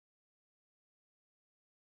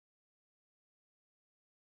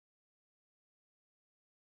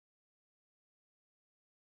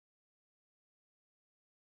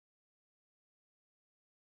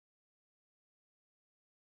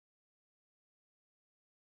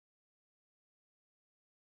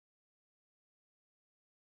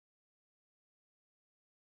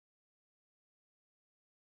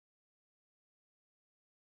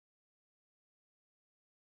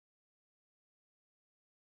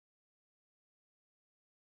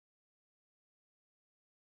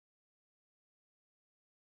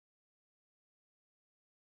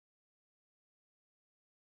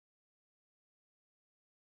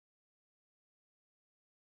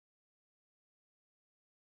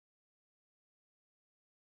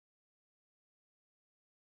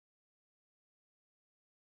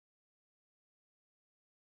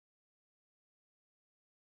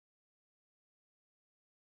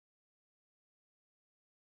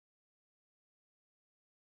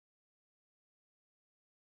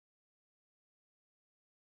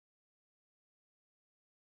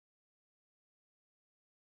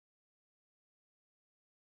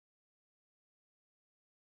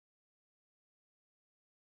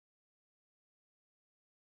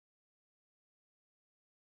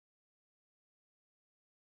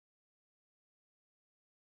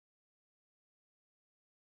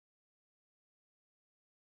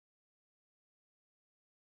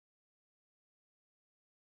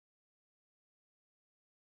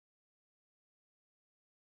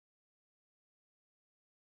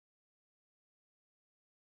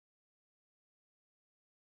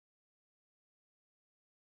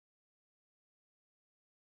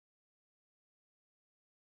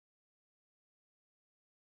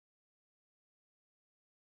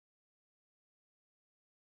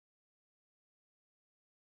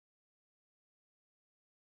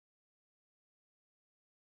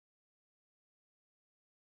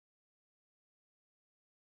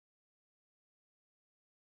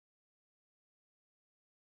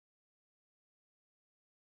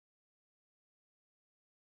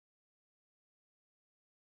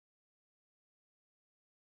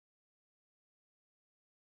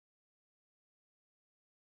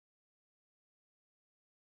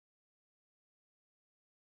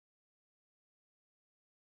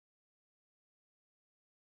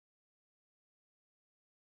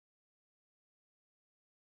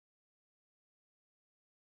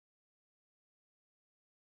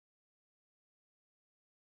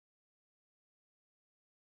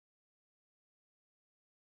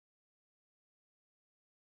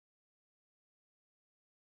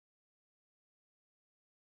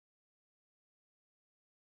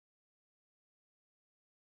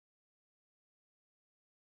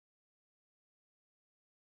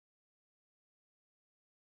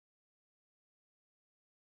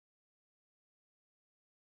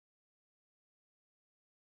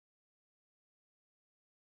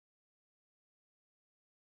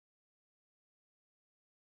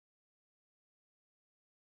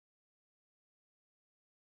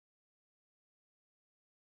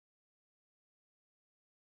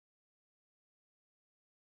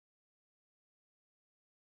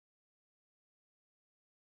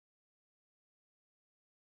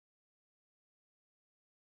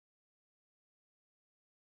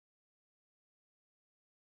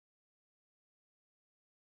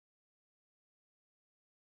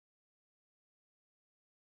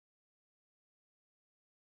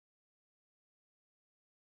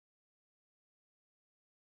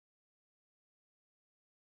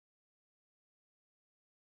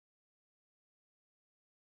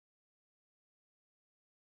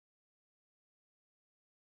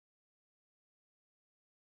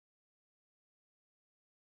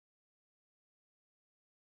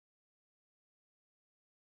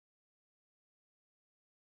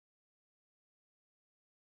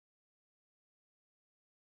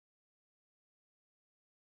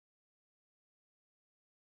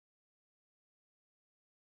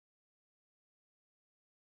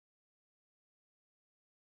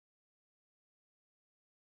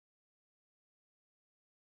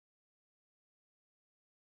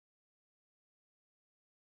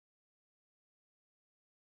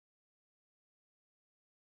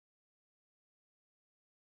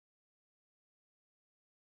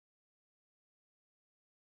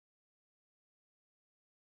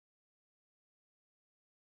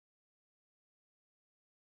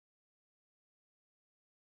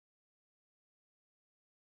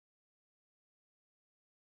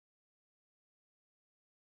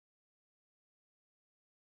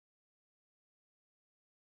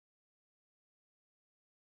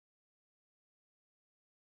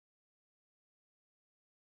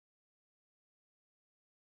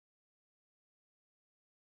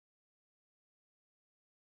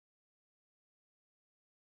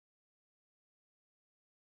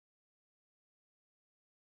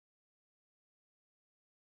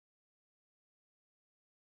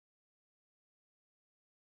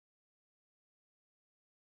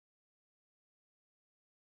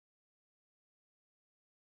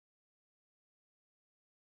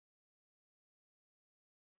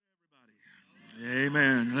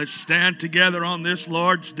Amen. Let's stand together on this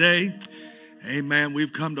Lord's Day. Amen.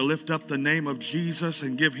 We've come to lift up the name of Jesus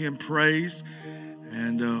and give him praise.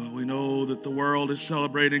 And we know that the world is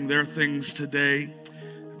celebrating their things today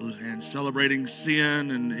and celebrating sin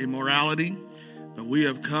and immorality. But we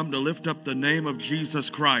have come to lift up the name of Jesus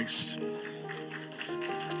Christ.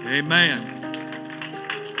 Amen.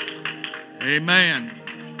 Amen.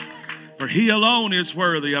 For he alone is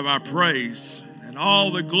worthy of our praise and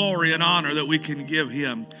all the glory and honor that we can give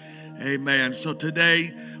him. Amen. So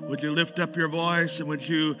today, would you lift up your voice and would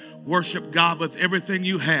you worship God with everything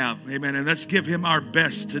you have? Amen. And let's give him our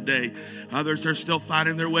best today. Others are still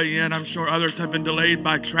finding their way in. I'm sure others have been delayed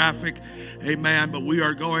by traffic. Amen. But we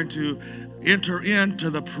are going to enter into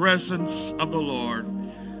the presence of the Lord.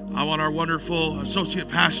 I want our wonderful associate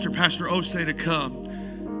pastor, Pastor Osei, to come.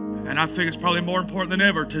 And I think it's probably more important than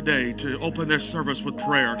ever today to open this service with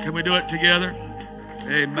prayer. Can we do it together?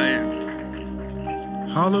 Amen.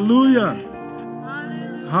 Hallelujah.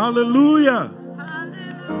 Hallelujah.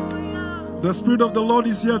 The Spirit of the Lord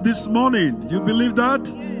is here this morning. You believe that?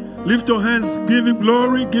 Lift your hands, give him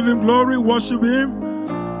glory, worship him.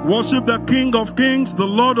 Worship the King of Kings, the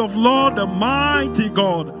Lord of Lords, the mighty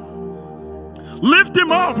God. Lift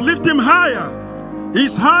him up, lift him higher.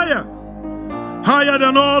 He's higher. Higher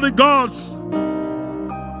than all the gods.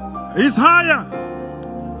 He's higher.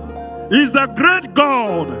 He's the great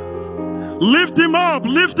God. Lift him up,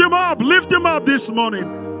 lift him up, lift him up this morning.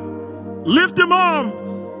 Lift him up.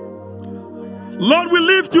 Lord, we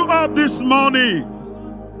lift you up this morning.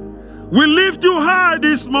 We lift you high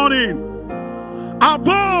this morning.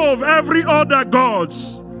 Above every other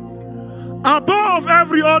gods. Above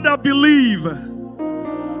every other belief.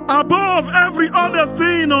 Above every other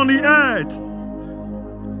thing on the earth.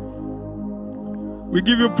 We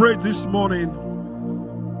give you praise this morning.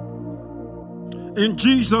 In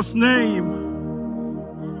Jesus' name.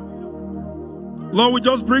 Lord, we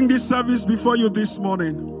just bring this service before you this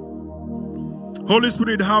morning. Holy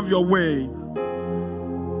Spirit, have your way.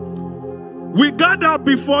 We gather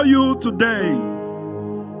before you today.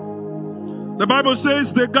 The Bible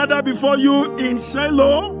says they gather before you in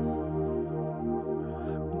Shiloh.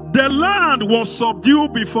 The land was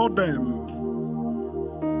subdued before them.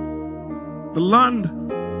 The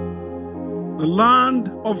land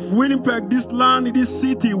of Winnipeg, this land, this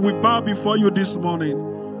city, we bow before you this morning.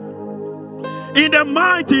 In the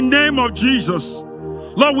mighty name of Jesus,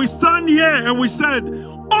 Lord, we stand here and we said,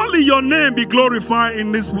 only your name be glorified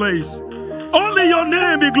in this place. Only your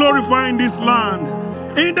name be glorified in this land.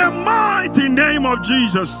 In the mighty name of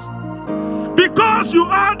Jesus. Because you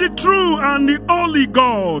are the true and the only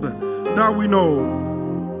God that we know.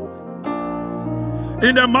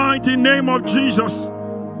 In the mighty name of Jesus.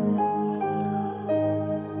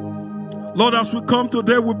 Lord, as we come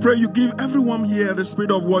today, we pray you give everyone here the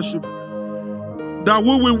spirit of worship. That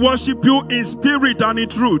we will worship you in spirit and in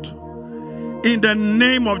truth. In the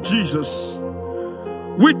name of Jesus.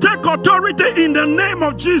 We take authority in the name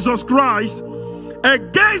of Jesus Christ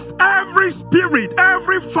against every spirit,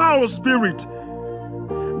 every foul spirit.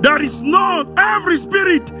 That is not, every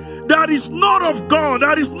spirit that is not of God,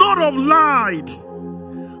 that is not of light.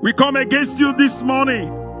 We come against you this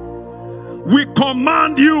morning. We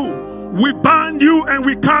command you, we bind you, and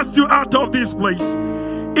we cast you out of this place.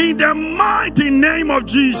 In the mighty name of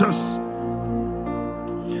Jesus.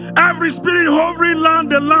 Every spirit hovering around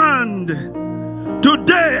the land,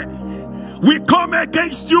 today, we come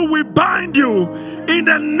against you, we bind you in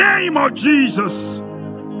the name of Jesus.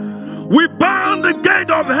 We bind the gate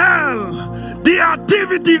of hell, the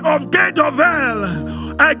activity of gate of hell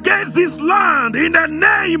against this land in the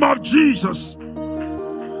name of Jesus.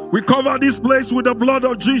 We cover this place with the blood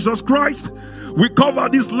of Jesus Christ. We cover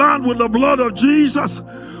this land with the blood of Jesus.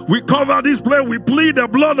 We cover this place, we plead the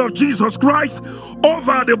blood of Jesus Christ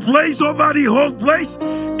over the place, over the whole place,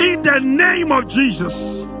 in the name of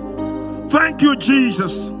Jesus. Thank you,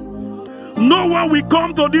 Jesus. No one will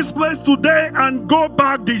come to this place today and go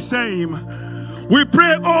back the same. We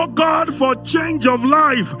pray, oh God, for change of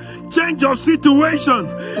life, change of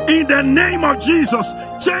situations, in the name of Jesus,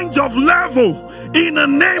 change of level, in the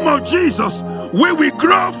name of Jesus. We will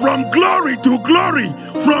grow from glory to glory,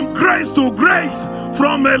 from grace to grace,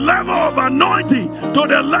 from a level of anointing to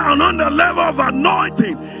another level of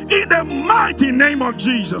anointing, in the mighty name of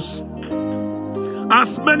Jesus.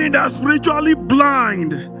 As many that are spiritually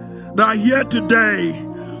blind that are here today,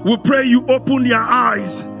 we pray you open their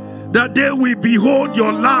eyes, that they will behold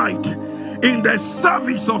your light in the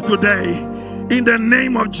service of today, in the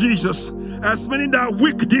name of Jesus. As many that are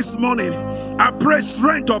weak this morning, I pray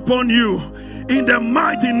strength upon you in the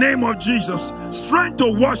mighty name of Jesus. Strength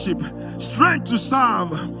to worship, strength to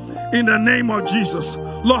serve in the name of Jesus.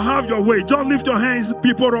 Lord, have your way. Just lift your hands,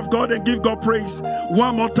 people of God, and give God praise.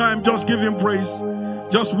 One more time, just give him praise.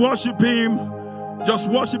 Just worship him. Just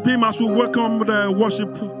worship him as we welcome the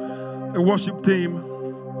worship team.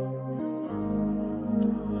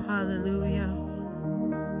 Hallelujah.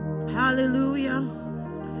 Hallelujah.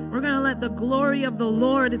 We're going to let the glory of the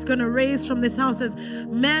Lord is going to raise from this house as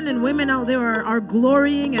men and women out there are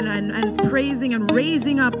glorying and praising and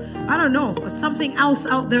raising up, I don't know, something else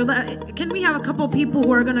out there. Can we have a couple people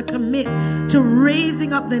who are going to commit to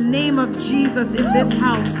raising up the name of Jesus in this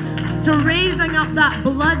house, to raising up that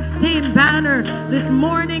blood-stained banner this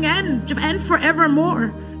morning and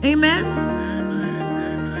forevermore? Amen.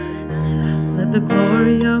 Let the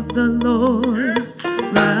glory of the Lord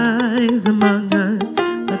rise among us.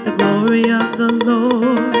 Let the glory of the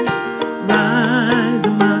Lord rise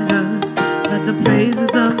among us. Let the praises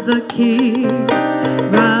of the King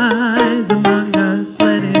rise among us.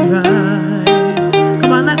 Let it rise.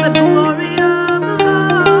 Come on, let the glory of the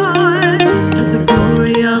Lord, let the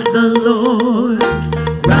glory of the Lord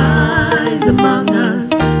rise among us.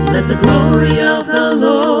 Let the glory of the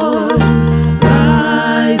Lord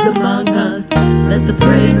rise among us. Let the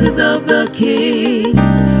praises of the King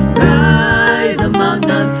rise among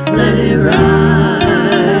us. Let it rise.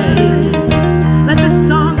 Let the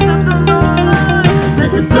songs of the Lord,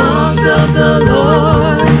 let the songs of the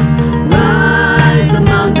Lord rise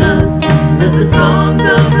among us. Let the songs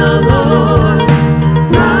of the Lord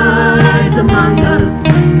rise among us.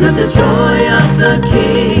 Let the joy of the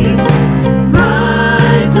King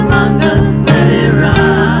rise among us. Let it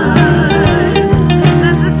rise.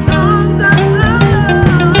 Let the songs of the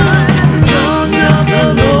Lord, let the songs of the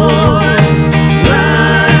Lord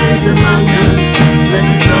rise among us. Let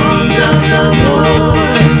the songs of the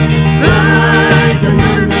Lord rise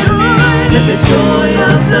among us. Let the joy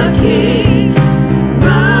of the King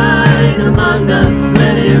rise among us.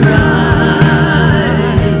 Let it rise.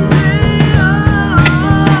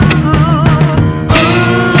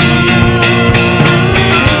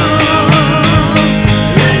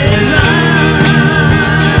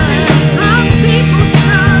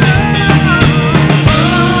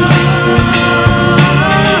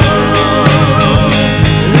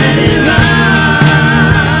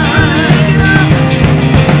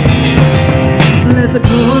 Let the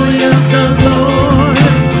glory of the Lord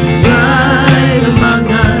rise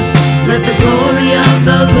among us. Let the glory of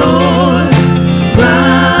the Lord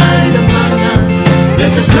rise among us.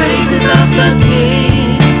 Let the praises of the King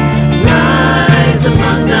rise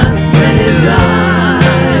among us. Let it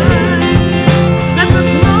rise. Let the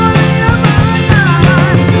glory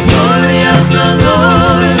of the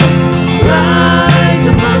Lord rise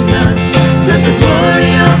among us. Let the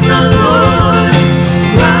glory of the Lord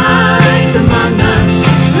rise among us.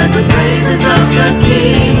 Let the praises of the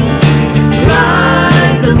King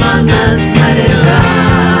rise among us. Let it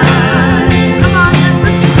rise. Come on, let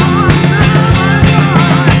the songs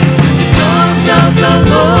of the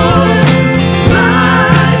Lord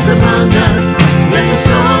rise among us. Let the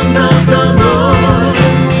songs of the Lord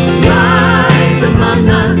rise among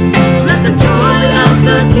us. Let the joy of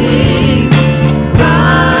the King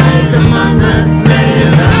rise among us. Let it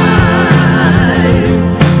rise.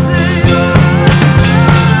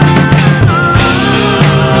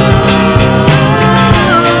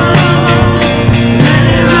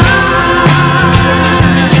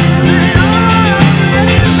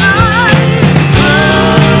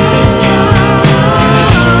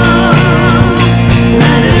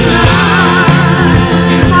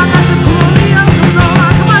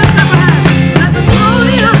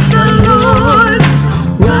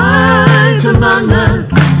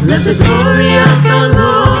 Let the glory of the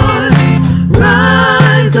Lord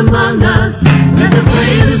rise among us. Let the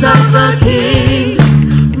praises of the King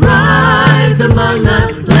rise among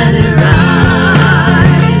us. Let it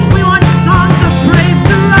rise. We want songs of praise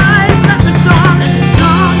to rise. Let the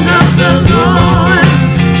songs of the Lord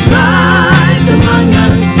rise among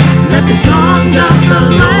us. Let the songs of the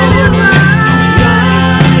Lord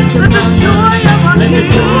rise. Let the joy of the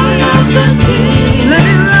King, let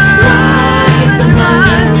it rise among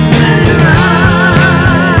us.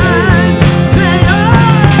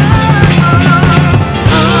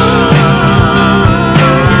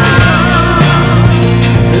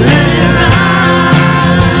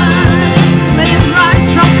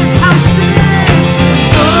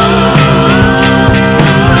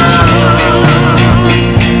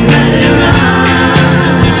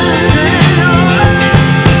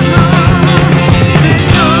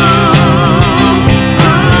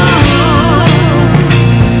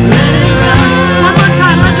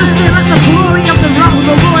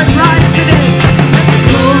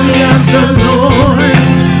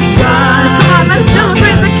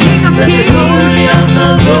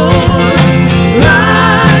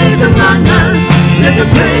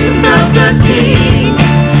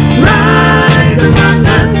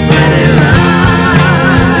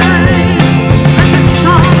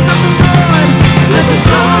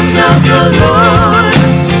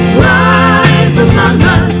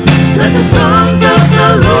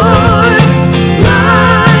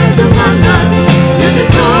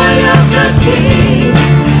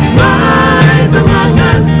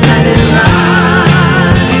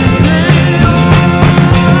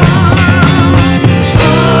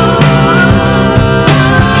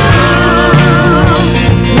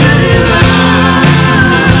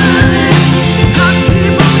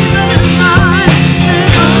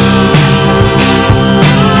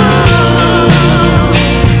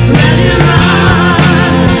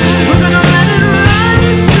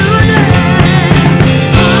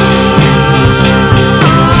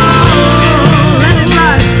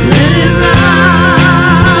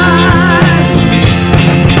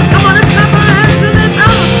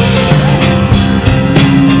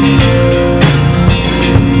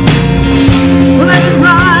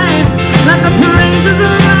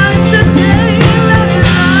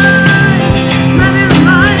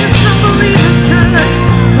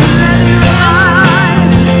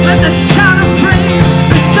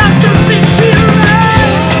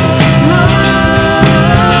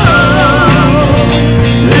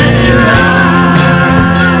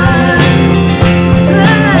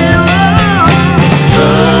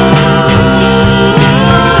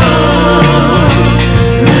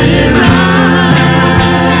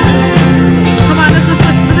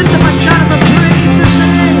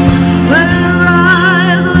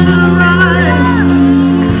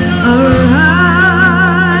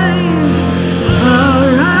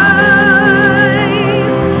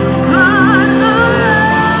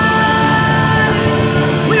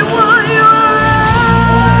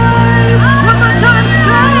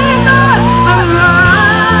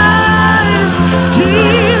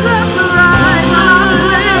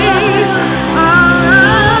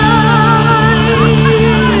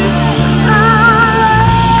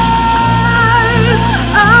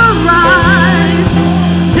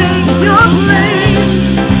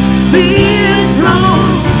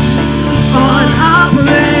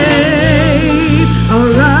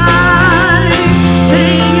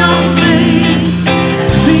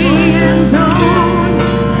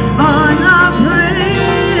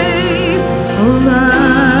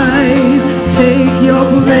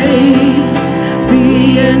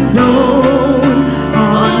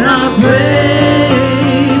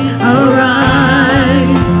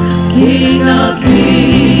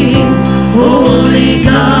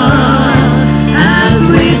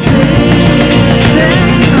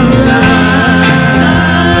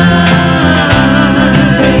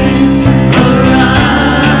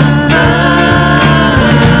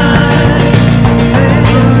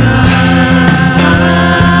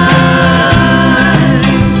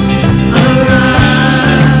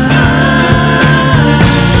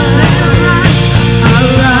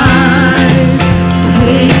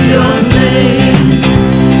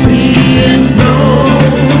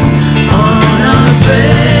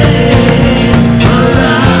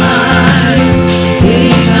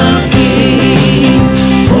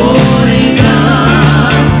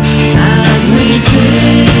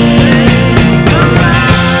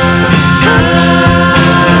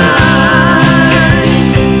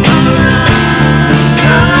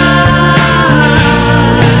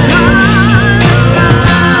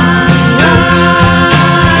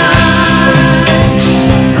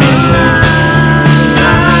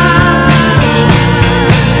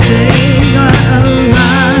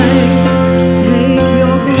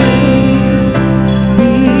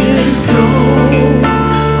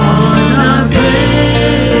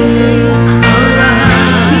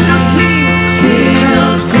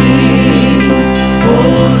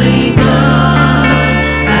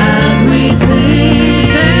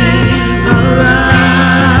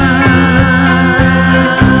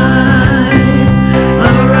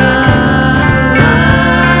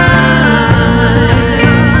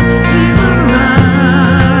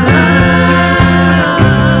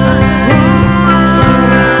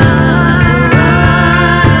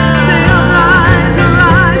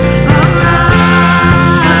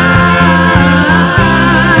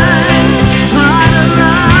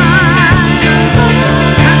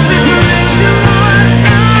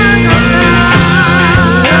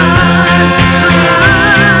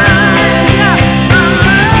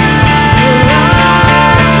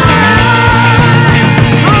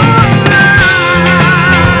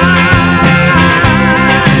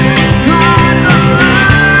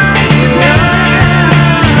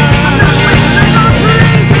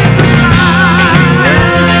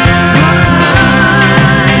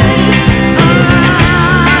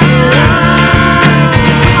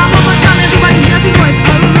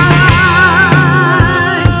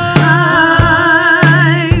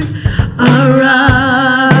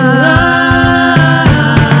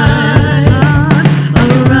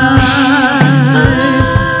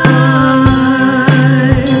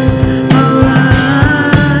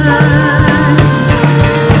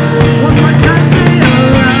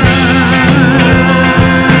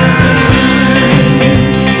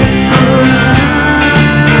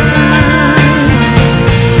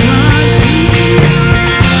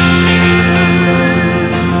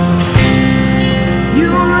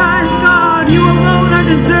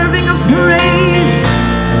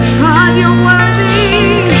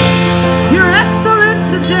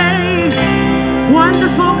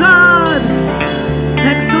 Wonderful God.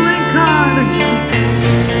 Excellent God.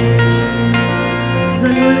 So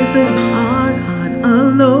when it says our God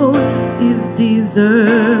alone is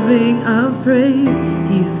deserving of praise,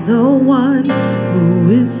 He's the one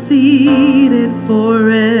who is seated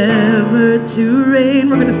forever to reign.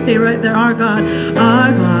 We're going to stay right there. Our God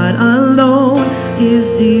alone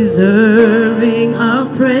is deserving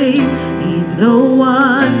of praise. He's the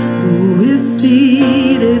one who is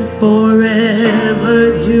seated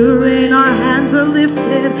forever to reign. Our hands are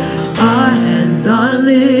lifted. Our hands are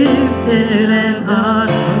lifted and our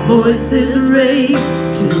voices raised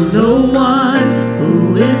to the one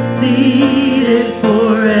who is seated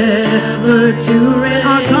forever to reign.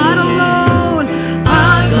 Our God alone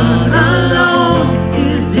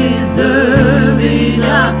is deserving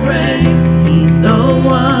of praise. He's the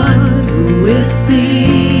one who is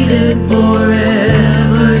seated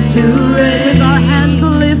forever to reign. With our hands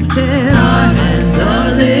lifted,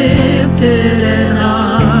 and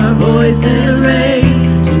our voices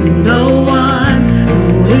raised to the one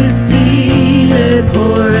who is seated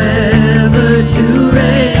forever to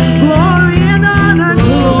reign. Glory and honor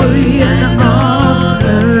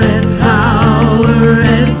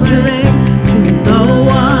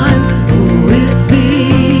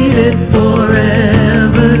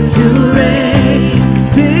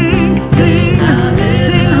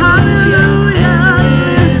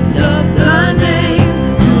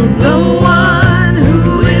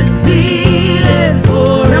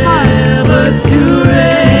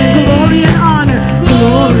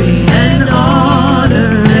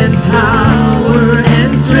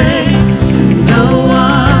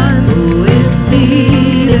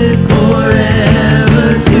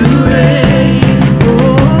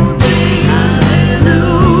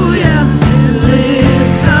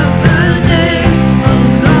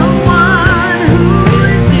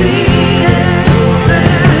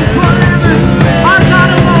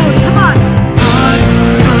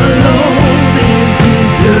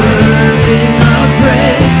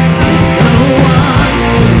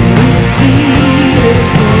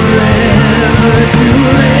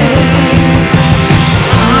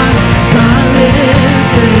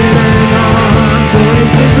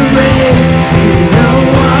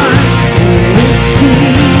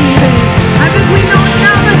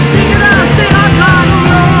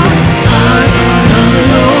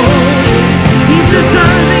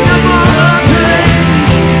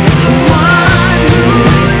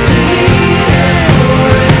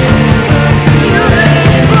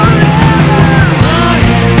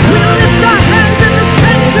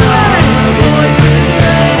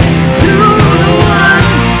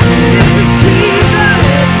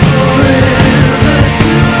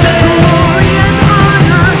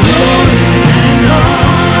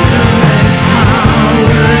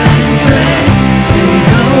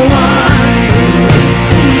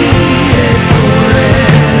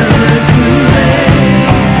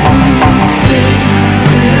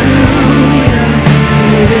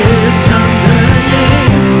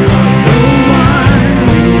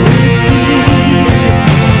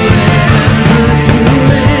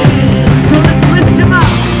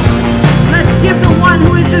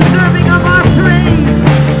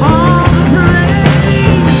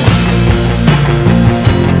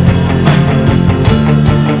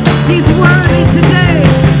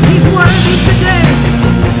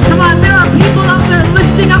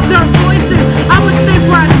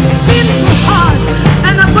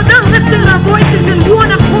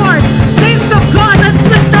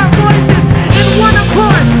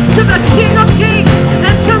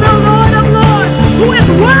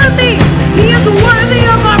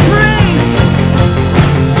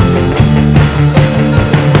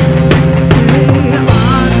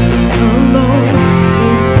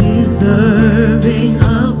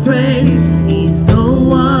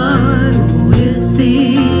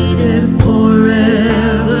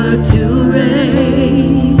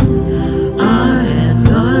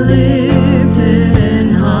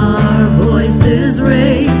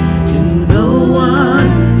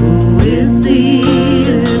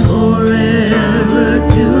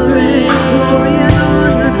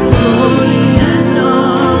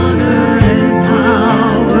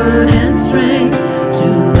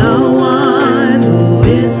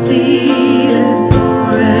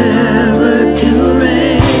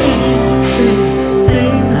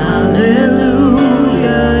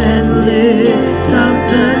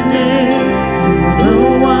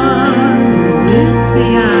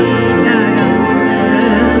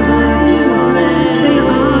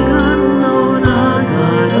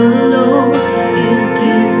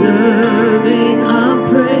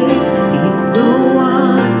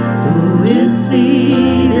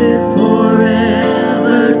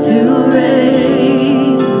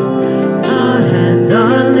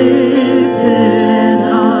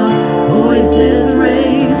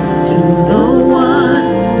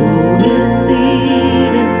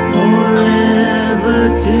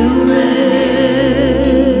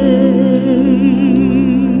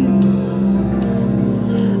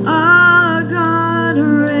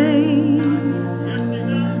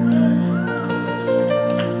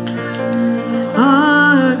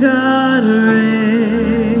God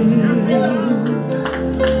reigns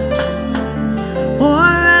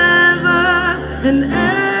forever and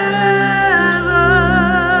ever.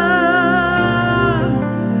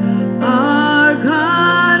 Our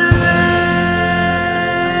God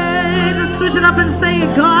reigns. Let's switch it up and say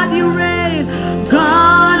it. God, you reign.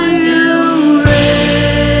 God, you reign.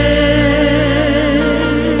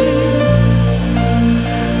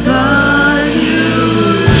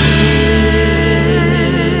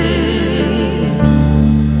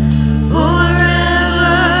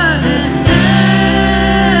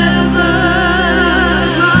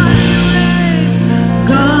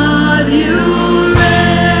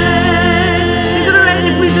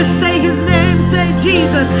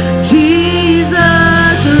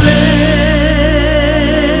 Jesus reigns.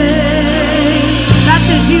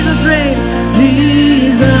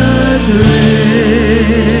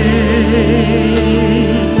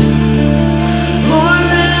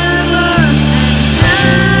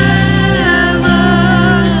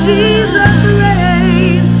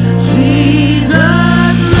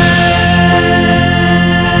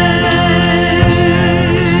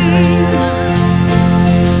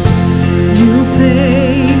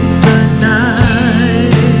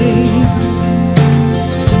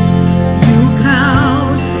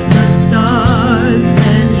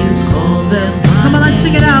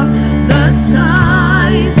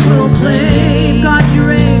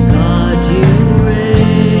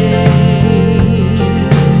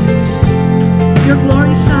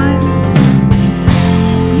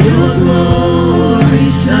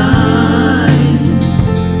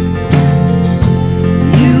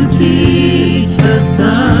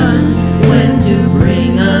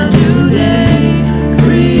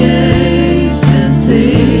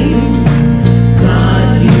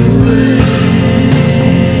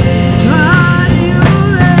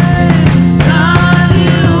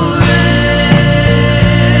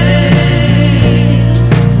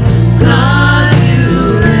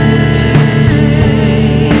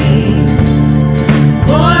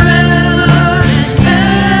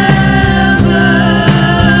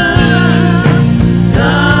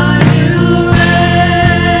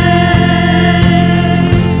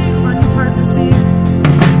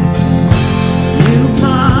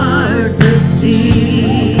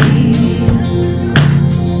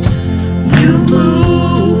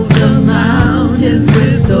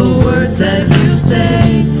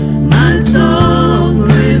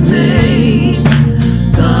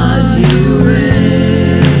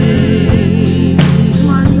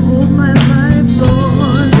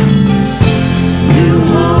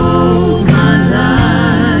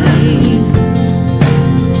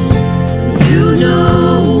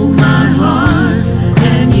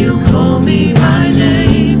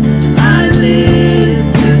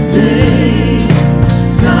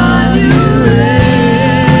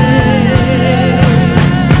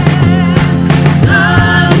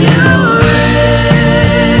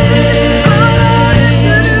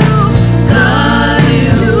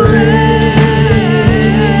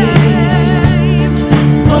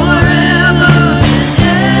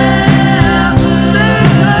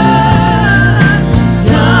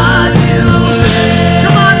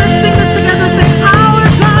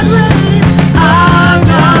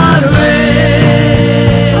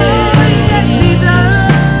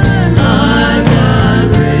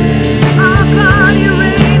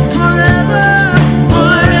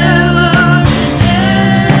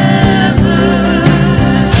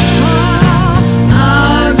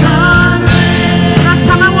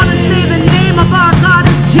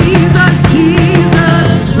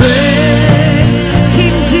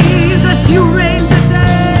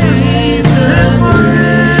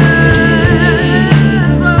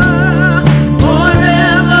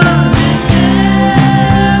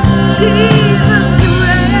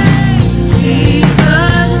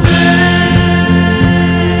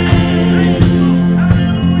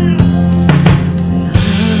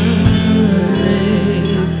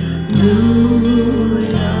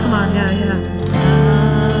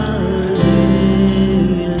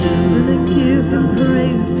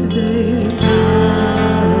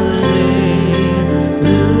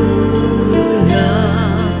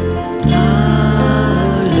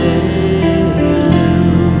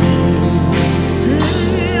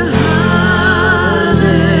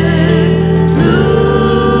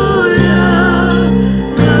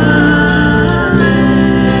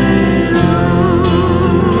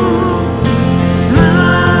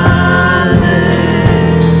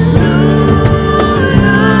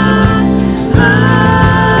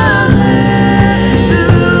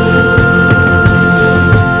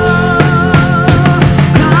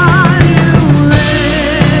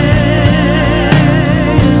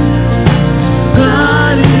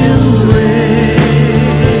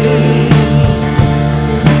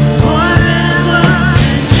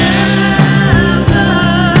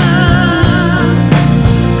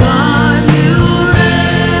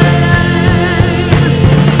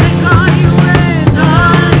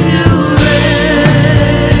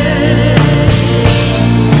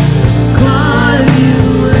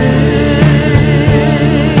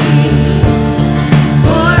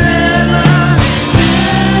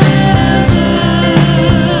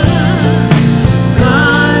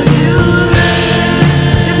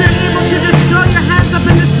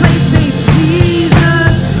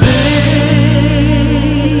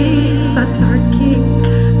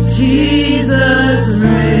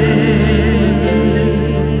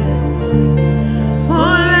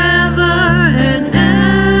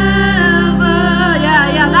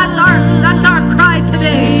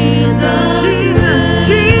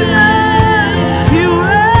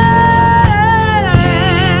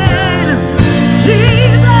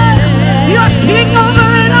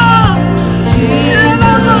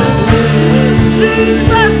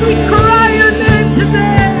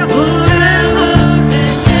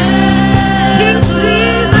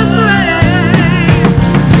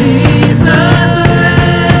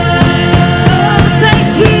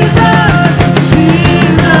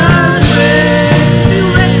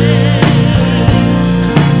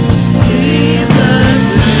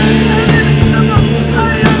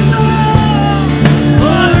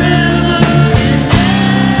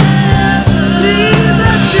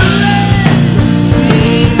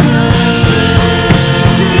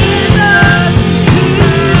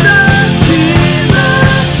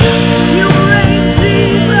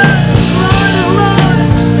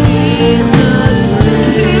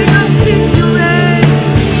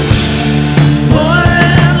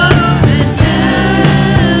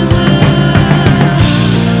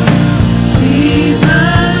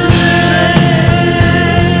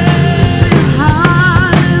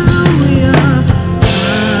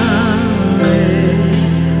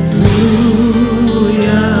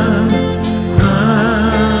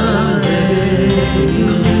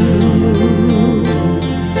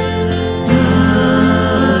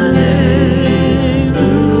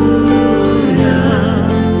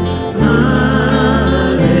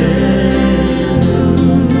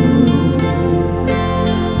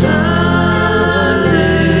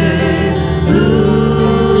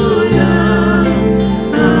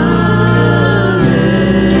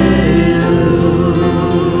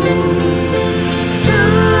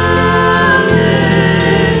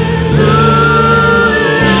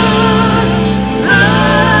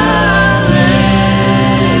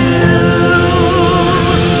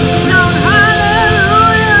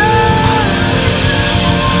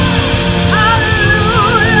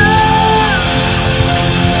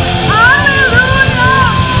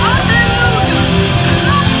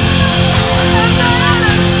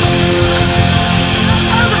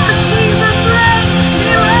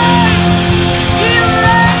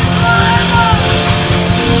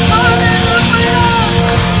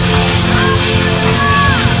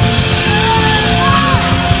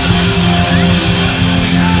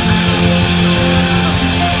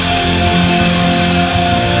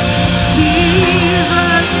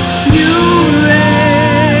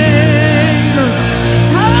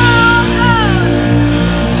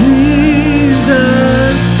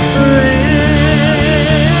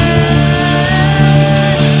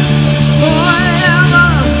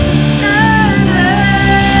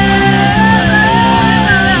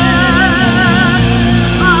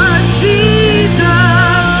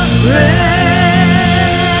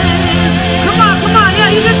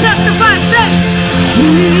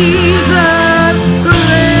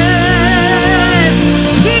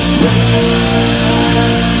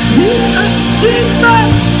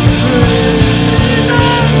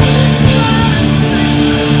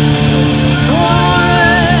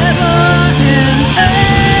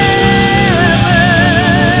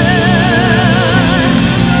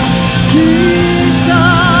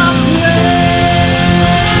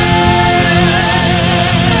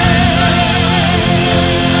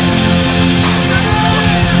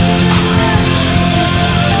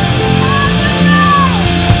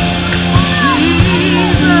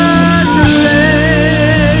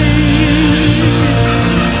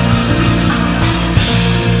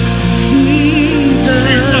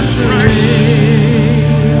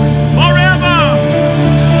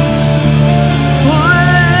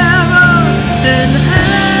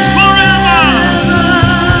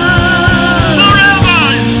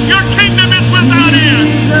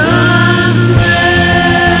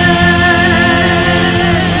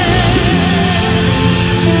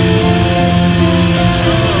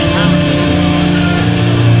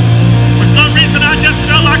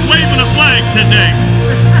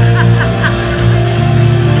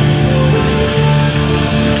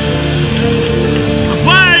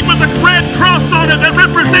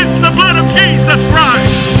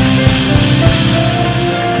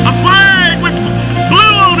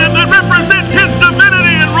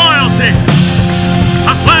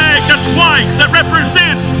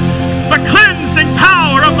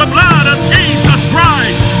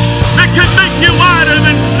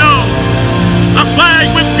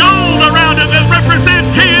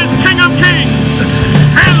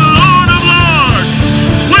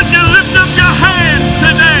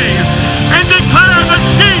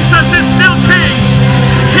 King.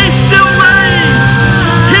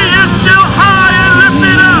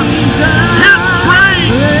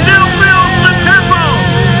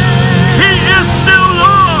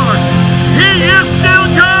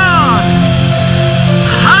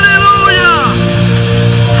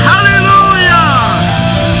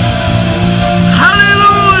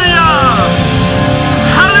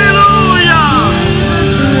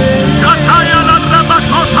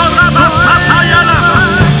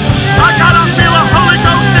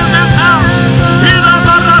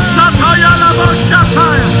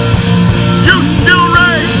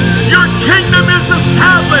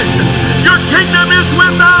 established. Your kingdom is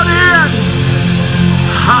without end.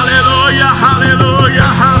 Hallelujah, hallelujah,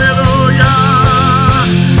 hallelujah.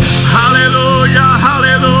 Hallelujah,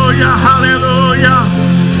 hallelujah, hallelujah.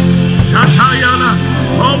 Shatayana.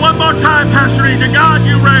 Oh, one more time, Pastor E. To God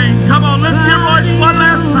you reign. Come on, lift your voice one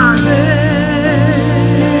last time.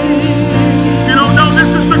 If you don't know,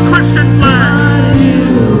 this is the Christian flag.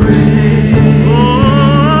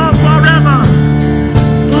 Oh, forever.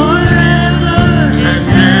 Forever And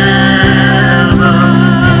ever.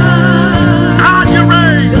 God you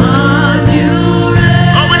reign. God you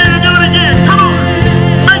reign. Oh, we need to do it again. Come on.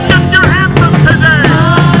 Make up your anthem today.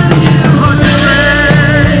 God you God you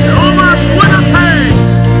reign. Over Winnipeg.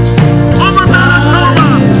 Over Manitoba.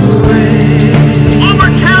 reign. Over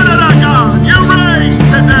Canada, God. You reign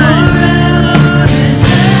today.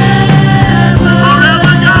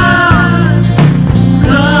 Forever, God.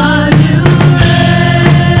 God you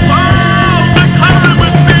reign. Oh, declare it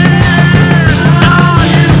with me. God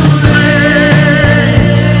you reign.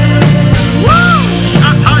 Woo!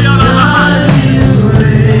 Shatayana. God you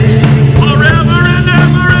reign. Forever and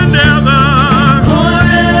ever and ever.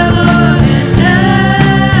 Forever and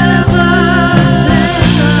ever.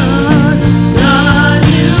 God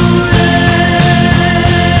you reigns.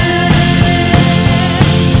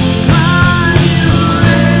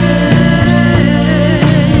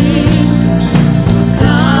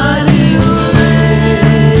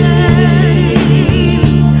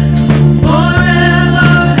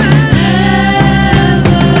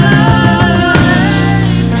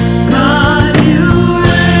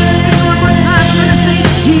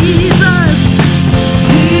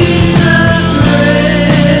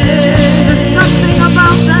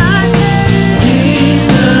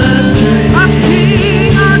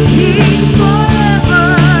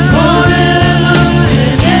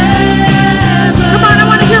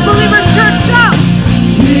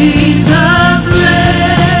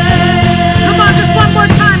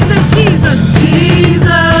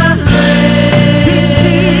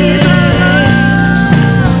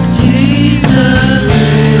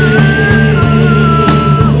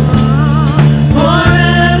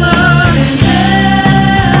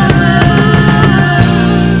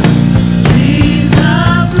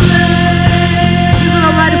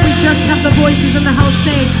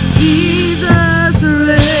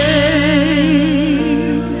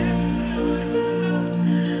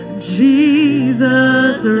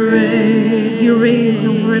 You reign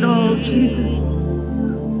over it all, Jesus.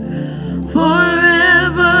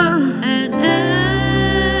 Forever and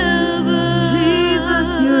ever. Jesus,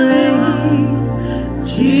 you reign.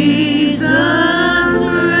 Jesus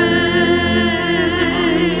reigns.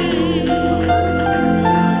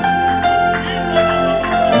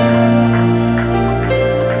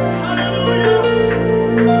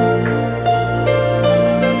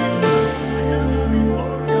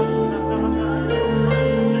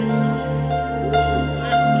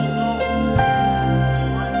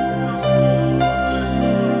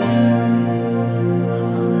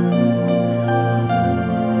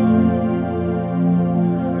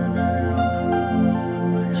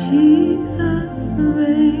 Jesus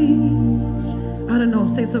reigns. I don't know,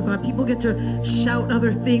 saints of God, people get to shout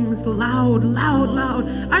other things loud, loud, loud.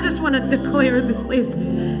 I just want to declare in this place,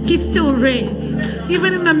 He still reigns.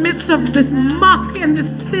 Even in the midst of this muck and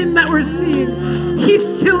this sin that we're seeing, He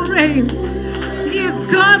still reigns. He is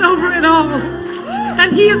God over it all.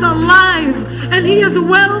 And He is alive. And He is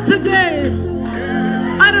well today.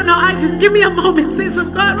 I don't know, I just give me a moment, saints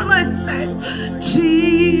of God, when I say,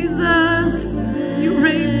 Jesus, you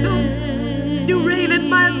reign, God. You reign in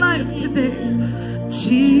my life today.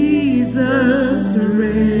 Jesus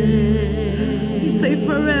reigns. You say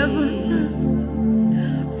forever,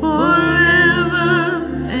 forever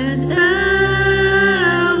and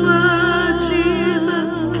ever.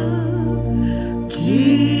 Jesus,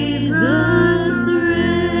 Jesus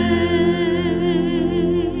reigns.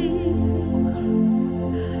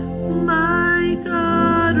 My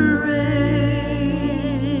God reigns.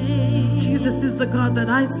 Jesus is the God that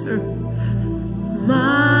I serve.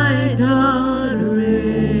 My God reigns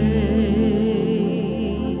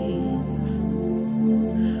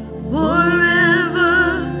forever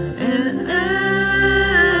and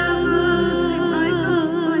ever. Say, my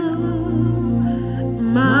God,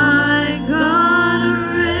 my God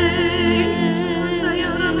reigns.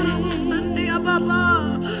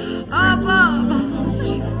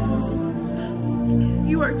 Jesus,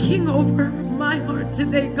 you are King over my heart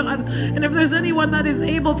today, God. And if there's anyone that is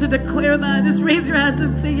able to declare that, just raise your hands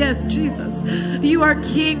and say, yes, Jesus, you are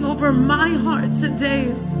King over my heart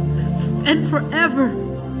today and forever,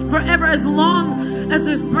 forever, as long as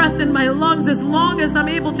there's breath in my lungs, as long as I'm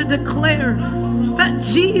able to declare that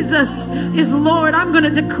Jesus is Lord, I'm going to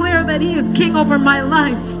declare that He is King over my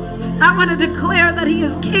life. I'm going to declare that He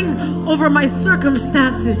is King over my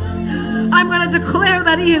circumstances. I'm going to declare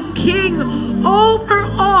that He is King over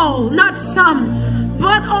all, not some,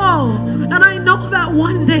 but all. And I know that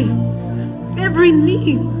one day, every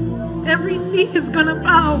knee is going to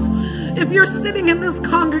bow. If you're sitting in this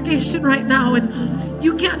congregation right now and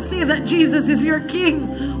you can't say that Jesus is your King,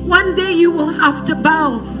 one day you will have to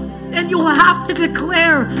bow and you will have to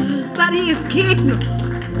declare that He is King.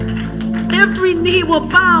 Every knee will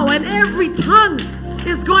bow and every tongue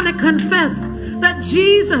is going to confess that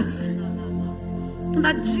Jesus.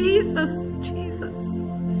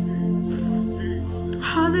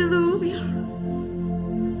 Hallelujah.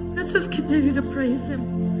 Let's just continue to praise Him.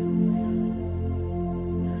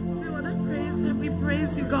 We want to praise Him. We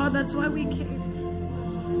praise You, God. That's why we came.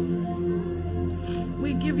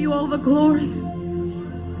 We give You all the glory.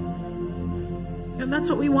 And that's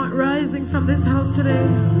what we want rising from this house today.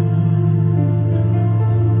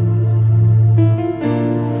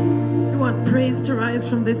 We want praise to rise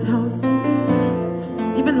from this house.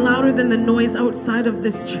 Even louder than the noise outside of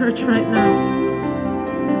this church right now.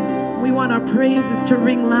 We want our praises to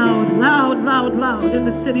ring loud, loud, loud, loud in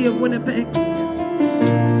the city of Winnipeg.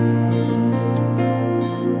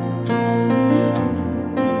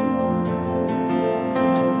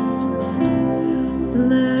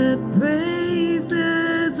 Let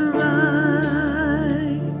praises rise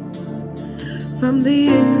from the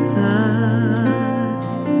inside,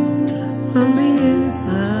 from the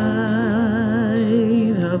inside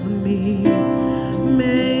of me.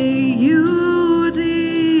 May you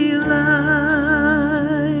delight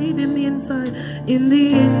in the inside, in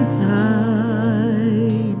the inside,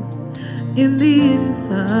 in the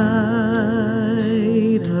inside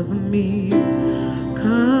of me.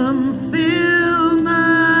 Come fill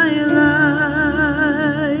my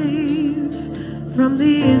life from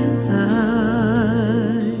the inside.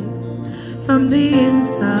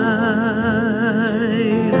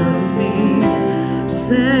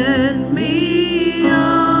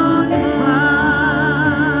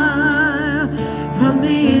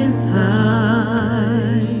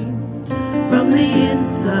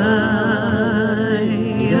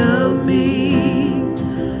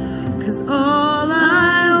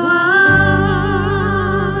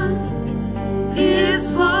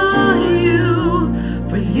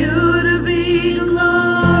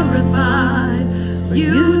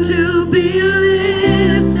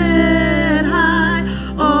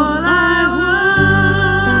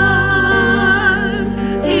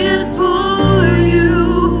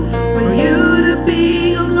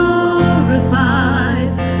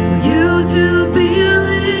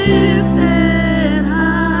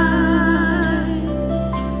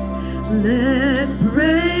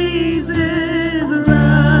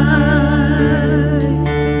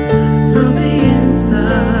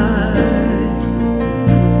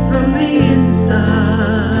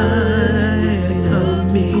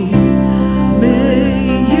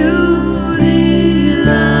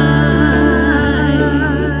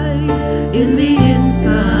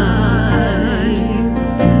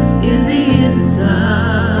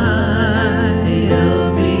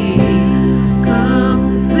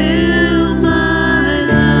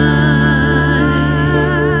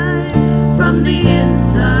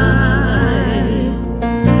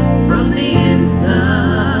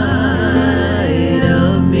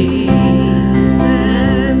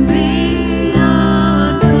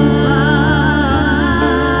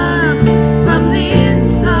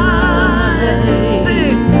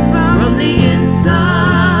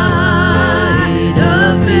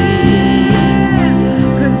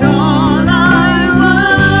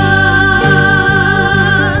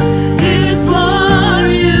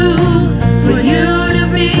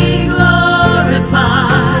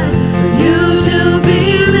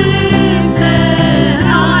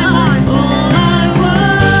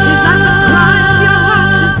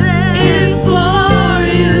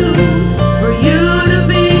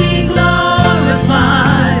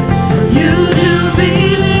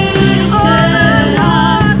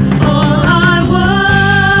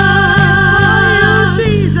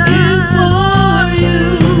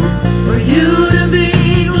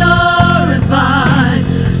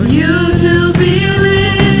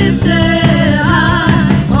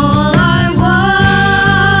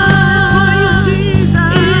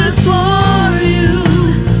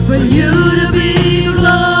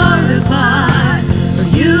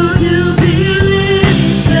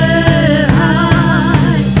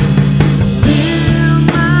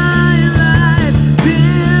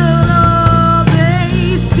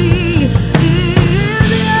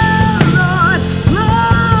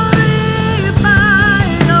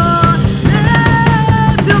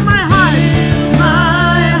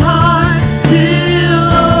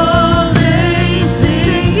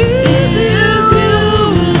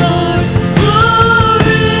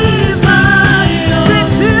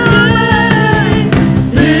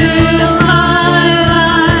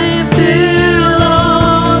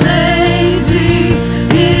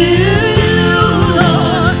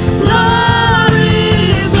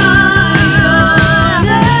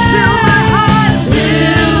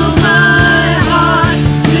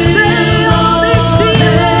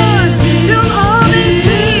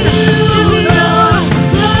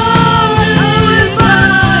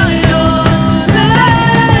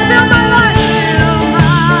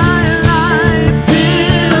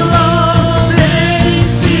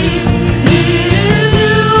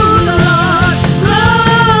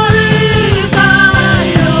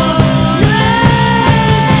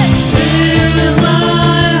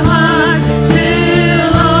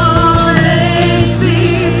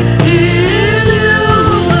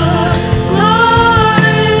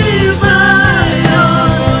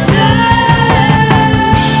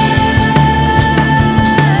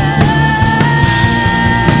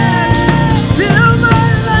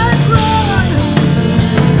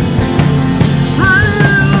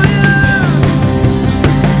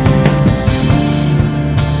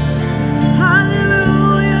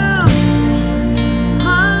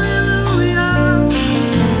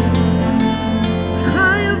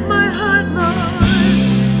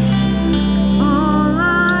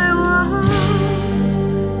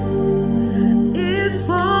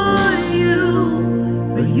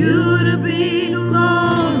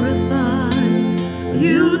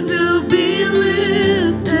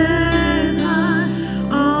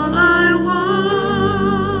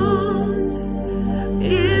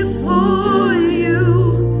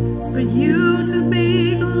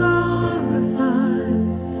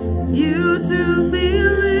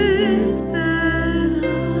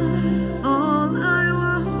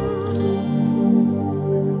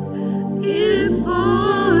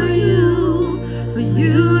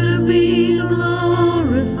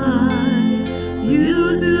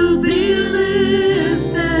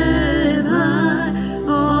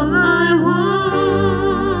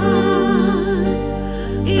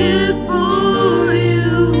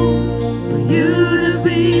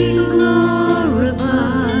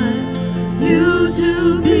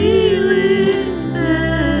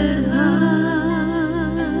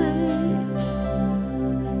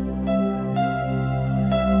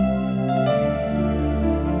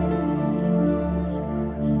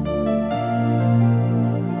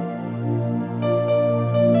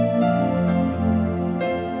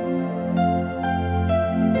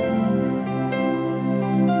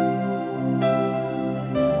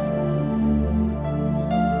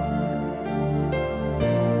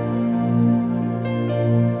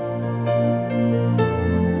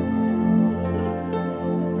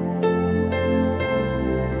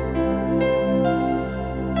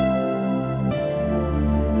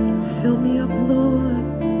 Fill me up, Lord.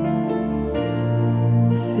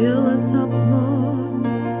 Fill us up, Lord.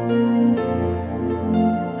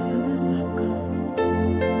 Fill us up, God,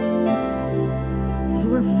 till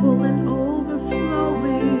we're full and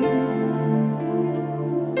overflowing.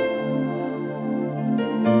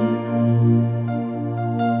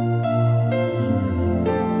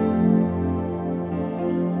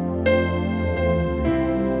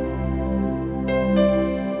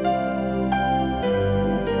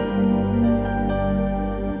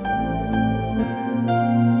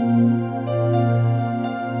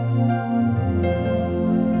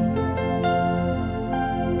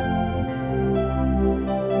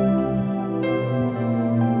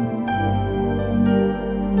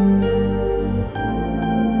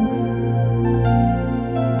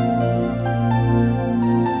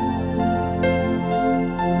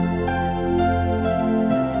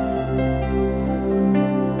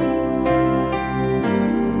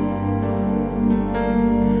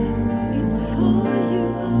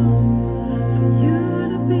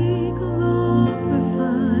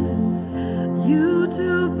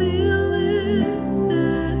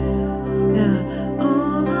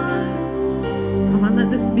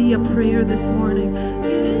 This morning.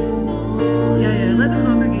 Yeah, let the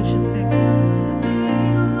congregation sing.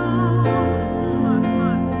 Come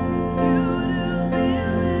on. You to be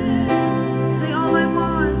lit. Say all I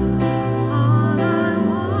want. All I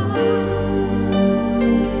want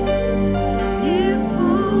is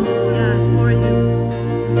for. Yeah, it's for you.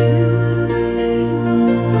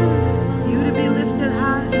 You to be lifted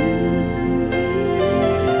high.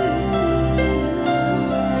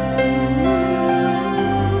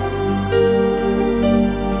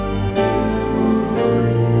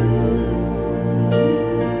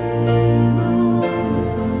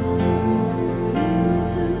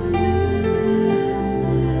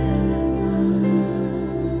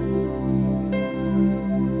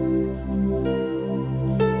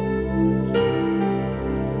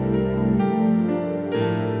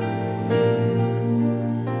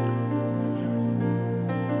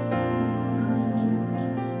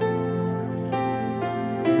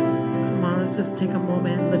 Just take a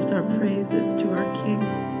moment and lift our praises to our King.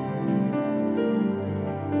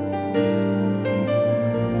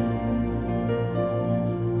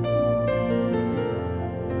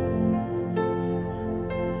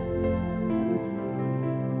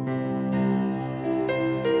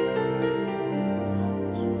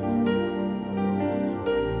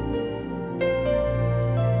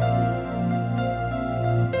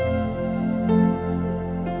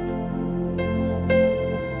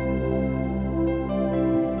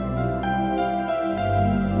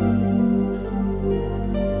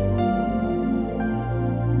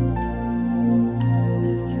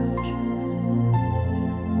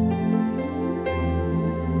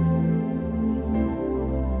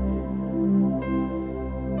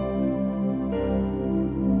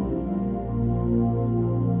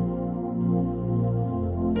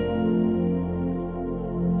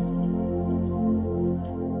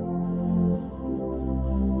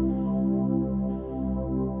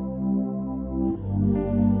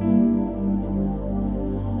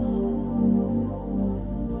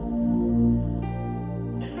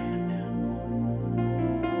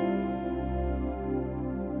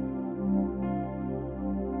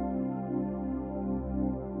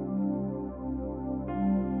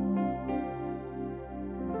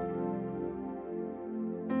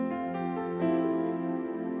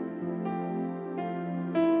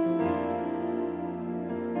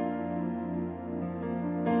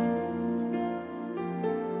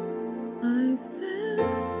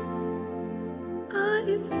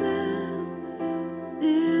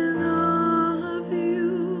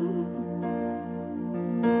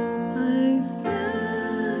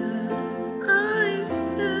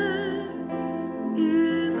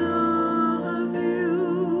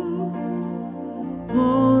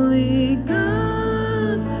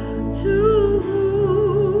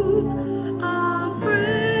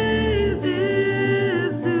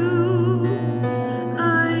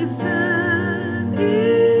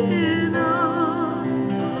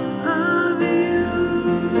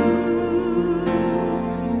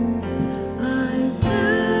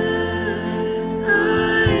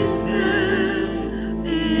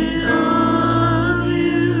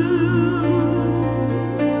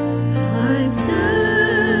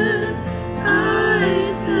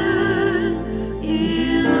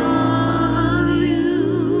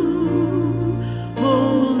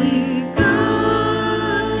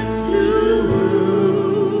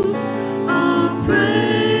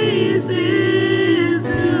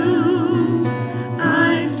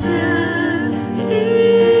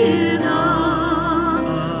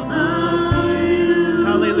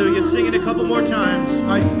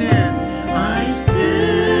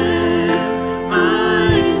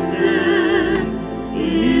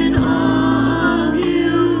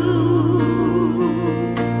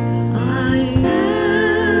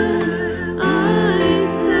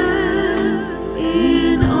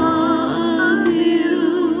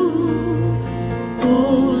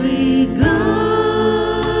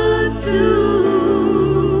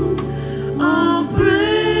 due. All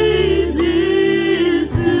praise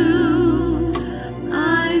is due.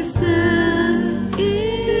 I stand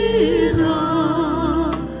in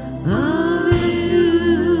awe of you.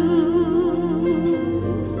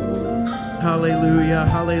 Hallelujah,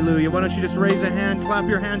 hallelujah. Why don't you just raise a hand, clap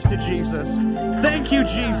your hands to Jesus. Thank you,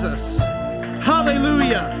 Jesus.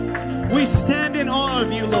 Hallelujah. We stand in awe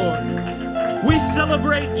of you, Lord. We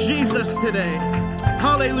celebrate Jesus today.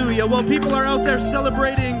 Hallelujah. While people are out there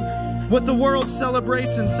celebrating what the world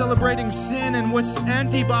celebrates and celebrating sin and what's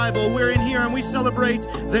anti-Bible, we're in here and we celebrate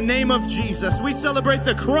the name of Jesus. We celebrate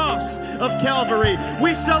the cross of Calvary.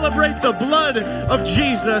 We celebrate the blood of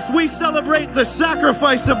Jesus. We celebrate the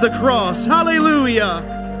sacrifice of the cross. Hallelujah.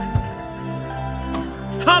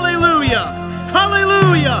 Hallelujah.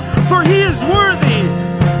 Hallelujah. For he is worthy.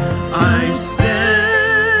 I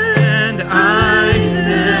stand in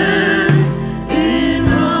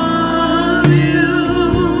awe of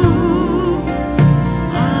you.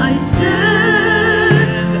 I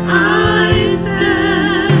stand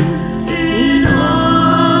in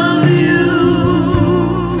awe of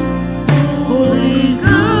you. Holy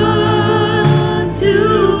God, to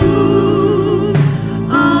whom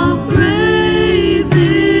all praise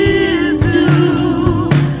is due.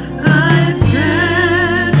 I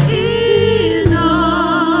stand in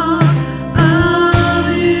awe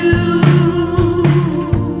of you.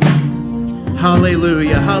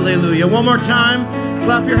 Hallelujah, hallelujah. One more time,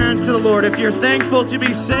 clap your hands to the Lord. If you're thankful to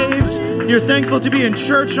be saved, you're thankful to be in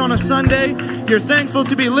church on a Sunday, you're thankful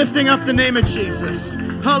to be lifting up the name of Jesus.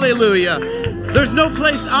 Hallelujah. There's no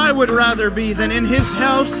place I would rather be than in his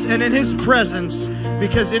house and in his presence,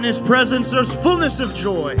 because in his presence there's fullness of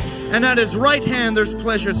joy, and at his right hand there's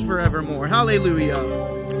pleasures forevermore. Hallelujah.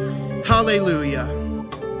 Hallelujah.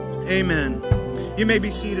 Amen. You may be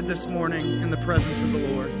seated this morning in the presence of the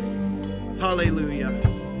Lord. Hallelujah.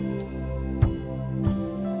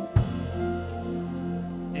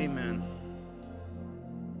 Amen.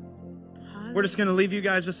 We're just going to leave you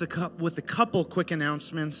guys just with a couple quick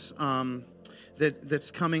announcements that's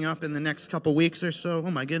coming up in the next couple weeks or so. Oh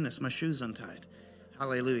my goodness, my shoe's untied.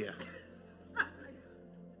 Hallelujah.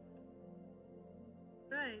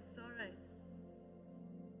 Right, it's all right.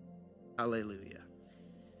 Hallelujah.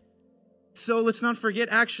 So let's not forget,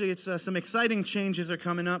 actually, it's some exciting changes are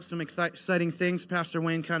coming up, some exciting things. Pastor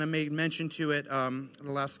Wayne kind of made mention to it the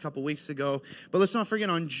last couple weeks ago. But let's not forget,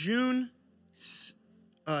 on June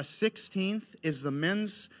 16th is the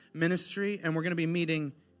men's ministry, and we're going to be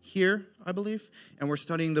meeting here, I believe, and we're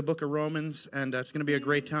studying the book of Romans, and it's going to be a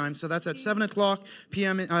great time. So that's at 7 o'clock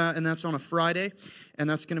p.m., and that's on a Friday, and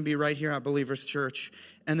that's going to be right here at Believers Church.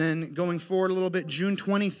 And then going forward a little bit, June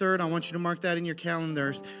 23rd, I want you to mark that in your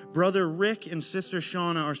calendars. Brother Rick and Sister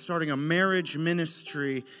Shauna are starting a marriage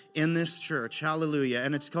ministry in this church. Hallelujah.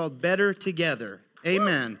 And it's called Better Together.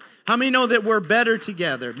 Amen. How many know that we're better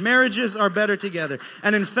together? Marriages are better together.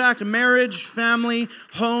 And in fact, marriage, family,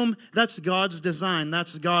 home, that's God's design.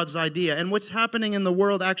 That's God's idea. And what's happening in the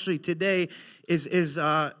world actually today is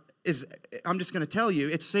I'm just going to tell you,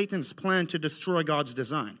 it's Satan's plan to destroy God's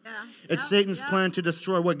design. It's Satan's plan to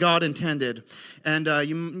destroy what God intended. And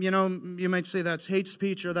you might say that's hate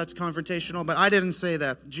speech or that's confrontational, but I didn't say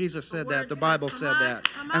that. Jesus said that. The Bible said that.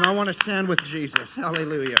 And I want to stand with Jesus.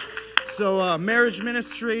 Hallelujah. So marriage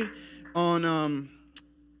ministry on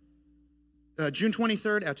June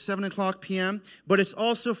 23rd at 7 o'clock p.m. But it's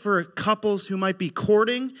also for couples who might be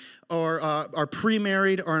courting or are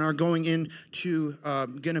pre-married or are going into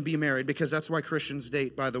going to be married, because that's why Christians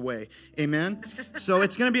date, by the way. Amen? So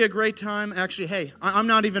it's going to be a great time. Actually, hey, I'm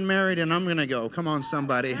not even married and I'm going to go. Come on,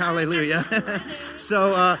 somebody. Hallelujah.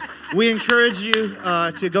 So we encourage you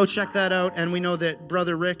to go check that out. And we know that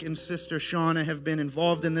Brother Rick and Sister Shauna have been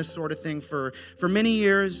involved in this sort of thing for many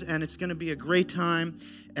years, and it's going to be a great time.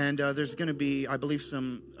 And there's going to be, I believe,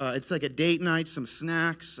 some, it's like a date night, some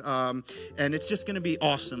snacks, and it's just going to be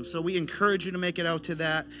awesome. So we encourage you to make it out to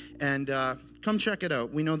that, and come check it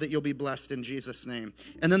out. We know that you'll be blessed in Jesus' name.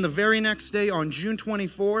 And then the very next day, on June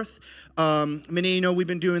 24th, many of you know we've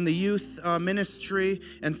been doing the youth ministry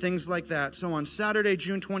and things like that. So on Saturday,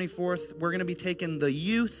 June 24th, we're going to be taking the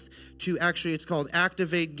youth to, actually, it's called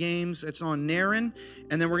Activate Games. It's on Narren,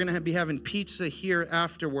 and then we're going to be having pizza here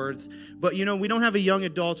afterwards. But, you know, we don't have a young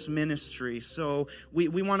adults ministry, so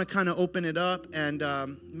we want to kind of open it up, and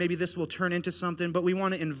maybe this will turn into something, but we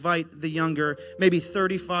want to invite the younger, maybe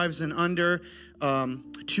 35s and under,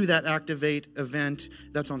 to that Activate event.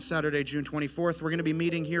 That's on Saturday, June 24th. We're going to be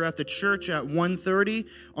meeting here at the church at 1:30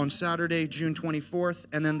 on Saturday, June 24th,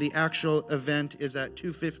 and then the actual event is at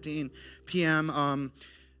 2:15 p.m.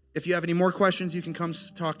 If you have any more questions, you can come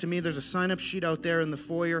talk to me. There's a sign-up sheet out there in the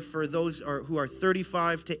foyer for those who are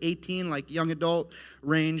 35 to 18, like young adult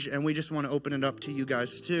range, and we just want to open it up to you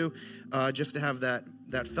guys too, just to have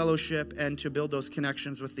that fellowship and to build those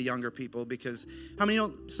connections with the younger people. Because how many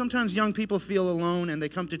know sometimes young people feel alone and they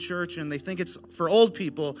come to church and they think it's for old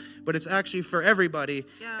people, but it's actually for everybody.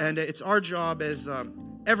 Yeah. And it's our job as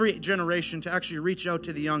every generation to actually reach out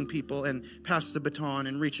to the young people and pass the baton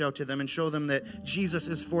and reach out to them and show them that Jesus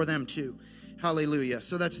is for them too. Hallelujah.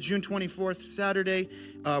 So that's June 24th, Saturday.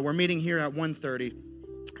 We're meeting here at 1:30.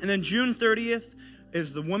 And then June 30th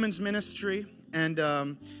is the women's ministry. And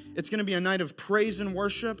it's going to be a night of praise and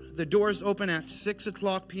worship. The doors open at 6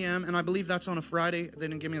 o'clock p.m. And I believe that's on a Friday. They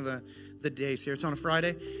didn't give me the days here. It's on a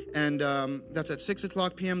Friday. And that's at 6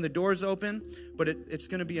 o'clock p.m. The doors open. But it's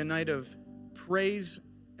going to be a night of praise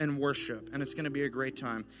and worship, and it's going to be a great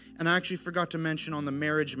time. And I actually forgot to mention on the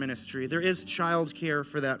marriage ministry, there is childcare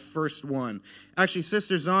for that first one. Actually,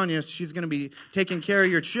 Sister Zanya, she's going to be taking care of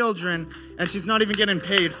your children, and she's not even getting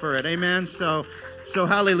paid for it. Amen. So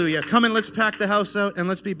hallelujah. Come and let's pack the house out, and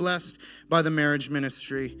let's be blessed by the marriage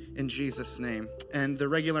ministry in Jesus' name. And the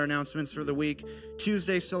regular announcements for the week: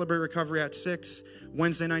 Tuesday, Celebrate Recovery at 6.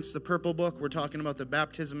 Wednesday night's the Purple Book. We're talking about the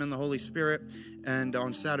baptism in the Holy Spirit. And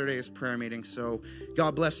on Saturday is prayer meeting. So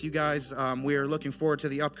God bless you guys. We are looking forward to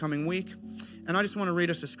the upcoming week. And I just want to read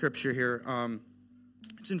us a scripture here.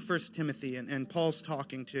 It's in 1 Timothy. And Paul's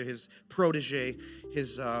talking to his protege,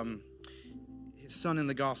 his son in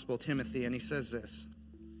the gospel, Timothy. And he says this: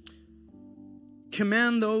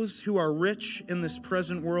 "Command those who are rich in this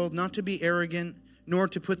present world not to be arrogant, nor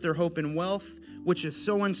to put their hope in wealth, which is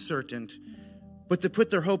so uncertain, but to put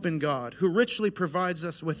their hope in God, who richly provides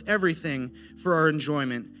us with everything for our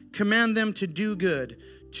enjoyment. Command them to do good,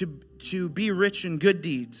 to be rich in good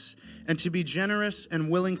deeds, and to be generous and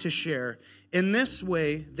willing to share. In this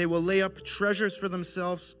way, they will lay up treasures for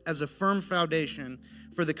themselves as a firm foundation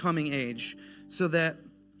for the coming age, so that,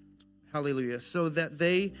 hallelujah, so that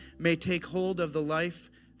they may take hold of the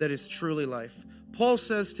life that is truly life." Paul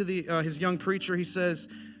says to his young preacher, he says,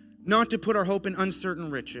 not to put our hope in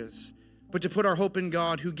uncertain riches, but to put our hope in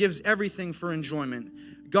God, who gives everything for enjoyment.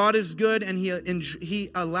 God is good, and He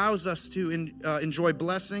allows us to enjoy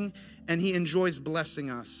blessing, and He enjoys blessing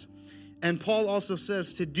us. And Paul also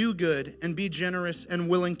says to do good and be generous and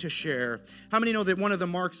willing to share. How many know that one of the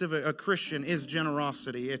marks of a Christian is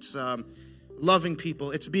generosity? It's loving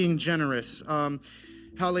people. It's being generous.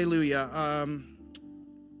 Hallelujah.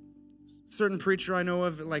 Certain preacher I know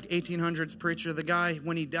of, like 1800s preacher, the guy,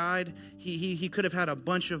 when he died, he could have had a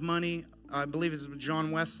bunch of money. I believe it's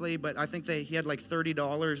John Wesley, but I think he had like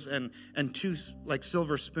 $30 and two like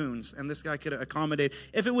silver spoons, and this guy could accommodate.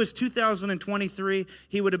 If it was 2023,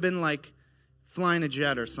 he would have been like flying a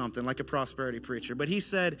jet or something, like a prosperity preacher. But he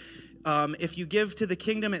said, if you give to the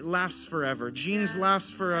kingdom, it lasts forever. Jeans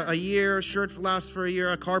last for a year, shirt lasts for a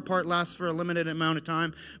year, a car part lasts for a limited amount of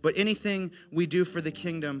time, but anything we do for the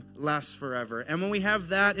kingdom lasts forever. And when we have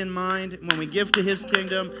that in mind, when we give to His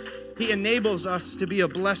kingdom, He enables us to be a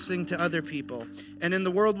blessing to other people. And in the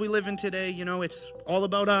world we live in today, you know, it's all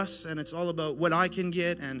about us, and it's all about what I can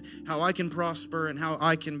get and how I can prosper and how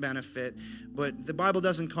I can benefit. But the Bible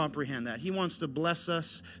doesn't comprehend that. He wants to bless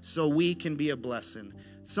us so we can be a blessing.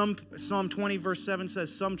 Psalm 20 verse 7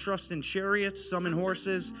 says, some trust in chariots, some in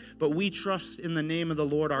horses, but we trust in the name of the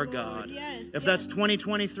Lord our God. Yes, if that's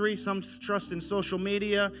 2023, some trust in social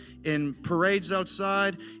media, in parades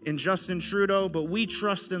outside, in Justin Trudeau, but we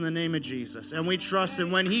trust in the name of Jesus. And we trust,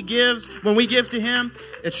 and when we give to Him,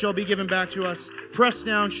 it shall be given back to us, pressed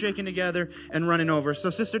down, shaken together, and running over. So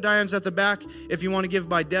Sister Diane's at the back. If you want to give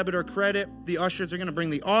by debit or credit, the ushers are going to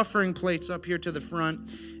bring the offering plates up here to the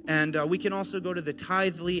front. And we can also go to the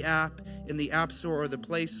Tithely app in the App Store or the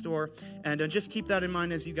Play Store. And just keep that in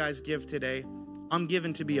mind as you guys give today. I'm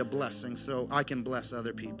given to be a blessing so I can bless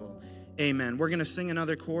other people. Amen. We're going to sing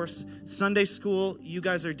another course. Sunday school, you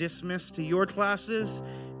guys are dismissed to your classes.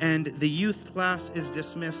 And the youth class is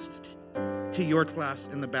dismissed to your class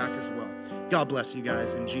in the back as well. God bless you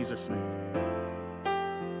guys in Jesus' name.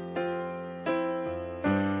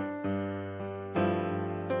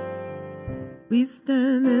 We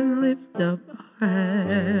stand and lift up our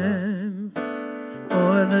hands,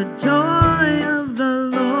 for the joy of the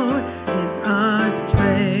Lord is our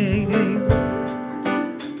strength.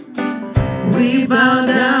 We bow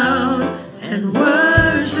down and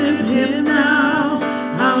worship Him now.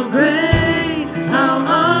 How great, how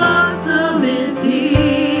awesome is He.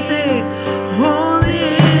 Say,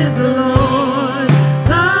 holy is the Lord,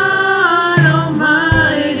 God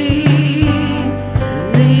Almighty.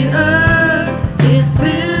 The earth is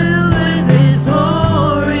filled with His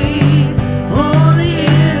glory.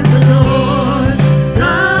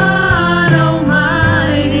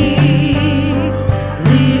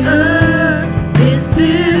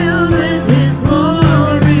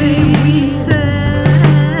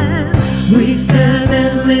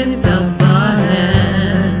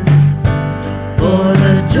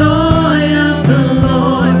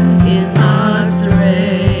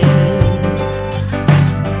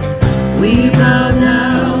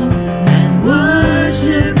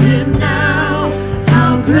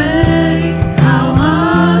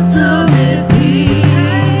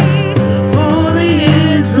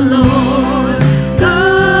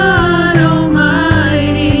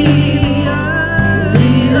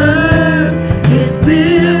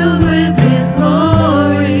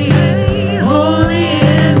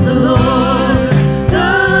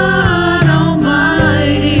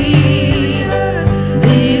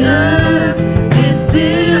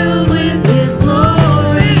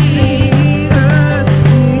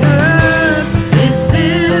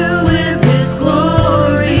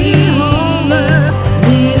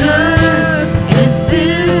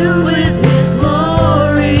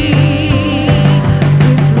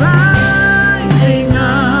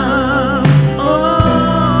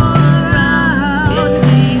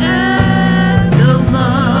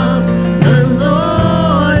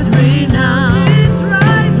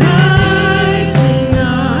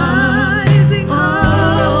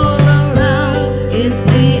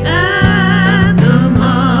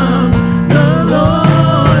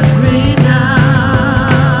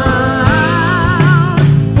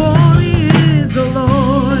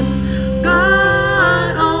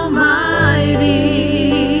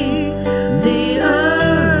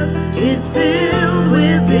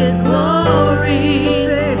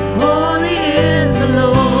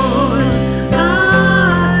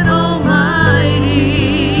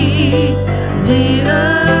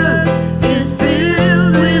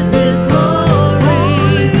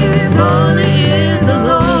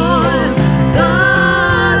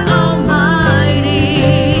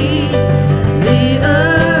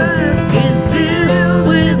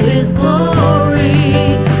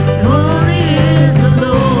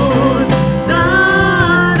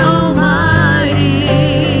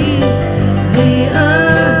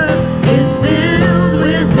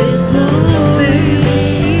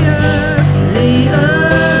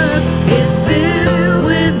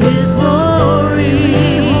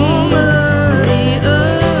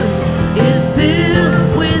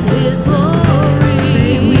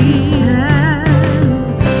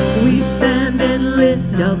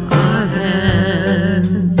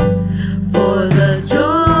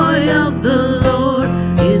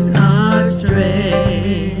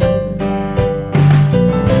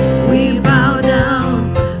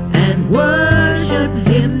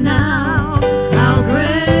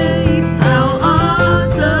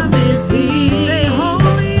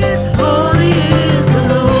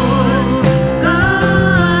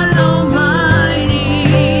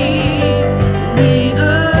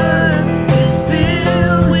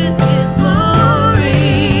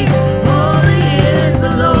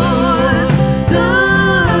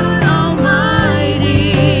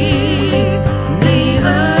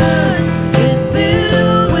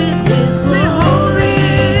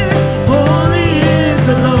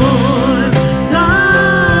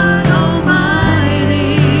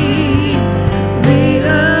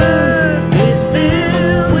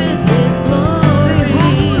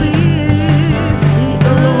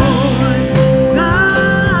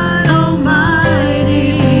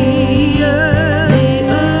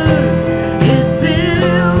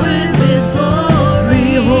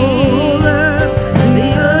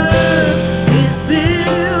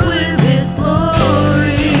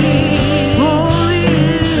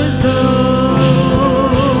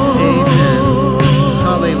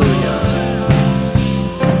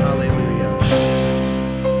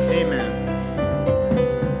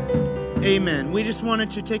 wanted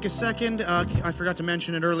to take a second. I forgot to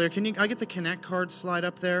mention it earlier. I get the Connect card slide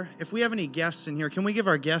up there? If we have any guests in here, can we give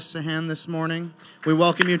our guests a hand this morning? We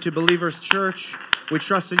welcome you to Believers Church. We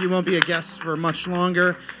trust that you won't be a guest for much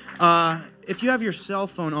longer. If you have your cell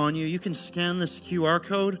phone on you, you can scan this QR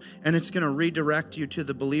code, and it's going to redirect you to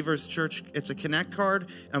the Believers Church. It's a Connect card,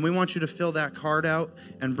 and we want you to fill that card out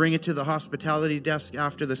and bring it to the hospitality desk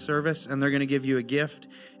after the service, and they're going to give you a gift.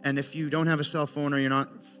 And if you don't have a cell phone or you're not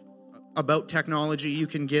about technology, you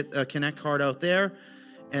can get a Connect card out there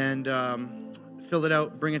and fill it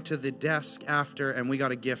out, bring it to the desk after, and we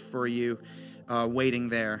got a gift for you waiting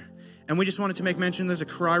there. And we just wanted to make mention there's a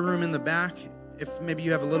cry room in the back. If maybe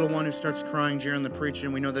you have a little one who starts crying during the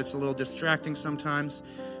preaching, we know that's a little distracting sometimes,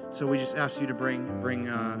 so we just ask you to bring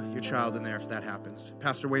your child in there if that happens.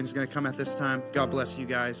 Pastor Wayne's going to come at this time. God bless you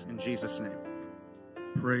guys in Jesus' name.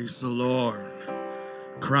 Praise the Lord.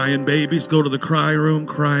 Crying babies go to the cry room.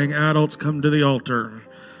 Crying adults come to the altar.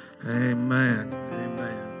 Amen.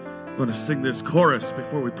 Amen. I'm going to sing this chorus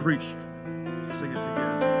before we preach. Let's sing it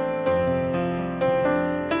together.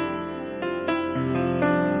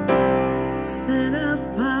 Set a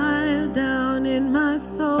fire down in my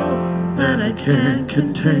soul that I can't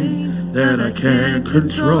contain, that I can't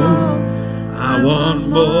control. I want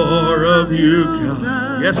more of you,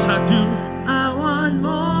 God. Yes, I do. I want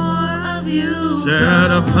more of you,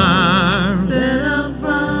 Set a fire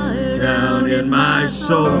down in my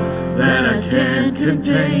soul that I can't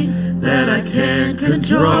contain, that I can't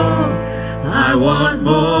control. I want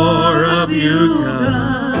more of you,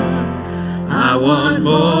 God. I want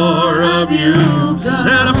more of you, God.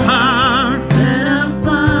 Set a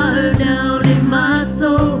fire down in my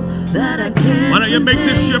soul that I can't. Why don't you make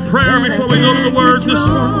this your prayer before we go to the Word this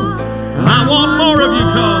morning? I want more of you,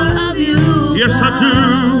 God. Yes, I do.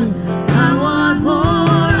 I want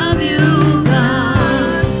more of you,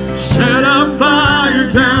 God. Set a fire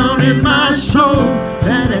down in my soul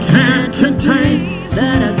that I can't contain,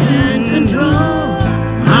 that I can't control.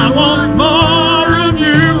 I want more of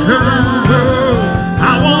you, God.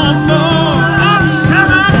 I want more. Oh, set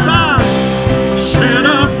a fire. Set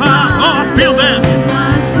a fire. Oh, I feel that.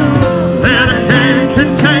 That I can't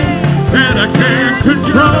contain, that I can't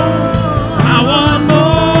control. I want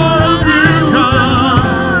more of you,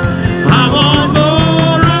 God.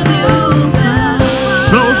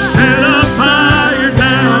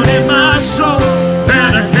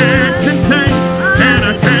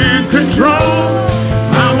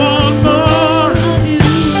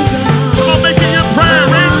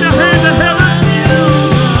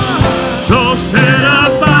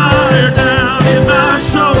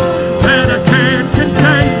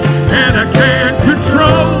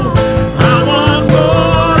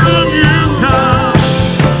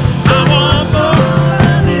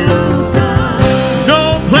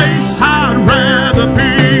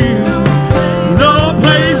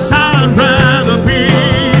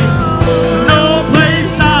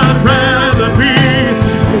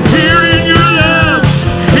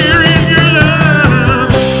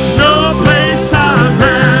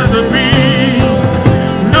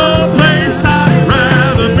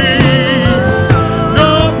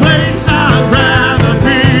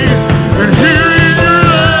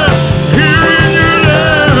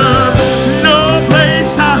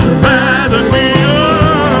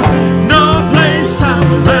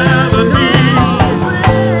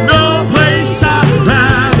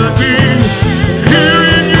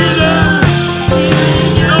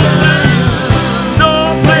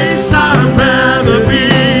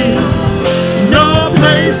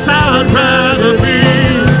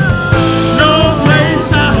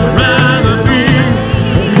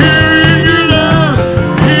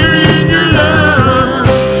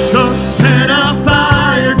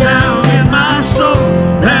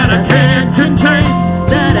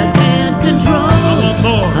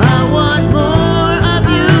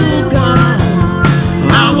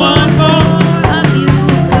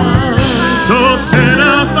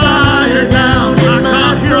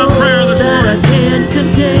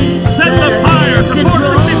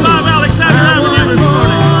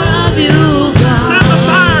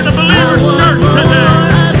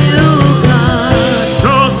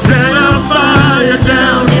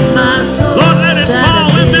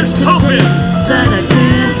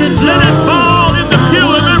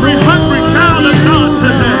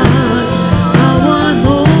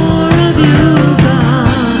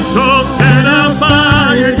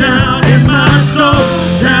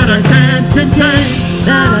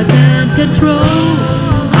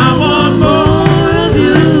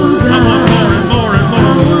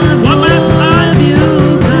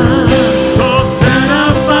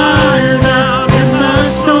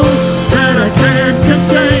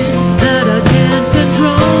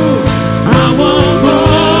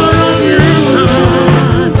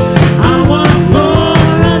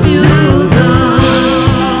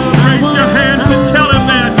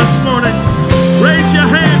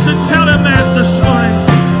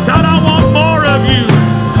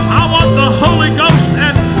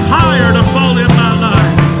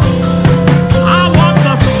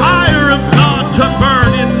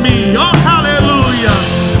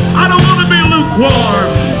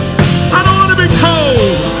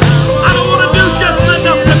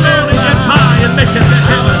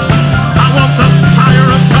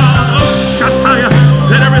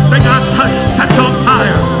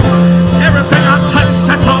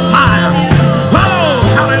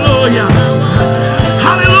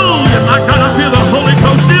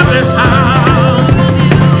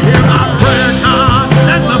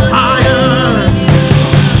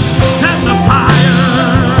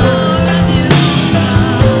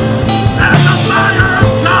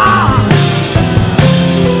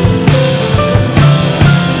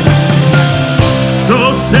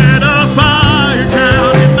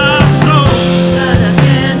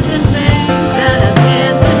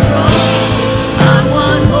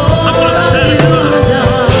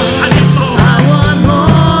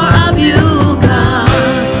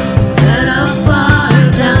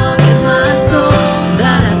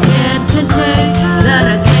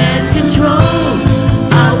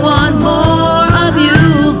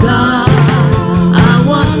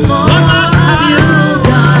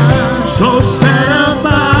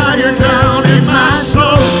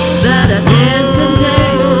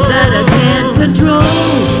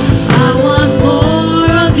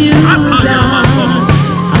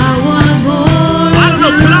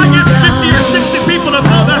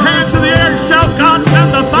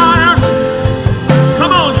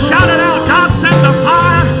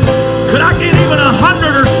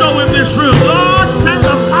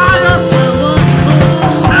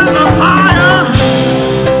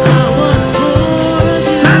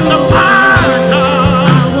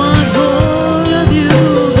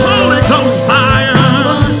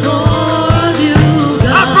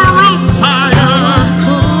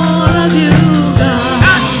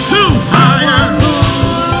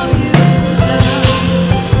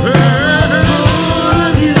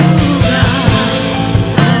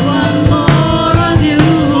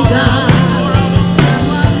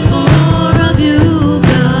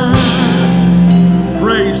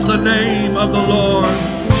 the name of the Lord.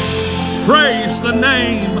 Praise the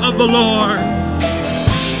name of the Lord.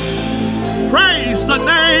 Praise the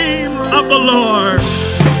name of the Lord.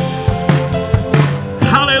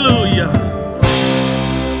 Hallelujah.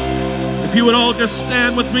 If you would all just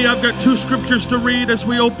stand with me, I've got two scriptures to read as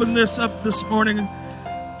we open this up this morning.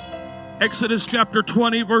 Exodus chapter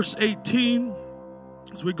 20, verse 18.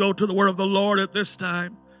 As we go to the word of the Lord at this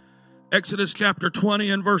time. Exodus chapter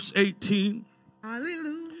 20 and verse 18.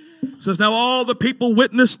 Hallelujah. It says, now all the people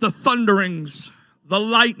witnessed the thunderings, the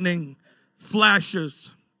lightning,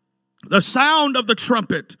 flashes, the sound of the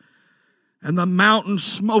trumpet, and the mountain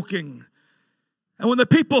smoking. And when the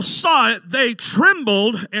people saw it, they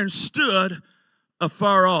trembled and stood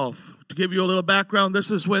afar off. To give you a little background,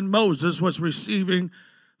 this is when Moses was receiving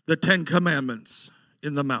the 10 Commandments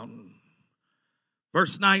in the mountain.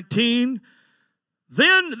 Verse 19,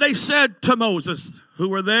 then they said to Moses, who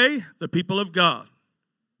were they? The people of God,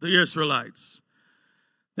 the Israelites.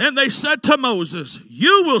 Then they said to Moses,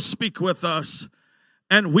 you will speak with us,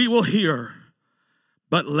 and we will hear,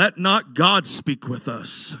 but let not God speak with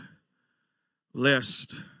us,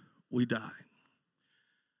 lest we die.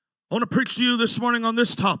 I want to preach to you this morning on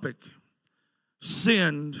this topic.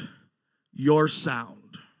 Send your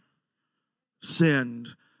sound. Send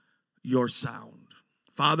your sound.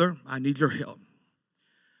 Father, I need your help.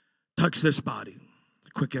 Touch this body.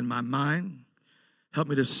 Quicken my mind. Help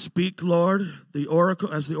me to speak, Lord, the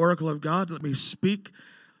oracle as the oracle of God. Let me speak,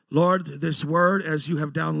 Lord, this word as you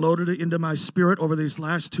have downloaded it into my spirit over these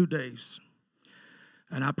last 2 days.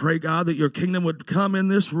 And I pray, God, that your kingdom would come in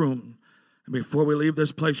this room. And before we leave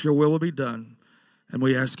this place, your will be done. And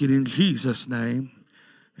we ask it in Jesus' name.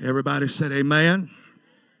 Everybody said amen.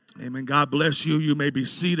 Amen. God bless you. You may be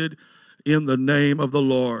seated in the name of the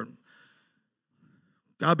Lord.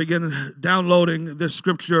 God began downloading this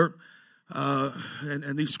scripture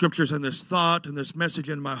and these scriptures and this thought and this message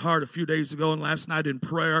in my heart a few days ago. And last night in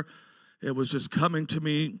prayer, it was just coming to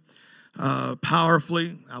me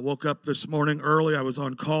powerfully. I woke up this morning early. I was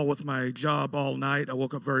on call with my job all night. I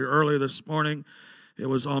woke up very early this morning. It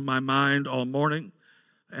was on my mind all morning.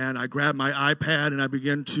 And I grabbed my iPad and I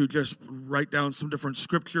began to just write down some different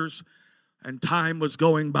scriptures. And time was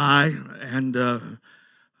going by. And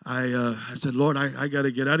I said, Lord, I got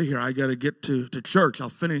to get out of here. I got to get to church. I'll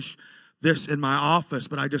finish this in my office.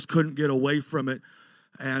 But I just couldn't get away from it.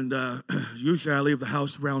 And usually I leave the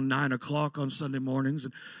house around 9 o'clock on Sunday mornings.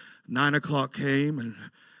 And 9 o'clock came, and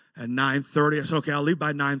at 9:30, I said, okay, I'll leave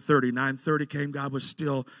by 9:30. 9:30 came, God was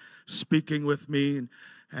still speaking with me.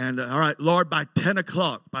 And all right, Lord, by 10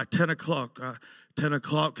 o'clock came.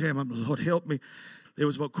 I'm, Lord, help me. It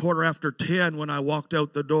was about 10:15 when I walked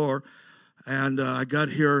out the door. And I got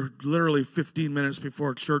here literally 15 minutes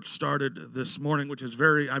before church started this morning, which is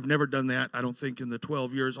I've never done that, I don't think, in the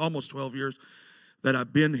 12 years, almost 12 years that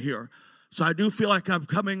I've been here. So I do feel like I'm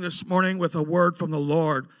coming this morning with a word from the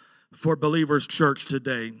Lord for Believers Church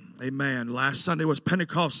today. Amen. Last Sunday was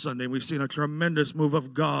Pentecost Sunday. We've seen a tremendous move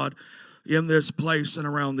of God in this place and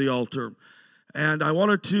around the altar. And I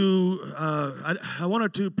wanted to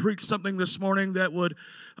preach something this morning that would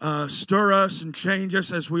stir us and change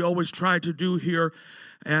us as we always try to do here.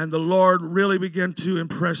 And the Lord really began to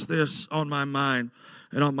impress this on my mind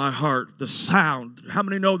and on my heart. The sound. How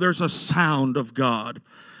many know there's a sound of God?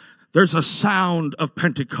 There's a sound of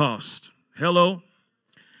Pentecost. Hello?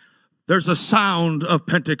 There's a sound of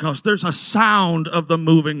Pentecost. There's a sound of the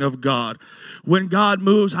moving of God. When God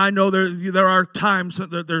moves, I know there are times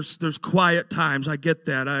that there's quiet times. I get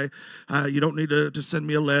that. You don't need to send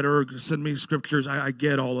me a letter or send me scriptures. I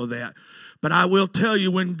get all of that. But I will tell you,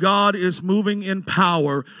 when God is moving in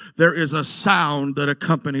power, there is a sound that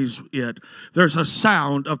accompanies it. There's a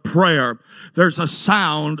sound of prayer. There's a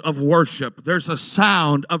sound of worship. There's a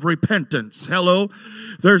sound of repentance. Hello?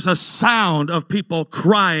 There's a sound of people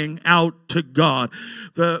crying out to God.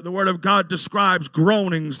 The Word of God describes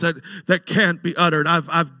groanings that can't be uttered.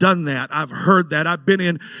 I've done that. I've heard that. I've been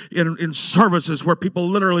in services where people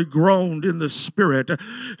literally groaned in the Spirit,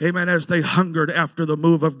 amen, as they hungered after the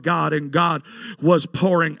move of God, and God was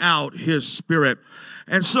pouring out His Spirit.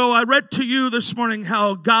 And so I read to you this morning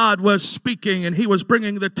how God was speaking, and He was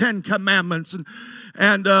bringing the 10 Commandments.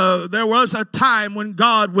 And there was a time when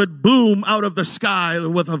God would boom out of the sky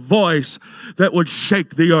with a voice that would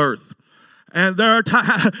shake the earth. And there are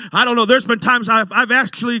times, I don't know, there's been times I've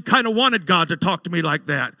actually kind of wanted God to talk to me like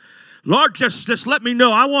that. Lord, just let me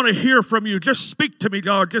know. I want to hear from you. Just speak to me,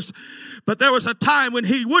 Lord. But there was a time when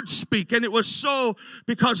he would speak, and it was so,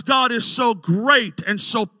 because God is so great and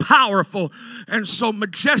so powerful and so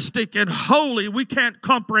majestic and holy, we can't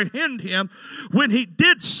comprehend him. When he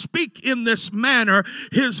did speak in this manner,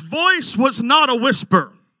 his voice was not a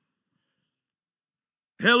whisper.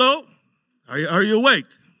 Hello? Are you awake?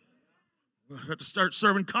 I have to start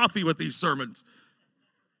serving coffee with these sermons.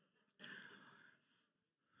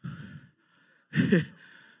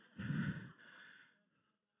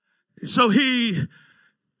 So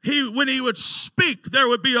when he would speak, there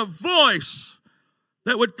would be a voice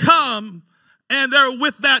that would come, and there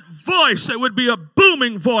with that voice, it would be a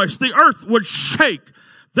booming voice. The earth would shake.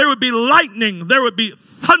 There would be lightning. There would be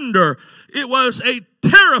thunder. It was a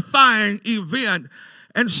terrifying event.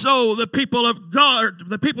 And so the people of God,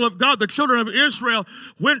 the children of Israel,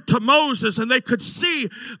 went to Moses, and they could see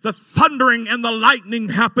the thundering and the lightning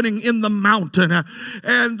happening in the mountain.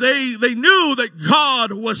 And they knew that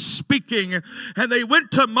God was speaking. And they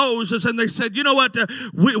went to Moses and they said, you know what,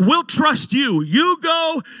 we'll trust you. You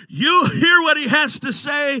go, you hear what he has to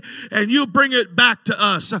say, and you bring it back to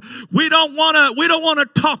us. We don't want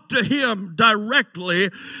to talk to him directly,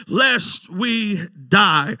 lest we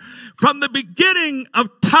die. From the beginning of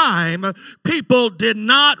time, people did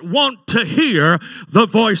not want to hear the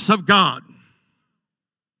voice of God.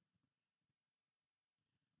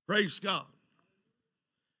 Praise God.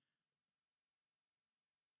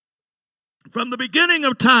 From the beginning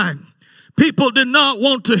of time, people did not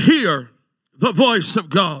want to hear the voice of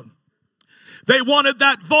God. They wanted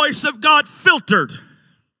that voice of God filtered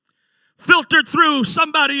through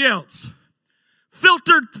somebody else.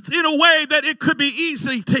 Filtered in a way that it could be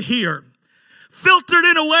easy to hear. Filtered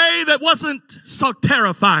in a way that wasn't so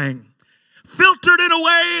terrifying. Filtered in a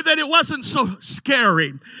way that it wasn't so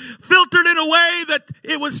scary. Filtered in a way that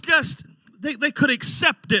it was just, they could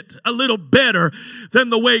accept it a little better than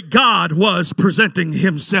the way God was presenting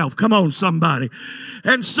himself. Come on, somebody.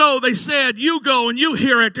 And so they said, you go and you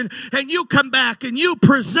hear it, and you come back and you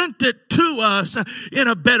present it to us in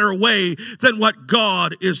a better way than what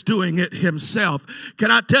God is doing it himself. Can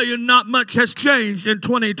I tell you, not much has changed in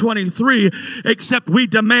 2023 except we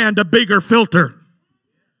demand a bigger filter.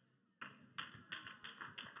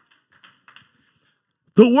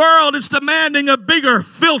 The world is demanding a bigger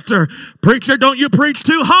filter. Preacher, don't you preach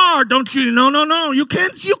too hard, don't you? No. You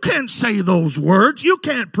can't say those words. You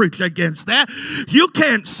can't preach against that. You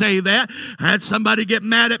can't say that. I had somebody get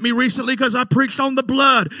mad at me recently because I preached on the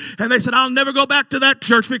blood. And they said, I'll never go back to that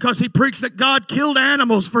church because he preached that God killed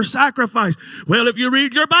animals for sacrifice. Well, if you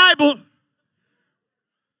read your Bible,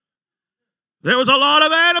 there was a lot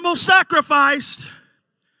of animals sacrificed.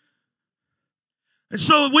 And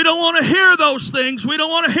so we don't want to hear those things. We don't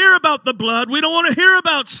want to hear about the blood. We don't want to hear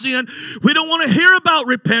about sin. We don't want to hear about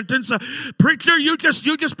repentance. Preacher, you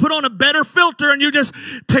just put on a better filter and you just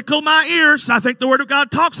tickle my ears. I think the Word of God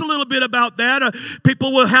talks a little bit about that.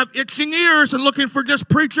 People will have itching ears and looking for just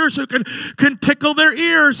preachers who can tickle their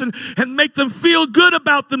ears and make them feel good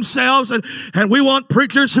about themselves. And we want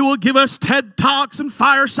preachers who will give us TED Talks and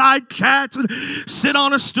fireside chats and sit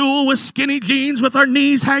on a stool with skinny jeans with our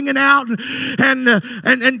knees hanging out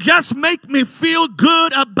and just make me feel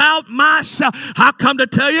good about myself. I come to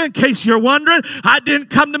tell you, in case you're wondering, I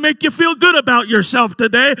didn't come to make you feel good about yourself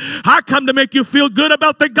today. I come to make you feel good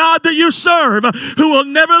about the God that you serve, who will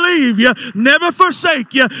never leave you, never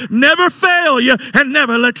forsake you, never fail you, and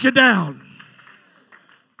never let you down.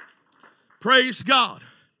 Praise God.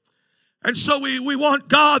 And so we want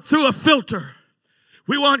God through a filter.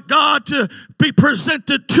 We want God to be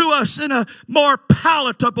presented to us in a more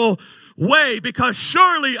palatable way, because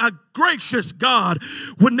surely a gracious God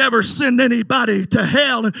would never send anybody to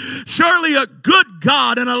hell, and surely a good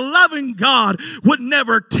God and a loving God would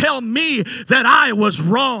never tell me that I was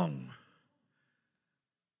wrong,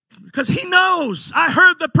 because he knows. I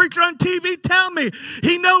heard the preacher on TV tell me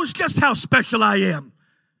he knows just how special I am.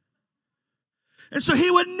 And so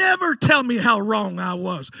he would never tell me how wrong I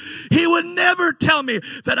was. He would never tell me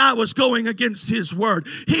that I was going against his word.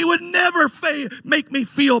 He would never make me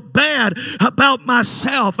feel bad about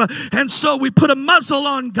myself. And so we put a muzzle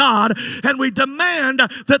on God and we demand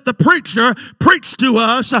that the preacher preach to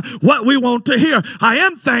us what we want to hear. I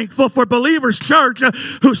am thankful for Believers Church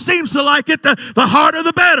who seems to like it the harder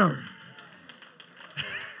the better.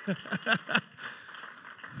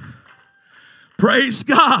 Praise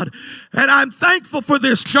God. And I'm thankful for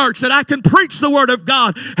this church that I can preach the word of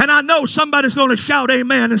God. And I know somebody's going to shout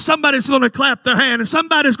amen, and somebody's going to clap their hand, and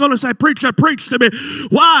somebody's going to say, preacher, preach to me.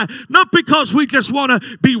 Why? Not because we just want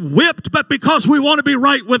to be whipped, but because we want to be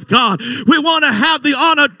right with God. We want to have the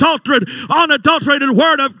unadulterated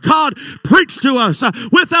word of God preached to us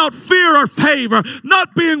without fear or favor,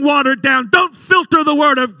 not being watered down. Don't filter the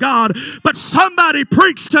word of God, but somebody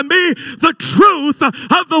preach to me the truth of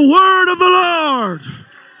the word of the Lord.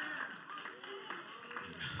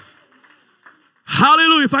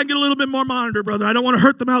 Hallelujah. If I can get a little bit more monitor, brother. I don't want to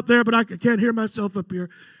hurt them out there, but I can't hear myself up here.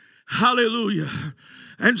 Hallelujah.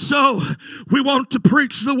 And so we want to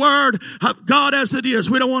preach the word of God as it is.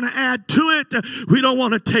 We don't want to add to it. We don't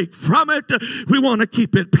want to take from it. We want to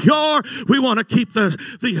keep it pure. We want to keep the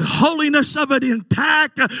holiness of it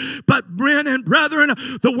intact. But men and brethren,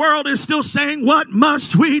 the world is still saying, what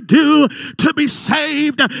must we do to be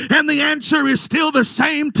saved? And the answer is still the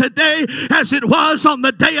same today as it was on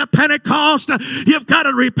the day of Pentecost. You've got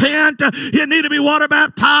to repent. You need to be water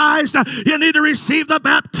baptized. You need to receive the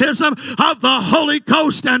baptism of the Holy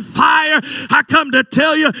Ghost and fire. I come to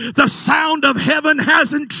tell you, the sound of heaven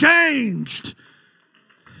hasn't changed.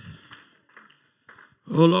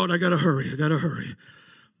 Oh Lord, I gotta hurry.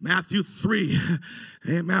 Matthew 3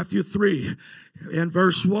 and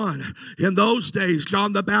verse 1. In those days,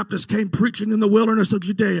 John the Baptist came preaching in the wilderness of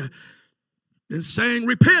Judea and saying,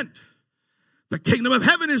 repent, the kingdom of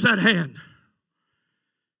heaven is at hand.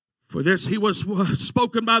 For this he was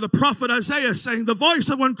spoken by the prophet Isaiah, saying, the voice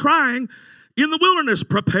of one crying in the wilderness,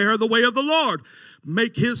 prepare the way of the Lord,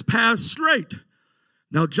 make his path straight.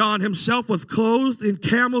 Now John himself was clothed in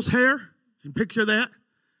camel's hair. You can picture that.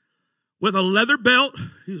 With a leather belt.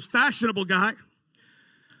 He was a fashionable guy.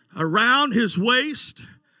 Around his waist.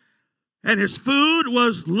 And his food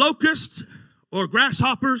was locusts or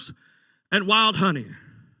grasshoppers and wild honey.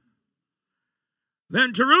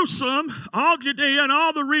 Then Jerusalem, all Judea and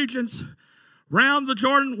all the regions round the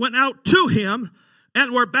Jordan went out to him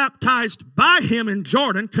and were baptized by him in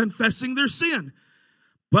Jordan, confessing their sin.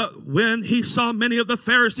 But when he saw many of the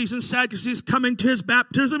Pharisees and Sadducees coming to his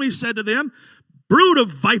baptism, he said to them, brood of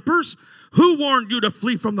vipers, who warned you to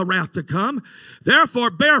flee from the wrath to come? Therefore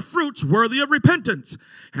bear fruits worthy of repentance.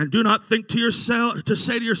 And do not think to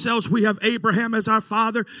say to yourselves, we have Abraham as our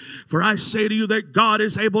father. For I say to you that God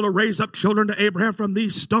is able to raise up children to Abraham from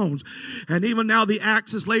these stones. And even now the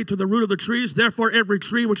axe is laid to the root of the trees. Therefore every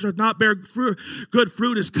tree which does not bear good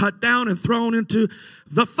fruit is cut down and thrown into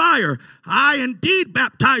the fire. I indeed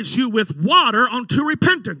baptize you with water unto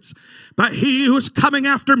repentance. But he who is coming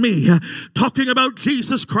after me, talking about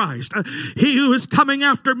Jesus Christ, he who is coming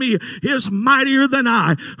after me is mightier than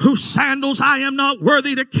I, whose sandals I am not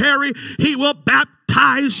worthy to carry. He will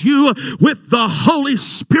baptize you with the Holy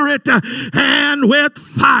Spirit and with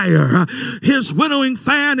fire. His winnowing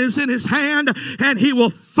fan is in his hand, and he will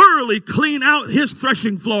thoroughly clean out his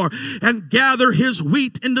threshing floor and gather his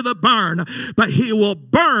wheat into the barn, but he will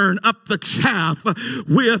burn up the chaff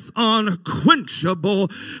with unquenchable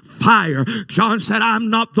fire. John said, I'm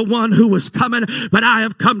not the one who was coming, but I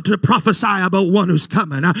have come to prophesy about one who's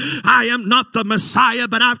coming. I am not the Messiah,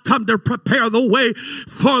 but I've come to prepare the way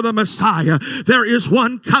for the Messiah. There is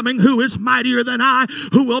one coming who is mightier than I,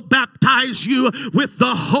 who will baptize you with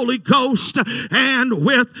the Holy Ghost and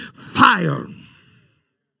with fire.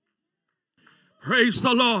 Praise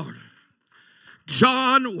the Lord.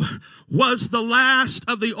 John was the last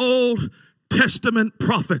of the Old Testament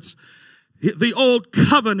prophets, the Old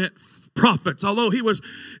Covenant prophets. Although he was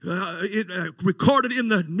recorded in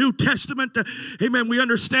the New Testament, amen, we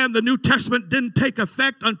understand the New Testament didn't take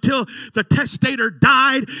effect until the testator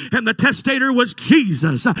died, and the testator was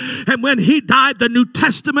Jesus. And when he died, the New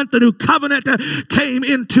Testament, the New Covenant came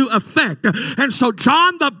into effect. And so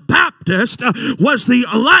John the Baptist was the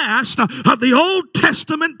last of the Old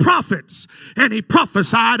Testament prophets, and he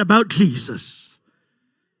prophesied about Jesus.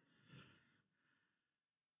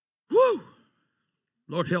 Woo!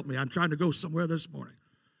 Lord help me, I'm trying to go somewhere this morning.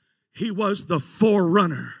 He was the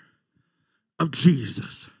forerunner of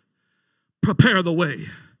Jesus. Prepare the way.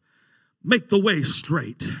 Make the way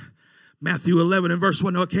straight. Matthew 11 and verse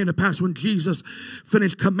 1, now it came to pass when Jesus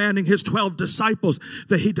finished commanding his 12 disciples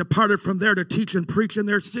that he departed from there to teach and preach in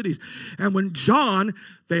their cities. And when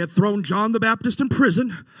they had thrown John the Baptist in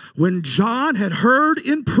prison. When John had heard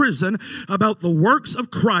in prison about the works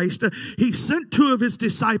of Christ, he sent 2 of his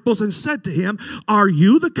disciples and said to him, are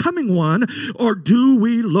you the coming one, or do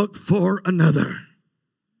we look for another?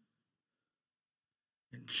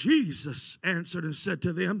 And Jesus answered and said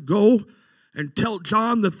to them, go and tell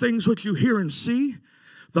John the things which you hear and see.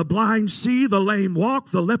 The blind see, the lame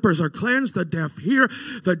walk, the lepers are cleansed, the deaf hear,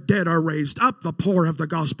 the dead are raised up, the poor have the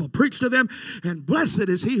gospel preached to them, and blessed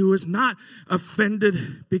is he who is not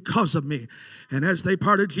offended because of me. And as they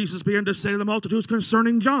parted, Jesus began to say to the multitudes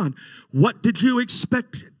concerning John, what did you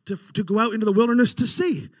expect to go out into the wilderness to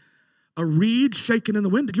see? A reed shaken in the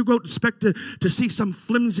wind? Did you go expect to see some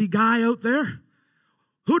flimsy guy out there?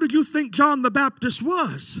 Who did you think John the Baptist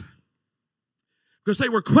was? Because they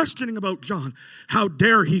were questioning about John. How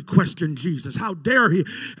dare he question Jesus? How dare he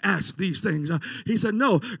ask these things? He said,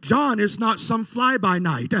 no, John is not some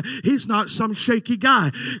fly-by-night. He's not some shaky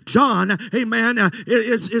guy. John, amen,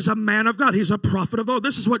 is a man of God. He's a prophet of the Lord.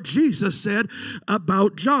 This is what Jesus said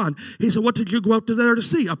about John. He said, what did you go out there to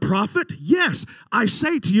see? A prophet? Yes, I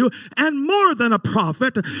say to you, and more than a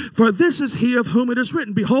prophet, for this is he of whom it is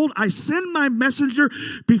written, behold, I send my messenger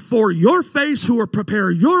before your face who will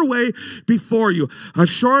prepare your way before you.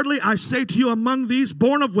 Assuredly, I say to you, among these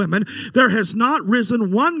born of women, there has not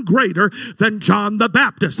risen one greater than John the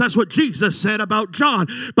Baptist. That's what Jesus said about John.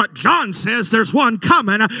 But John says there's one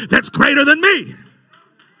coming that's greater than me.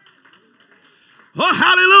 Oh,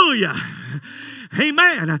 hallelujah.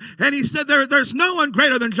 Amen. And he said there's no one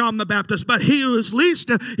greater than John the Baptist, but he who is least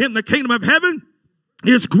in the kingdom of heaven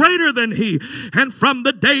is greater than he. And from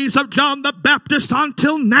the days of John the Baptist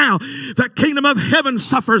until now, the kingdom of heaven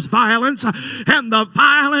suffers violence, and the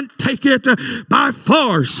violent take it by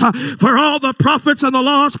force. For all the prophets and the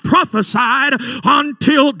laws prophesied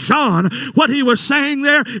until John. What he was saying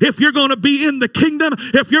there, if you're going to be in the kingdom,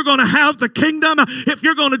 if you're going to have the kingdom, if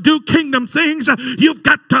you're going to do kingdom things, you've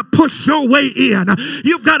got to push your way in.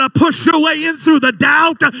 You've got to push your way in through the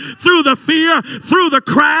doubt, through the fear, through the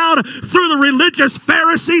crowd, through the religious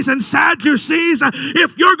Pharisees and Sadducees.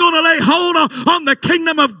 If you're going to lay hold on the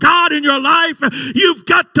kingdom of God in your life, you've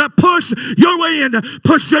got to push your way in.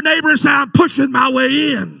 Push your neighbor and say, I'm pushing my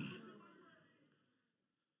way in.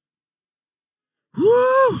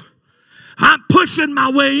 Woo! I'm pushing my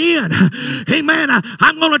way in. Amen.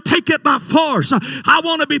 I'm going to take it by force. I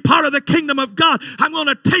want to be part of the kingdom of God. I'm going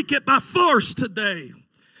to take it by force today.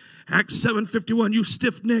 Acts 7:51, you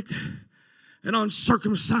stiff-necked and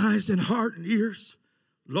uncircumcised in heart and ears,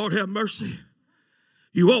 Lord have mercy.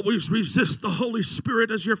 You always resist the Holy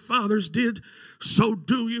Spirit as your fathers did, so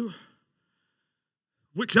do you.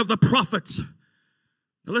 Which of the prophets?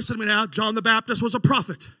 Now listen to me now. John the Baptist was a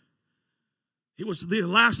prophet. He was the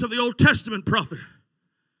last of the Old Testament prophet.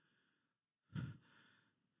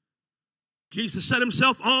 Jesus said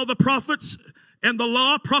himself, all the prophets and the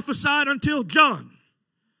law prophesied until John.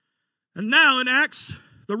 And now in Acts,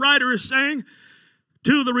 the writer is saying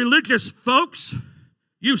to the religious folks,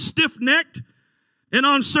 you stiff-necked and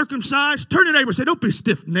uncircumcised. Turn to your neighbor and say, don't be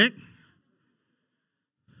stiff-necked.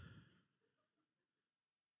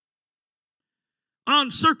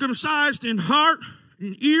 Uncircumcised in heart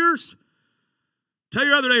and ears. Tell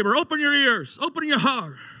your other neighbor, open your ears, open your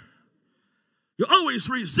heart. You always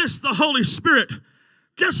resist the Holy Spirit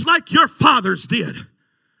just like your fathers did.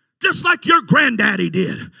 Just like your granddaddy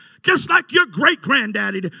did. Just like your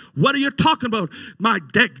great-granddaddy did. What are you talking about? My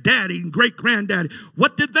daddy and great-granddaddy.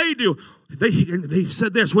 What did they do? They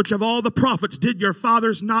said this, which of all the prophets did your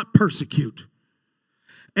fathers not persecute?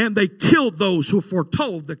 And they killed those who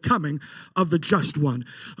foretold the coming of the just one,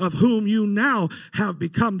 of whom you now have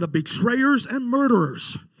become the betrayers and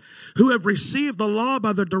murderers, who have received the law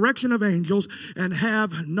by the direction of angels and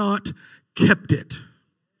have not kept it.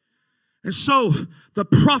 And so the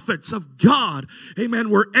prophets of God,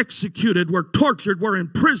 amen, were executed, were tortured, were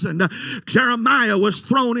imprisoned. Jeremiah was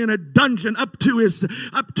thrown in a dungeon up to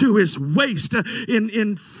his waist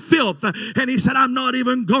in filth. And he said, I'm not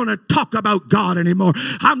even going to talk about God anymore.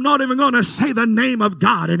 I'm not even going to say the name of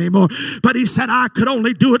God anymore. But he said, I could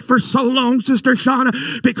only do it for so long, Sister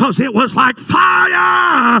Shauna, because it was like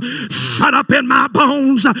fire shut up in my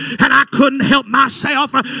bones, and I couldn't help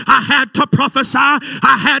myself. I had to prophesy.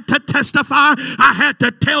 I had to testify. I had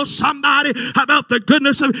to tell somebody about the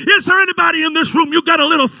goodness of. Is there anybody in this room, you got a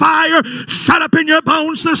little fire shut up in your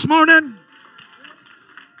bones this morning?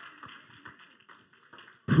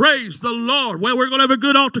 Praise the Lord. Well, we're going to have a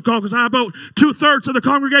good altar call because about 2/3 of the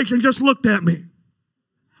congregation just looked at me.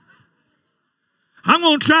 I'm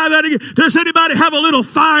going to try that again. Does anybody have a little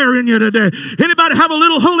fire in you today? Anybody have a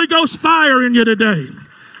little Holy Ghost fire in you today?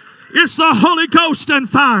 It's the Holy Ghost and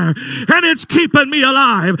fire, and it's keeping me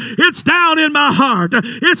alive. It's down in my heart.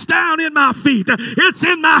 It's down in my feet. It's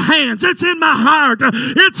in my hands. It's in my heart.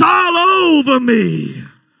 It's all over me.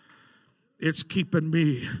 It's keeping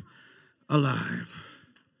me alive.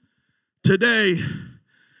 Today,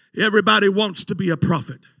 everybody wants to be a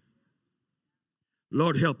prophet.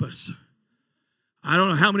 Lord, help us. I don't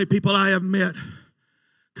know how many people I have met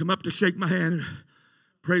come up to shake my hand.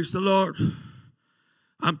 Praise the Lord.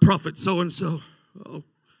 I'm prophet so-and-so. Oh,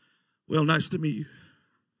 well, nice to meet you.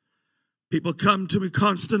 People come to me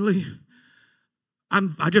constantly.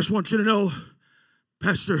 I just want you to know,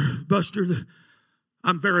 Pastor Bustard,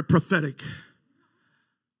 I'm very prophetic.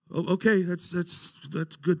 Oh, okay, that's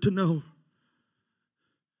good to know.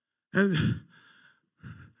 And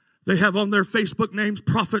they have on their Facebook names,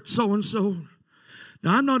 prophet so-and-so.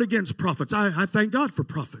 Now, I'm not against prophets. I thank God for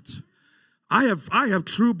prophets. I have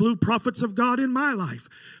true blue prophets of God in my life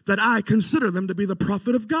that I consider them to be the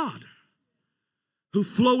prophet of God, who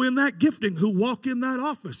flow in that gifting, who walk in that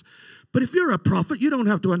office. But if you're a prophet, you don't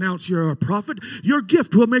have to announce you're a prophet. Your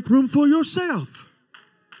gift will make room for yourself.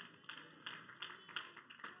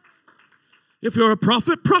 If you're a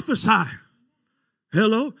prophet, prophesy.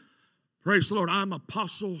 Hello? Praise the Lord. I'm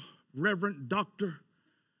apostle, reverend, doctor,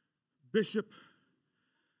 bishop.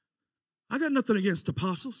 I got nothing against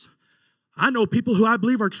apostles. I know people who I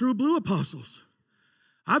believe are true blue apostles.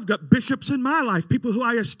 I've got bishops in my life, people who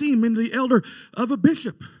I esteem in the elder of a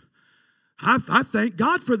bishop. I thank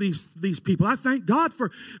God for these people. I thank God for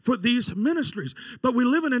these ministries. But we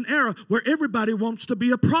live in an era where everybody wants to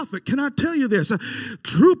be a prophet. Can I tell you this?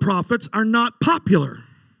 True prophets are not popular.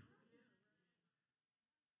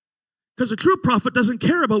 Because a true prophet doesn't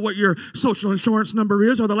care about what your social insurance number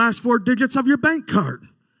is or the last 4 digits of your bank card.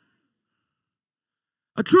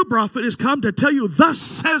 A true prophet is come to tell you, thus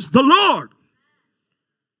says the Lord.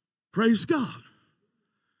 Praise God.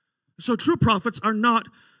 So true prophets are not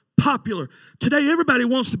popular. Today everybody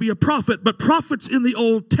wants to be a prophet, but prophets in the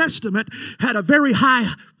Old Testament had a very high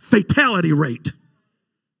fatality rate.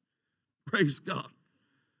 Praise God.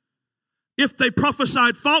 If they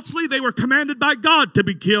prophesied falsely, they were commanded by God to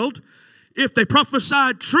be killed. If they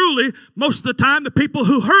prophesied truly, most of the time the people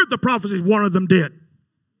who heard the prophecies wanted them dead.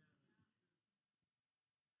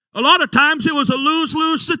 A lot of times it was a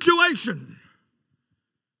lose-lose situation.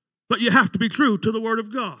 But you have to be true to the Word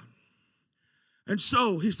of God. And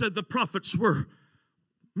so he said the prophets were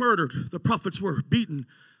murdered. The prophets were beaten.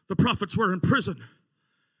 The prophets were in prison.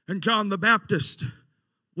 And John the Baptist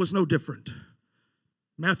was no different.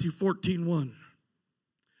 Matthew 14:1.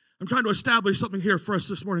 I'm trying to establish something here for us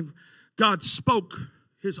this morning. God spoke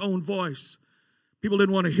his own voice. People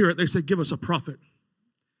didn't want to hear it. They said, give us a prophet.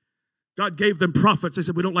 God gave them prophets. They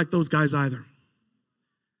said, we don't like those guys either.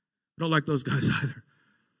 We don't like those guys either.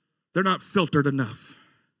 They're not filtered enough.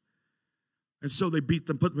 And so they beat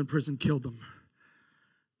them, put them in prison, killed them.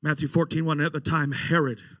 Matthew 14:1. At the time,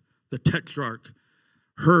 Herod, the tetrarch,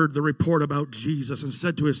 heard the report about Jesus and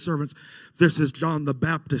said to his servants, this is John the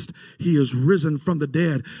Baptist. He is risen from the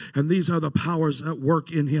dead, and these are the powers at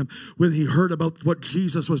work in him. When he heard about what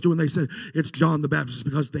Jesus was doing, they said, it's John the Baptist,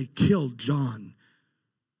 because they killed John.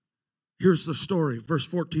 Here's the story, verse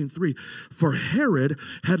 14:3. For Herod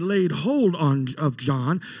had laid hold of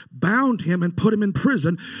John, bound him, and put him in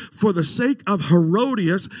prison for the sake of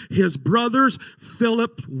Herodias, his brother's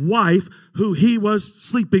Philip's wife, who he was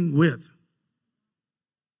sleeping with.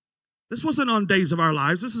 This wasn't on Days of Our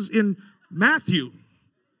Lives. This is in Matthew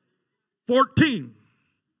 14.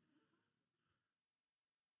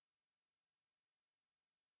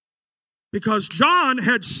 Because John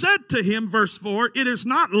had said to him, verse 4, it is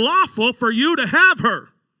not lawful for you to have her.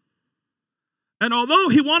 And although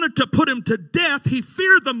he wanted to put him to death, he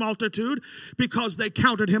feared the multitude because they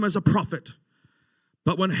counted him as a prophet.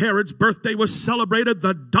 But when Herod's birthday was celebrated,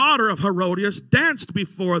 the daughter of Herodias danced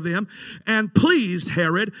before them and pleased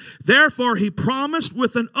Herod. Therefore, he promised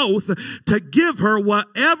with an oath to give her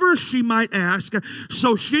whatever she might ask.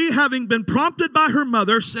 So she, having been prompted by her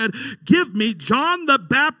mother, said, give me John the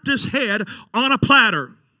Baptist's head on a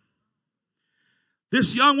platter.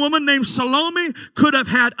 This young woman named Salome could have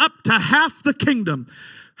had up to half the kingdom.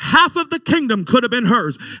 Half of the kingdom could have been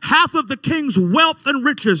hers. Half of the king's wealth and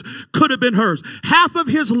riches could have been hers. Half of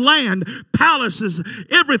his land, palaces,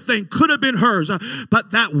 everything could have been hers. But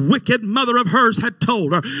that wicked mother of hers had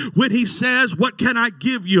told her, when he says, what can I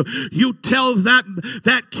give you? You tell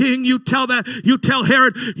that king, you tell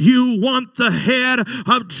Herod, you want the head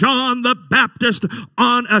of John the Baptist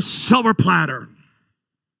on a silver platter.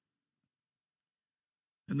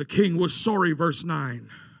 And the king was sorry, verse 9.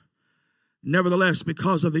 Nevertheless,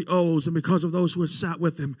 because of the oaths and because of those who had sat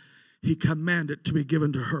with him, he commanded to be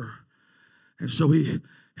given to her. And so he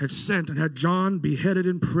had sent and had John beheaded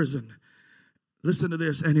in prison. Listen to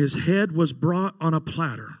this. And his head was brought on a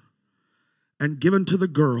platter and given to the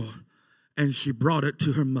girl, and she brought it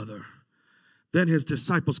to her mother. Then his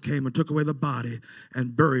disciples came and took away the body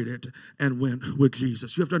and buried it and went with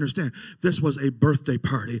Jesus. You have to understand, this was a birthday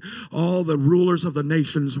party. All the rulers of the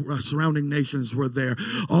nations, surrounding nations were there.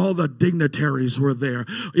 All the dignitaries were there.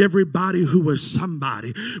 Everybody who was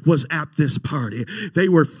somebody was at this party. They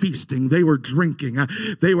were feasting. They were drinking.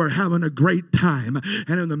 They were having a great time.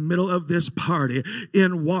 And in the middle of this party,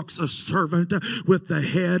 in walks a servant with the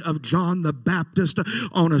head of John the Baptist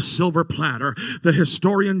on a silver platter. The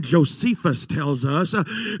historian Josephus tells us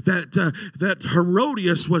that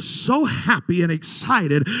Herodias was so happy and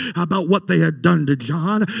excited about what they had done to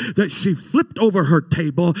John that she flipped over her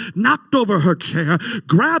table, knocked over her chair,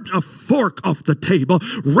 grabbed a fork off the table,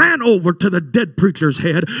 ran over to the dead preacher's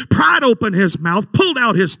head, pried open his mouth, pulled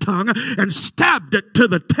out his tongue, and stabbed it to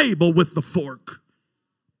the table with the fork.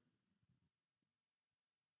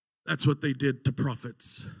 That's what they did to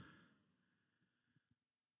prophets.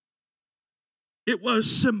 It was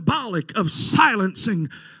symbolic of silencing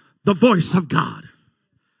the voice of God.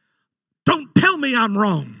 Don't tell me I'm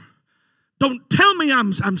wrong. Don't tell me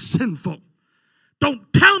I'm sinful.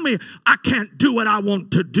 Don't tell me I can't do what I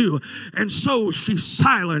want to do. And so she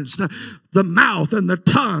silenced the mouth and the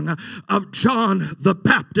tongue of John the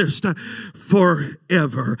Baptist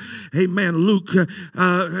forever. Amen. Luke,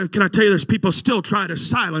 can I tell you this? People still try to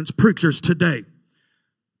silence preachers today.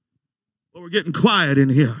 Well, we're getting quiet in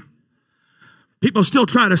here. People still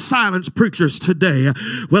try to silence preachers today.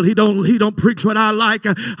 Well, he don't preach what I like.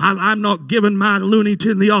 I'm not giving my loony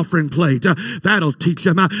tin the offering plate. That'll teach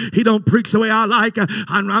him. He don't preach the way I like.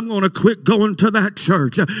 I'm going to quit going to that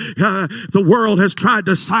church. The world has tried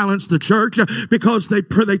to silence the church because they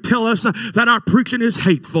tell us that our preaching is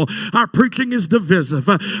hateful. Our preaching is divisive.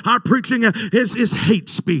 Our preaching is hate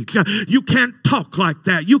speech. You can't talk like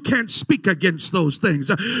that. You can't speak against those things.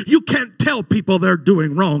 You can't tell people they're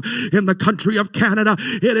doing wrong. In the country of Canada,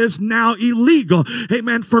 it is now illegal,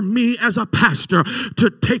 amen, for me as a pastor to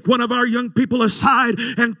take one of our young people aside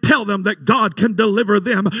and tell them that God can deliver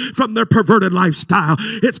them from their perverted lifestyle.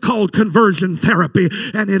 It's called conversion therapy,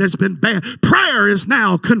 and it has been banned. Prayer is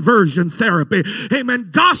now conversion therapy.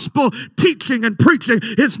 Amen. Gospel teaching and preaching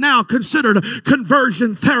is now considered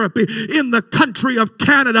conversion therapy in the country of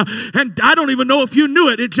Canada. And I don't even know if you knew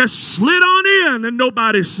it. It just slid on in and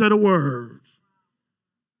nobody said a word.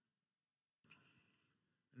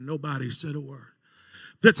 Nobody said a word.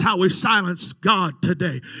 That's how we silence God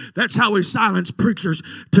today. That's how we silence preachers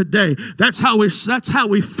today. That's how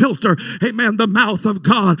we filter, amen, the mouth of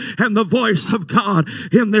God and the voice of God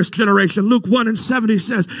in this generation. Luke 1:70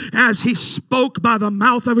 says, as he spoke by the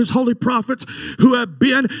mouth of his holy prophets who have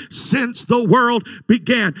been since the world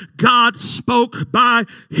began. God spoke by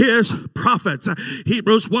his prophets.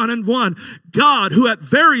 Hebrews 1:1. God, who at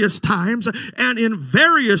various times and in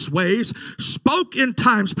various ways spoke in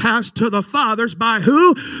times past to the fathers by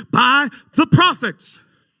who? By the prophets.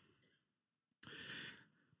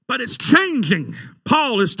 But it's changing.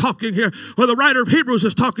 Paul is talking here, or the writer of Hebrews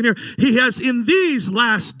is talking here. He has in these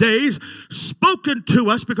last days spoken to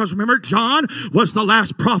us, because remember, John was the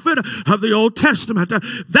last prophet of the Old Testament.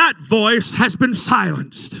 That voice has been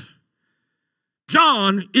silenced.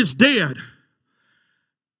 John is dead.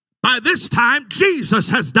 By this time, Jesus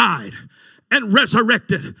has died and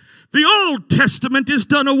resurrected. The Old Testament is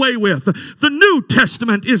done away with. The New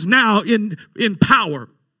Testament is now in power.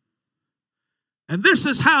 And this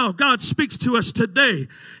is how God speaks to us today.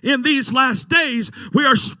 In these last days, we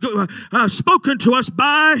are spoken to us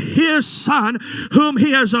by his Son, whom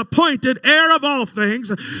he has appointed heir of all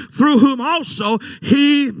things, through whom also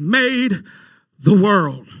he made the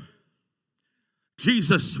world.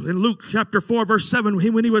 Jesus, in Luke chapter 4, verse 7,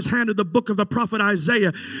 when he was handed the book of the prophet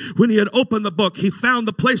Isaiah, when he had opened the book, he found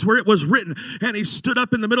the place where it was written, and he stood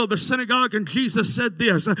up in the middle of the synagogue, and Jesus said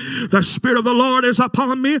this, the Spirit of the Lord is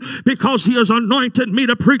upon me, because he has anointed me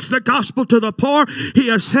to preach the gospel to the poor. He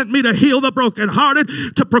has sent me to heal the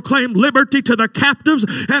brokenhearted, to proclaim liberty to the captives,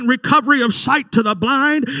 and recovery of sight to the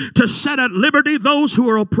blind, to set at liberty those who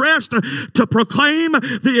are oppressed, to proclaim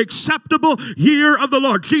the acceptable year of the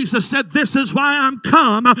Lord. Jesus said, this is why I'm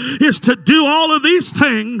come, is to do all of these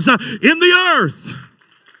things in the earth.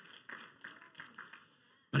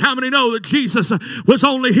 But how many know that Jesus was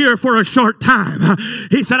only here for a short time?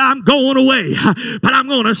 He said, I'm going away, but I'm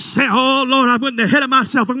going to say, oh Lord, I'm getting ahead of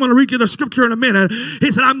myself. I'm going to read you the scripture in a minute.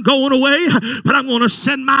 He said, I'm going away, but I'm going to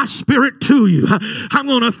send my Spirit to you. I'm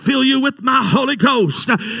going to fill you with my Holy Ghost.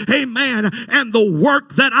 Amen. And the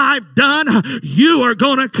work that I've done, you are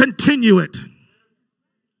going to continue it.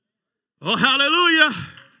 Oh, hallelujah.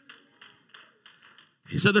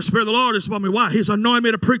 He said, the Spirit of the Lord is upon me. Why? He's anointed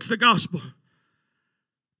me to preach the gospel.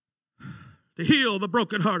 to heal the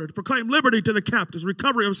brokenhearted, to proclaim liberty to the captives,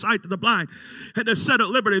 recovery of sight to the blind, and to set at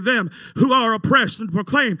liberty them who are oppressed, and to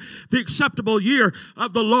proclaim the acceptable year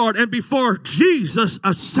of the Lord. And before Jesus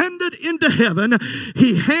ascended into heaven,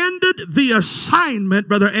 he handed the assignment,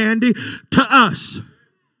 Brother Andy, to us.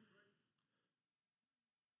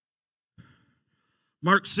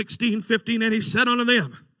 Mark 16:15, and he said unto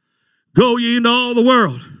them, go ye into all the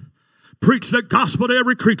world, preach the gospel to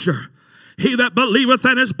every creature. He that believeth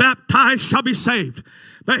and is baptized shall be saved,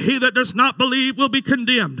 but he that does not believe will be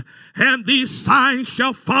condemned. And these signs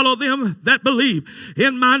shall follow them that believe.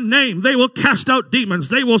 In my name they will cast out demons.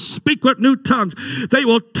 They will speak with new tongues. They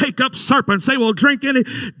will take up serpents. They will drink any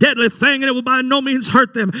deadly thing, and it will by no means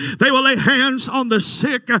hurt them. They will lay hands on the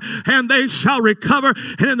sick, and they shall recover.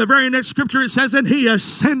 And in the very next scripture it says, and he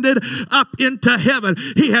ascended up into heaven.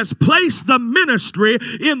 He has placed the ministry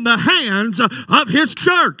in the hands of his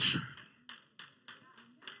church.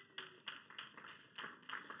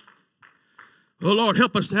 Oh, Lord,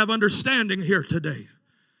 help us to have understanding here today.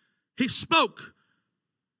 He spoke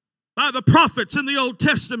by the prophets in the Old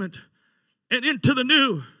Testament and into the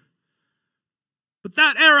New. But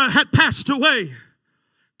that era had passed away.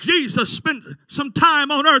 Jesus spent some time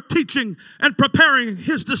on earth teaching and preparing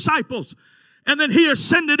his disciples. And then he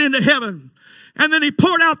ascended into heaven. And then he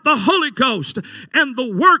poured out the Holy Ghost. And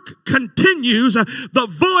the work continues. The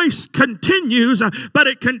voice continues. But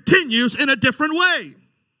it continues in a different way.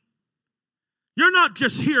 You're not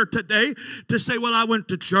just here today to say, well, I went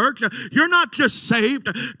to church. You're not just saved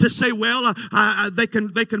to say, well, they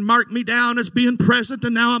can mark me down as being present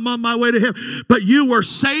and now I'm on my way to heaven. But you were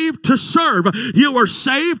saved to serve. You were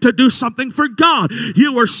saved to do something for God.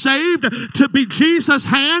 You were saved to be Jesus'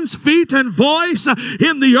 hands, feet, and voice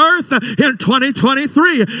in the earth in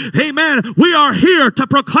 2023. Amen. We are here to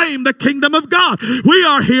proclaim the kingdom of God. We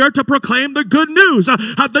are here to proclaim the good news of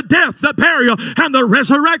the death, the burial, and the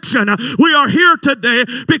resurrection. We are here today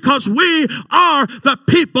because we are the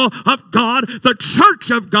people of God, the church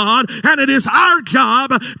of God, and it is our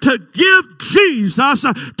job to give Jesus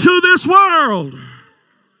to this world.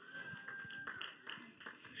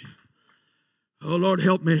 Oh, Lord,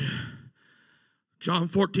 help me. John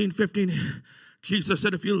 14:15, Jesus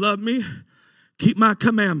said, if you love me, keep my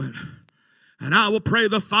commandment, and I will pray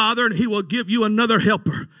the Father, and he will give you another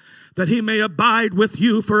helper, that he may abide with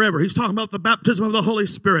you forever. He's talking about the baptism of the Holy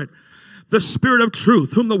Spirit. The Spirit of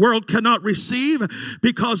truth, whom the world cannot receive,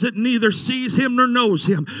 because it neither sees him nor knows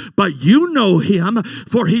him. But you know him,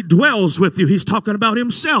 for he dwells with you. He's talking about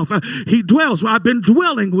himself. He dwells. I've been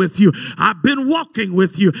dwelling with you. I've been walking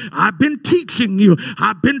with you. I've been teaching you.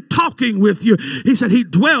 I've been talking with you. He said he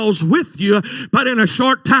dwells with you, but in a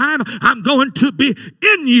short time, I'm going to be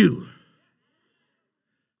in you.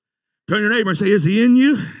 Turn to your neighbor and say, is he in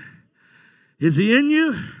you? Is he in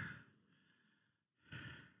you?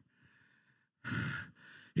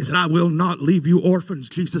 He said, I will not leave you orphans.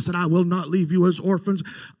 Jesus said, I will not leave you as orphans.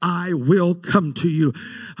 I will come to you.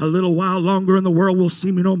 A little while longer and the world will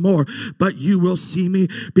see me no more. But you will see me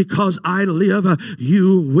because I live.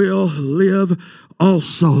 You will live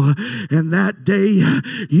also. And that day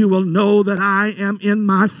you will know that I am in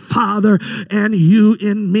my Father and you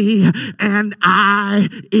in me and I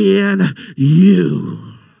in you.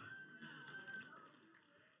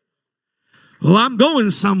 Oh, I'm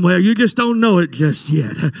going somewhere. You just don't know it just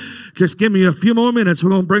yet. Just give me a few more minutes.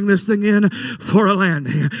 We're going to bring this thing in for a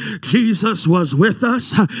landing. Jesus was with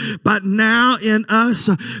us, but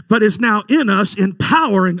is now in us,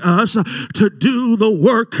 empowering us to do the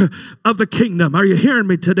work of the kingdom. Are you hearing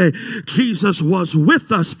me today? Jesus was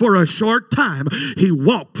with us for a short time. He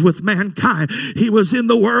walked with mankind. He was in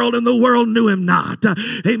the world and the world knew him not.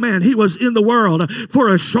 Amen. He was in the world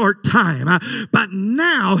for a short time, but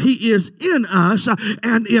now he is in us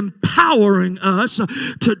and empowering us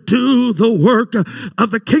to do the work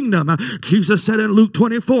of the kingdom. Jesus said in Luke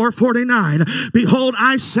 24:49, behold,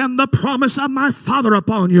 I send the promise of my Father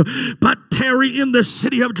upon you, but tarry in the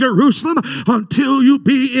city of Jerusalem until you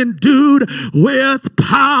be endued with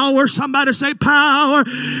power. Somebody say power.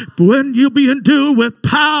 When you be endued with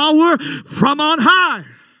power from on high.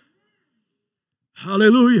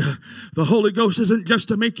 Hallelujah. The Holy Ghost isn't just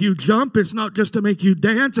to make you jump. It's not just to make you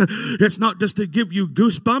dance. It's not just to give you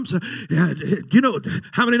goosebumps. You know,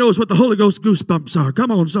 how many knows what the Holy Ghost goosebumps are?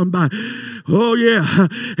 Come on, somebody. Oh, yeah.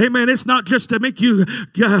 Amen. It's not just to make you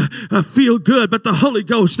feel good, but the Holy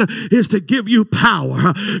Ghost is to give you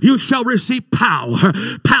power. You shall receive power.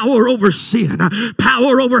 Power over sin.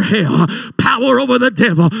 Power over hell. Power over the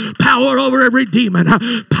devil. Power over every demon.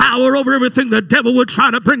 Power power over everything the devil would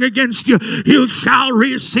try to bring against you. You shall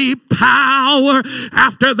receive power.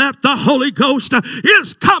 After that, the Holy Ghost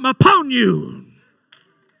is come upon you.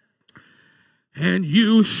 And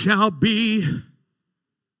you shall be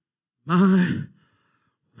my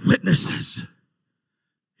witnesses.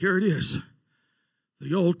 Here it is.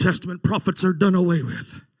 The Old Testament prophets are done away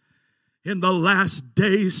with. In the last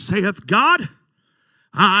days, saith God,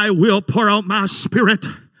 I will pour out my spirit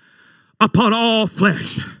upon all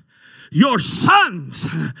flesh. Your sons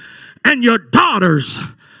and your daughters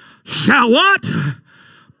shall what?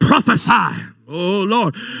 Prophesy. Oh,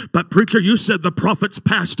 Lord. But preacher, you said the prophets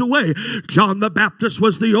passed away. John the Baptist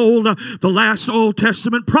was the last Old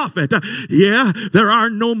Testament prophet. Yeah, there are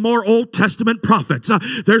no more Old Testament prophets.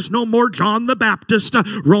 There's no more John the Baptist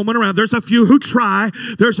roaming around. There's a few who try.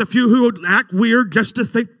 There's a few who act weird just to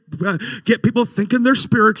think, get people thinking they're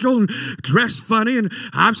spiritual and dress funny. And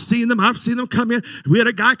I've seen them come in. We had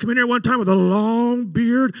a guy come in here one time with a long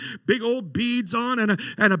beard, big old beads on, and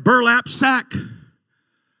a burlap sack.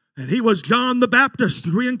 And he was John the Baptist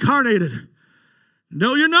reincarnated.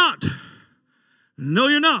 No, you're not. No,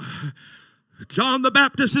 you're not. John the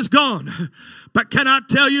Baptist is gone. But can I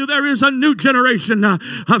tell you, there is a new generation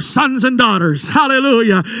of sons and daughters.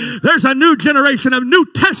 Hallelujah. There's a new generation of New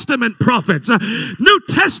Testament prophets, New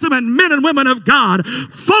Testament men and women of God,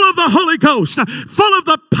 full of the Holy Ghost, full of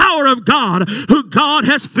the power of God, who God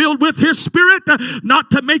has filled with His Spirit, not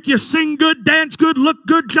to make you sing good, dance good, look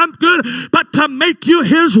good, jump good, but to make you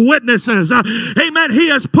His witnesses. Amen. He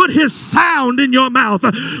has put His sound in your mouth.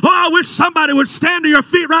 Oh, I wish somebody would stand to your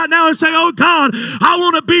feet right now and say, oh God, I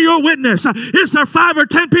want to be your witness. Is there 5 or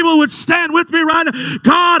 10 people who would stand with me right now?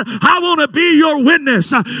 God, I want to be your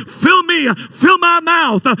witness. Fill me, fill my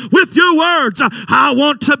mouth with your words. I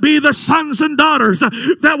want to be the sons and daughters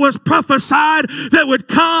that was prophesied that would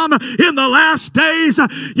come in the last days.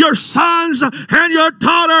 Your sons and your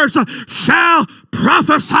daughters shall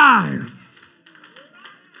prophesy.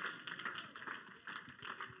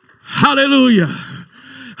 Hallelujah.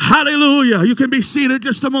 Hallelujah. You can be seated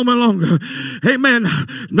just a moment longer. Amen.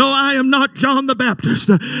 No, I am not John the Baptist.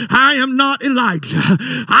 I am not Elijah.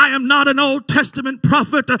 I am not an Old Testament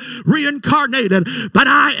prophet reincarnated, but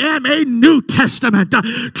I am a New Testament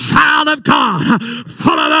child of God,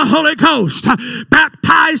 full of the Holy Ghost,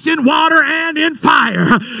 baptized in water and in fire.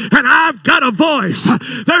 And I've got a voice.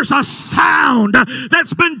 There's a sound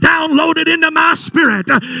that's been downloaded into my spirit.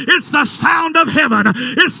 It's the sound of heaven.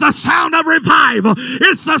 It's the sound of revival.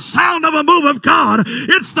 It's the sound of a move of God.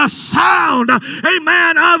 It's the sound,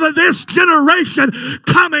 amen, of this generation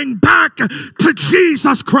coming back to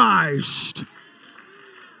Jesus Christ.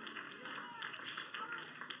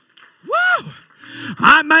 Woo!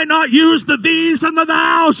 I might not use the these and the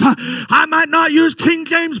thous. I might not use King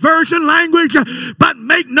James Version language, but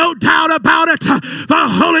make no doubt about it. The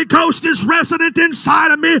Holy Ghost is resident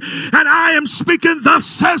inside of me, and I am speaking, thus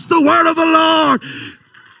says the word of the Lord.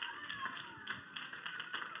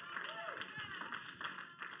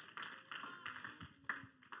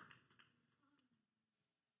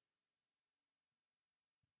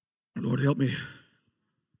 Lord, help me.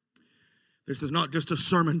 This is not just a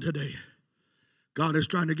sermon today. God is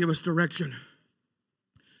trying to give us direction,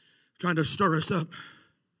 trying to stir us up.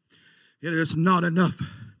 It is not enough.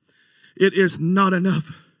 It is not enough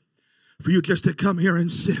for you just to come here and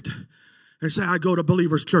sit and say, I go to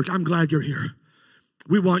Believers Church. I'm glad you're here.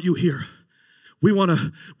 We want you here. We want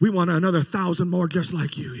another 1,000 more just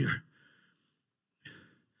like you here.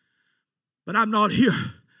 But I'm not here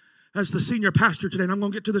as the senior pastor today, and I'm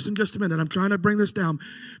going to get to this in just a minute. I'm trying to bring this down,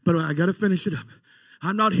 but I got to finish it up.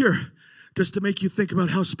 I'm not here just to make you think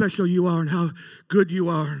about how special you are and how good you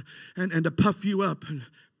are and to puff you up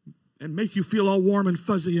and make you feel all warm and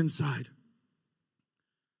fuzzy inside.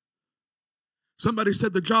 Somebody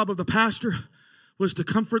said the job of the pastor was to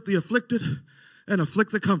comfort the afflicted and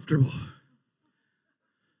afflict the comfortable.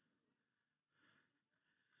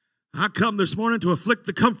 I come this morning to afflict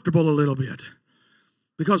the comfortable a little bit.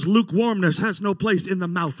 Because lukewarmness has no place in the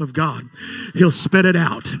mouth of God. He'll spit it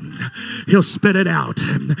out. He'll spit it out.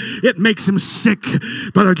 It makes him sick,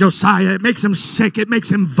 Brother Josiah. It makes him sick. It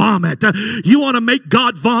makes him vomit. You want to make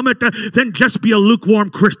God vomit? Then just be a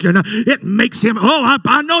lukewarm Christian. It makes him,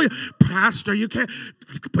 I know you. Pastor, you can't.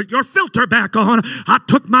 Put your filter back on. I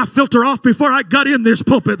took my filter off before I got in this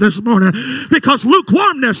pulpit this morning because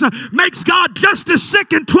lukewarmness makes God just as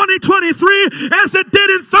sick in 2023 as it did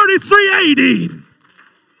in 33 AD.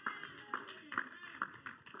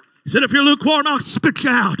 He said, if you're lukewarm, I'll spit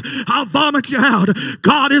you out. I'll vomit you out.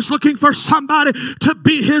 God is looking for somebody to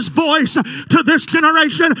be his voice to this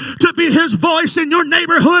generation, to be his voice in your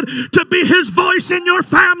neighborhood, to be his voice in your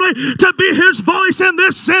family, to be his voice in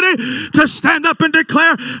this city, to stand up and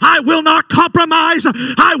declare, I will not compromise.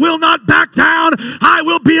 I will not back down. I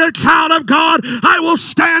will be a child of God. I will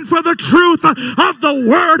stand for the truth of the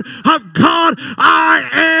word of God. I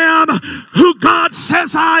am who God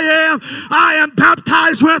says I am. I am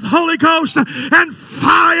baptized with Holy Ghost and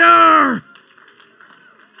fire.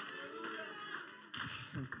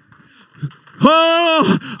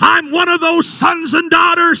 Oh, I'm one of those sons and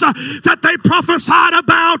daughters that they prophesied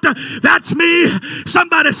about. That's me.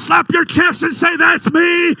 Somebody slap your chest and say, that's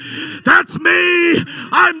me. That's me.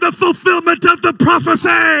 I'm the fulfillment of the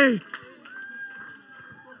prophecy.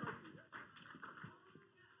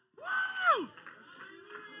 Woo!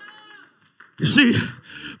 You see,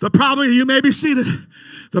 the problem, you may be seated.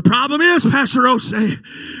 The problem is, Pastor Osei,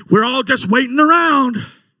 we're all just waiting around,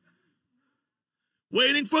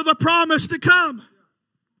 waiting for the promise to come.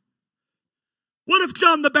 What if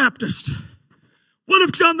John the Baptist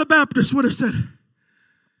would have said,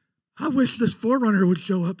 I wish this forerunner would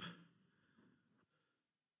show up.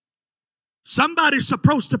 Somebody's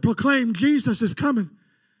supposed to proclaim Jesus is coming.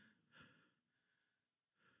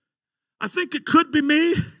 I think it could be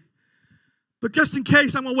me, but just in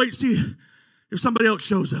case, I'm going to wait and see if somebody else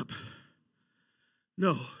shows up.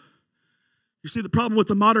 No. You see, the problem with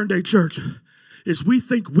the modern day church is we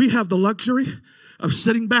think we have the luxury of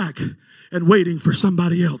sitting back and waiting for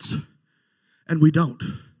somebody else. And we don't.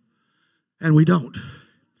 And we don't.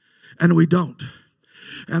 And we don't.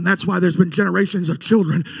 And that's why there's been generations of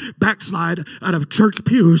children backslide out of church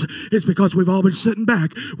pews. It's because we've all been sitting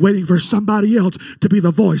back waiting for somebody else to be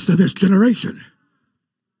the voice of this generation.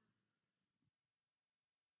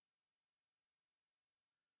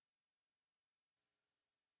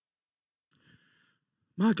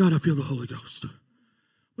 My God, I feel the Holy Ghost.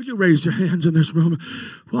 Would you raise your hands in this room?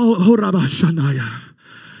 God,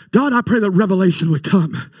 I pray that revelation would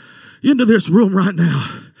come into this room right now.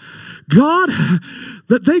 God,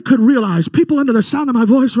 that they could realize, people under the sound of my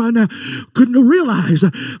voice right now, could realize,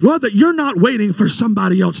 Lord, that you're not waiting for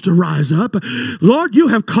somebody else to rise up. Lord, you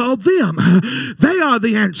have called them. They are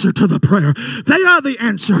the answer to the prayer. They are the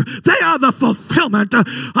answer. They are the fulfillment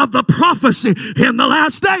of the prophecy in the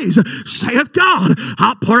last days. Saith God,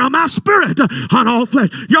 I'll pour out my spirit on all flesh.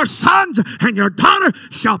 Your sons and your daughter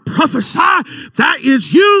shall prophesy. That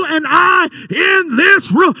is you and I in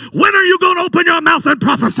this room. When are you going to open your mouth and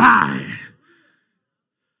prophesy?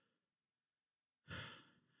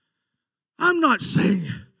 I'm not saying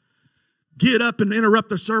get up and interrupt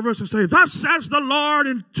the service and say, thus says the Lord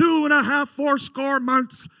in 2.5 fourscore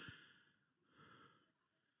months.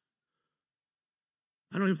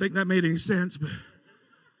 I don't even think that made any sense, but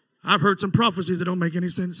I've heard some prophecies that don't make any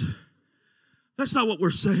sense. That's not what we're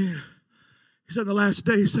saying. He said in the last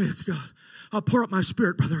days, saith God, I'll pour out my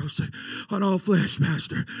spirit, Brother Jose, on all flesh,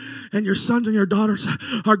 Pastor. And your sons and your daughters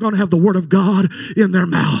are going to have the word of God in their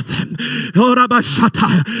mouth. They're going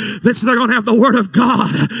to have the word of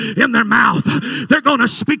God in their mouth. They're going to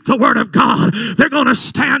speak the word of God. They're going to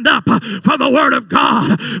stand up for the word of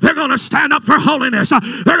God. They're going to stand up for holiness.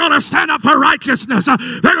 They're going to stand up for righteousness.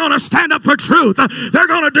 They're going to stand up for truth. They're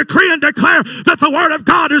going to decree and declare that the word of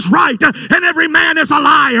God is right and every man is a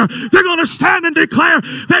liar. They're going to stand and declare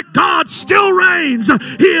that God still reigns.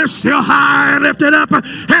 He is still high and lifted up,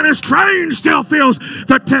 and his train still fills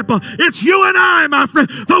the temple. It's you and I, my friend.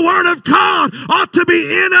 The word of God ought to be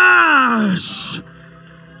in us.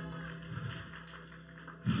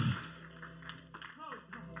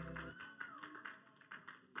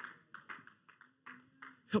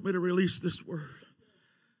 Help me to release this word.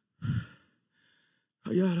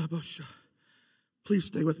 Please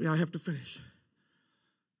stay with me. I have to finish.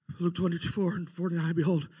 Luke 24:49.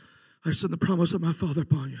 Behold, I send the promise of my Father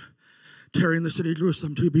upon you. Tarry in the city of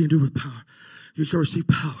Jerusalem till you be endued with power. You shall receive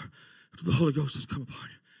power after the Holy Ghost has come upon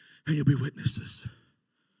you, and you'll be witnesses.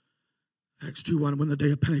 Acts 2:1, when the day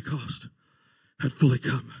of Pentecost had fully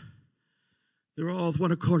come, they were all with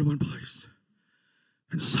one accord in one place.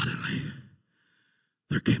 And suddenly,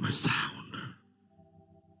 there came a sound.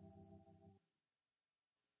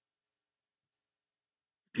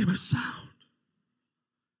 There came a sound.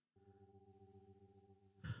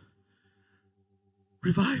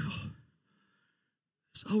 Revival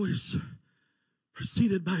is always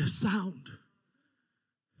preceded by a sound.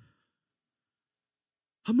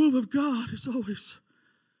 A move of God is always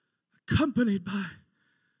accompanied by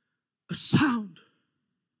a sound.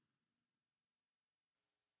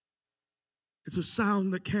 It's a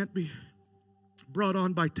sound that can't be brought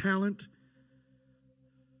on by talent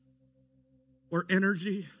or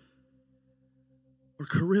energy or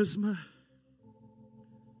charisma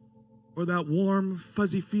or that warm,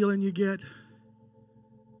 fuzzy feeling you get,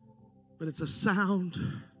 but it's a sound.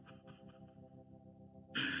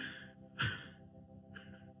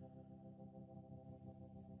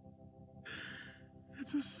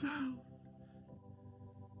 It's a sound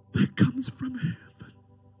that comes from heaven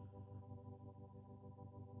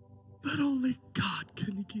that only God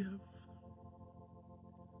can give.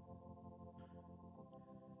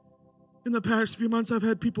 In the past few months, I've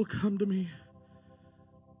had people come to me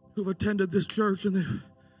who've attended this church and they,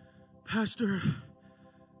 Pastor,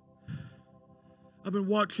 I've been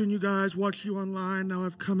watching you guys, watch you online. Now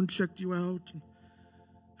I've come and checked you out.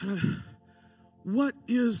 What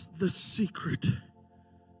is the secret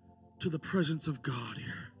to the presence of God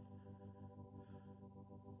here?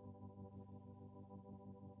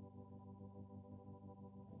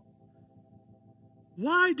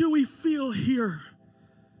 Why do we feel here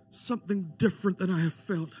something different than I have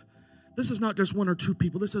felt? This is not just one or two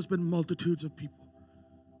people. This has been multitudes of people.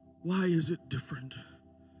 Why is it different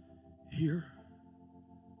here?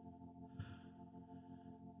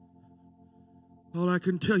 All I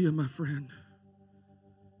can tell you, my friend,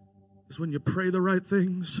 is when you pray the right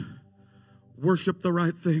things, worship the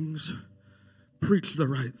right things, preach the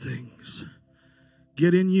right things,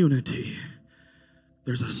 get in unity,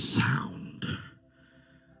 there's a sound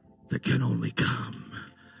that can only come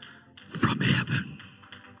from heaven.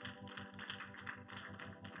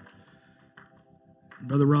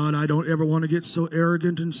 Brother Rod, I don't ever want to get so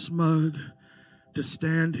arrogant and smug to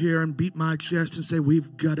stand here and beat my chest and say,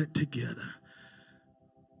 we've got it together.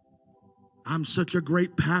 I'm such a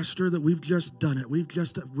great pastor that we've just done it. We've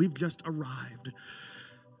just arrived.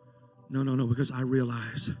 No, because I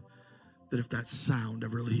realize that if that sound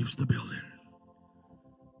ever leaves the building,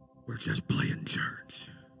 we're just playing church.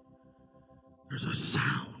 There's a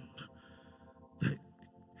sound that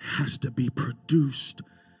has to be produced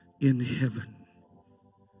in heaven,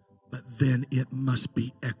 but then it must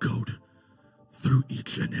be echoed through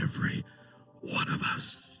each and every one of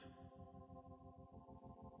us.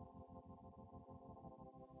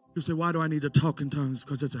 You say, why do I need to talk in tongues?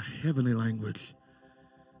 Because it's a heavenly language.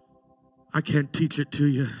 I can't teach it to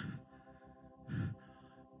you.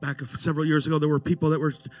 Back several years ago, there were people that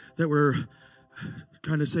were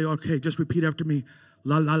trying to say, okay, just repeat after me.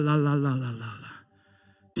 La, la, la, la, la, la, la, la.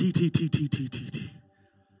 T, T, T, T, T, T, T.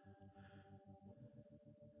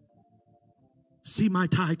 See my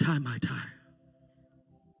tie, tie my tie.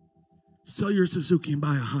 Sell your Suzuki and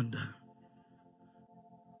buy a Honda.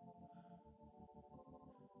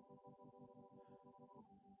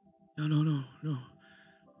 No.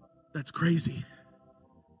 That's crazy.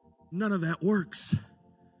 None of that works.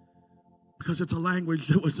 Because it's a language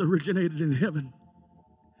that was originated in heaven.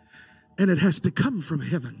 And it has to come from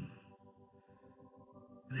heaven.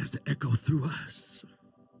 It has to echo through us.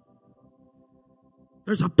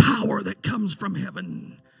 There's a power that comes from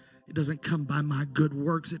heaven. It doesn't come by my good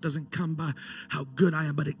works. It doesn't come by how good I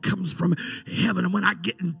am, but it comes from heaven. And when I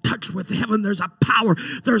get in touch with heaven, there's a power,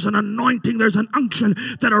 there's an anointing, there's an unction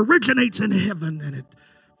that originates in heaven, and it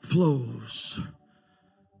flows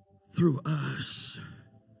through us.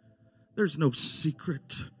 There's no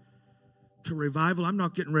secret to revival. I'm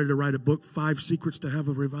not getting ready to write a book, 5 Secrets to Have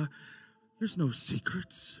a Revival. There's no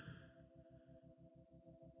secrets.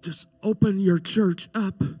 Just open your church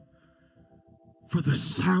up for the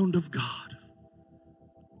sound of God,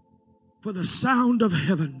 for the sound of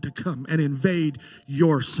heaven to come and invade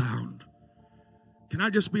your sound. Can I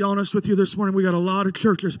just be honest with you this morning? We got a lot of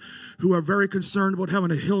churches who are very concerned about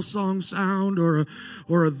having a Hillsong sound or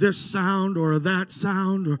a this sound or a that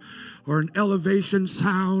sound or an elevation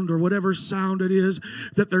sound or whatever sound it is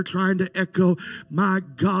that they're trying to echo. My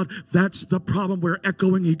God, that's the problem. We're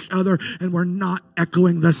echoing each other and we're not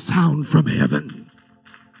echoing the sound from heaven.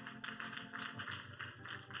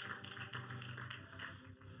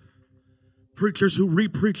 Preachers who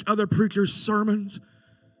re-preach other preachers' sermons,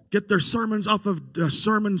 get their sermons off of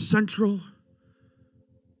Sermon Central.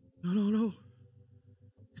 No.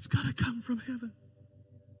 It's got to come from heaven.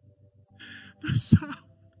 The sound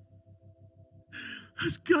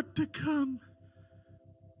has got to come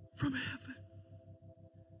from heaven.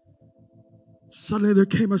 Suddenly there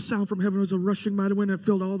came a sound from heaven. It was a rushing mighty wind that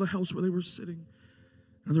filled all the house where they were sitting.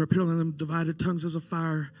 And there appeared on them divided tongues as a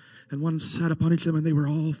fire, and one sat upon each of them, and they were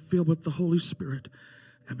all filled with the Holy Spirit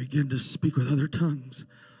and began to speak with other tongues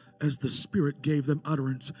as the Spirit gave them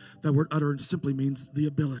utterance. That word utterance simply means the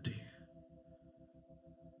ability.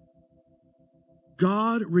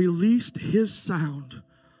 God released his sound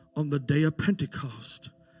on the day of Pentecost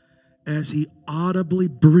as he audibly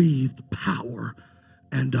breathed power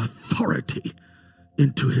and authority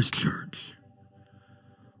into his church.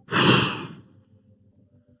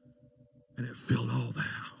 And it filled all the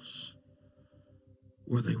house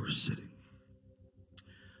where they were sitting.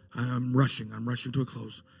 I'm rushing to a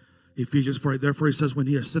close. Ephesians 4, therefore he says, when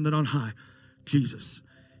he ascended on high, Jesus,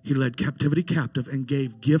 he led captivity captive and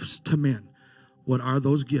gave gifts to men. What are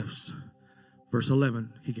those gifts? Verse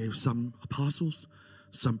 11, he gave some apostles,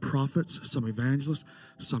 some prophets, some evangelists,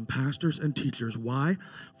 some pastors and teachers. Why?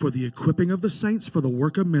 For the equipping of the saints, for the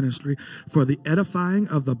work of ministry, for the edifying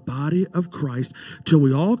of the body of Christ, till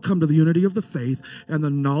we all come to the unity of the faith and the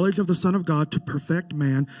knowledge of the Son of God, to perfect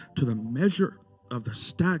man, to the measure of the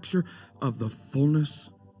stature of the fullness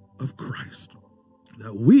of Christ,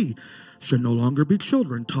 that we should no longer be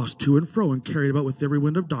children, tossed to and fro and carried about with every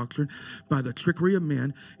wind of doctrine by the trickery of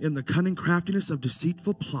men, in the cunning craftiness of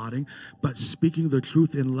deceitful plotting, but speaking the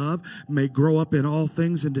truth in love, may grow up in all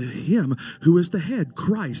things into him who is the head,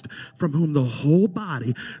 Christ, from whom the whole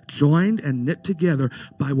body, joined and knit together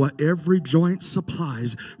by what every joint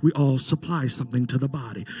supplies, we all supply something to the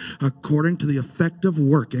body, according to the effective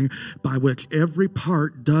working by which every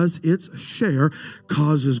part does its share,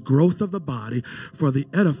 causes growth of the body for the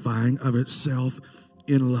edifying of itself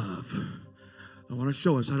in love. I want to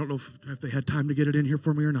show us, I don't know if they had time to get it in here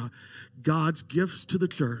for me or not. God's gifts to the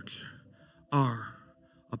church are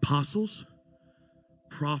apostles,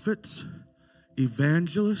 prophets,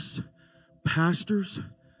 evangelists, pastors,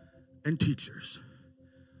 and teachers.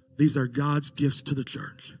 These are God's gifts to the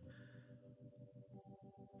church.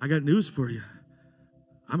 I got news for you.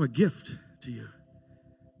 I'm a gift to you.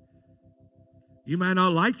 You might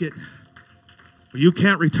not like it, but you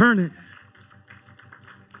can't return it.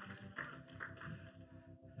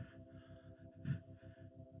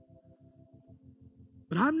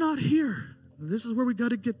 But I'm not here. This is where we got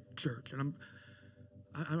to get church. And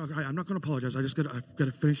I'm not going to apologize. I've got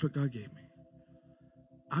to finish what God gave me.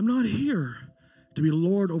 I'm not here to be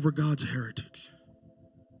Lord over God's heritage.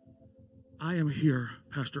 I am here.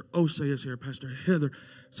 Pastor Osei is here. Pastor Heather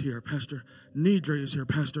is here. Pastor Nidre is here.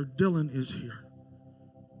 Pastor Dylan is here.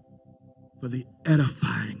 For the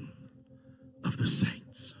edifying of the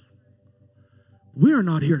saints. We are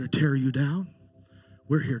not here to tear you down.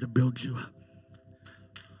 We're here to build you up.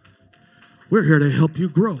 We're here to help you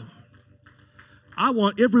grow. I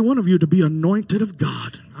want every one of you to be anointed of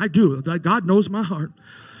God. I do. God knows my heart.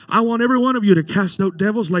 I want every one of you to cast out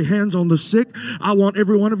devils, lay hands on the sick. I want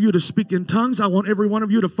every one of you to speak in tongues. I want every one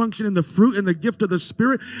of you to function in the fruit and the gift of the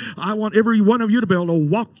Spirit. I want every one of you to be able to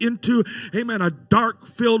walk into, amen, a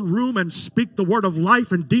dark-filled room and speak the word of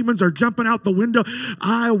life and demons are jumping out the window.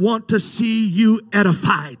 I want to see you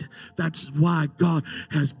edified. That's why God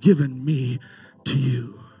has given me to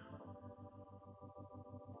you.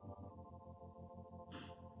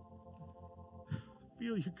 I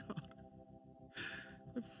feel you, God.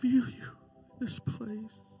 I feel you in this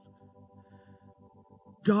place.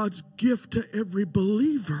 God's gift to every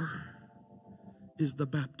believer is the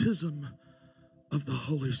baptism of the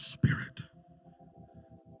Holy Spirit.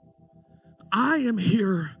 I am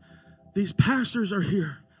here, these pastors are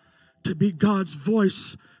here to be God's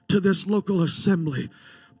voice to this local assembly,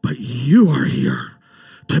 but you are here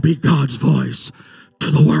to be God's voice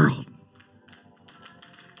to the world.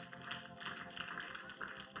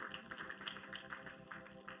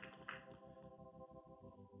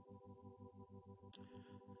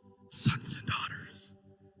 Sons and daughters.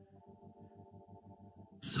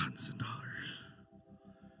 Sons and daughters.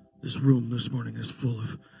 This room this morning is full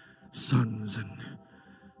of sons and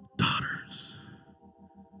daughters.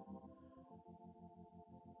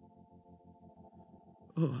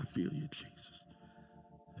 Oh, I feel you, Jesus.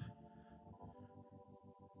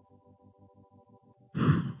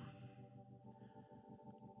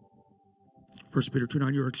 1 Peter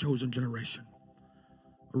 2:9, you are a chosen generation,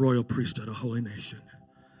 a royal priesthood, a holy nation,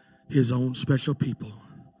 his own special people,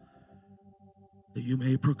 that you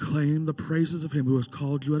may proclaim the praises of him who has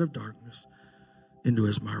called you out of darkness into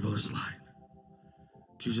his marvelous light.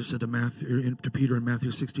 Jesus said to Peter in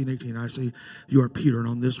Matthew 16:18, I say, you are Peter, and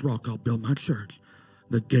on this rock I'll build my church.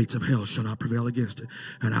 The gates of hell shall not prevail against it.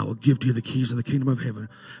 And I will give to you the keys of the kingdom of heaven.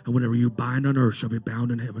 And whatever you bind on earth shall be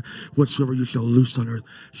bound in heaven. Whatsoever you shall loose on earth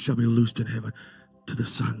shall be loosed in heaven. To the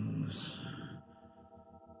sons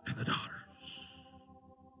and the daughters.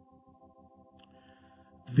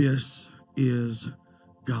 This is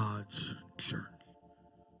God's church.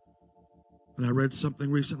 And I read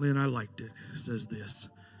something recently and I liked it. It says this: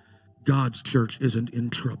 God's church isn't in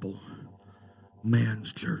trouble.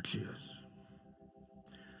 Man's church is.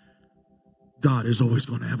 God is always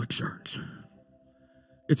going to have a church.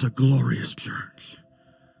 It's a glorious church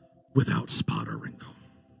without spot or wrinkle.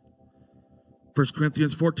 1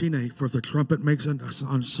 Corinthians 14:8, for if the trumpet makes an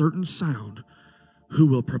uncertain sound, who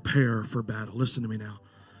will prepare for battle? Listen to me now.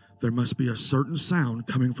 There must be a certain sound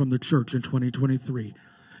coming from the church in 2023,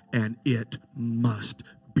 and it must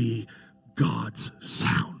be God's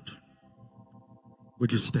sound.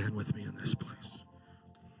 Would you stand with me in this place?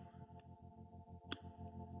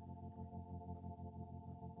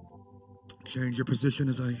 Change your position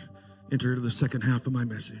as I enter into the second half of my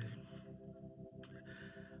message.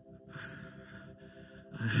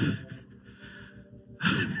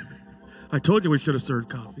 I told you we should have served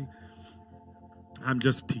coffee. I'm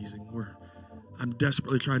just teasing. I'm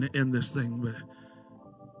desperately trying to end this thing, but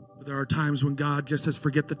there are times when God just says,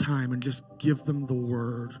 forget the time and just give them the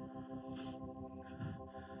word.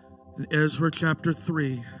 In Ezra chapter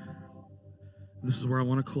 3, this is where I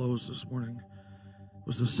want to close this morning. It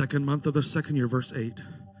was the second month of the second year, verse 8.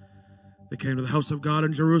 They came to the house of God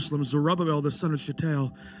in Jerusalem. Zerubbabel, the son of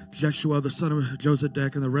Shealtiel, Jeshua, the son of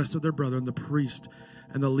Josedek, and the rest of their brethren, the priests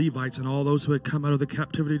and the Levites, and all those who had come out of the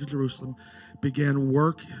captivity to Jerusalem, began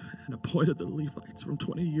work and appointed the Levites from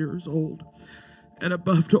 20 years old and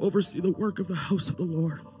above to oversee the work of the house of the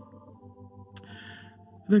Lord.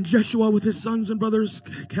 Then Jeshua with his sons and brothers,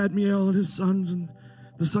 Kadmiel and his sons, and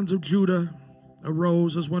the sons of Judah,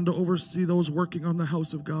 arose as one to oversee those working on the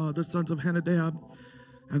house of God, the sons of Henadab,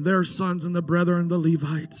 and their sons and the brethren, the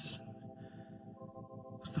Levites,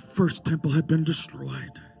 as the first temple had been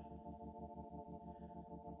destroyed.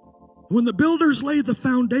 When the builders laid the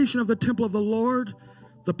foundation of the temple of the Lord,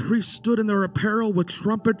 the priests stood in their apparel with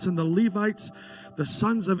trumpets, and the Levites, the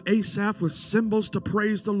sons of Asaph, with cymbals to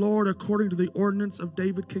praise the Lord according to the ordinance of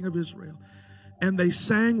David, king of Israel. And they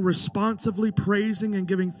sang responsively, praising and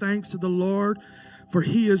giving thanks to the Lord, for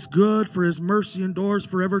he is good, for his mercy endures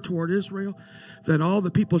forever toward Israel. Then all the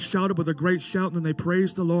people shouted with a great shout, and then they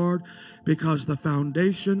praised the Lord, because the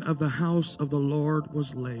foundation of the house of the Lord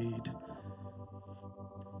was laid.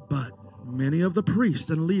 But many of the priests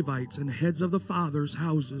and Levites and heads of the fathers'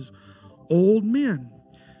 houses, old men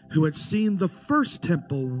who had seen the first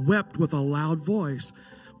temple, wept with a loud voice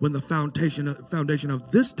when the foundation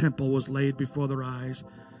of this temple was laid before their eyes.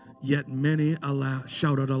 Yet many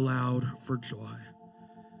shouted aloud for joy.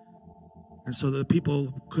 And so the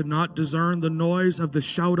people could not discern the noise of the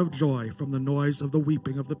shout of joy from the noise of the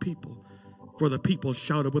weeping of the people. For the people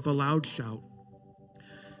shouted with a loud shout,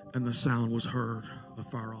 and the sound was heard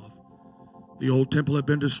afar off. The old temple had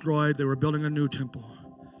been destroyed. They were building a new temple.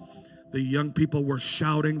 The young people were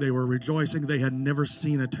shouting. They were rejoicing. They had never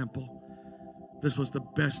seen a temple. This was the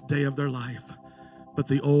best day of their life. But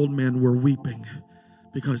the old men were weeping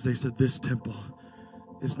because they said, this temple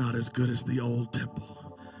is not as good as the old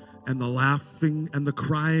temple. And the laughing and the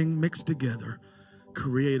crying mixed together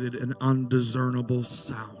created an undiscernible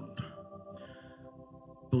sound.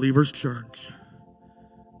 Believers Church,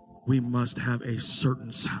 we must have a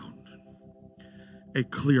certain sound, a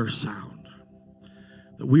clear sound,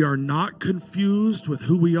 that we are not confused with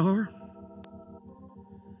who we are.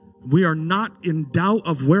 We are not in doubt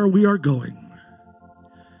of where we are going.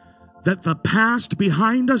 That the past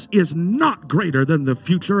behind us is not greater than the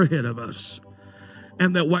future ahead of us.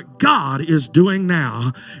 And that what God is doing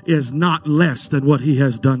now is not less than what he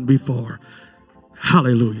has done before.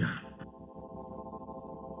 Hallelujah.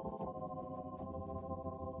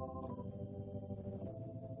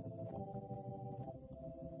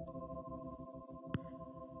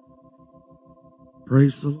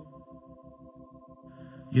 Praise the Lord.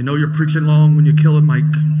 You know you're preaching long when you kill a mic.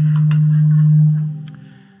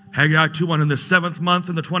 Haggai 2:1, in the 7th month,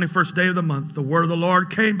 in the 21st day of the month, the word of the Lord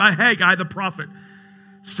came by Haggai the prophet,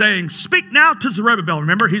 saying, speak now to Zerubbabel.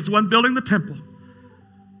 Remember, he's the one building the temple.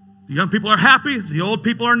 The young people are happy, the old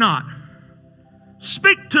people are not.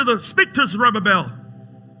 Speak to Zerubbabel.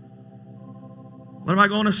 What am I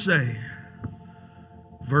going to say?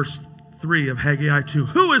 Verse 3 of Haggai 2.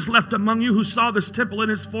 Who is left among you who saw this temple in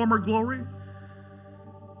its former glory?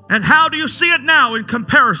 And how do you see it now in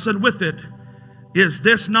comparison with it? Is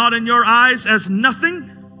this not in your eyes as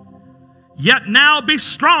nothing? Yet now be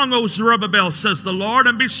strong, O Zerubbabel, says the Lord,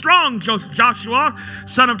 and be strong, Joshua,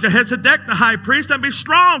 son of Jehozadak, the high priest, and be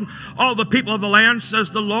strong, all the people of the land,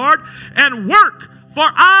 says the Lord, and work, for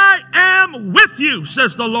I am with you,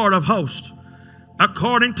 says the Lord of hosts.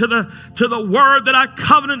 According to the word that I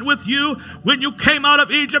covenanted with you when you came out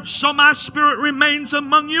of Egypt, so my spirit remains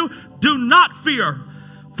among you. Do not fear,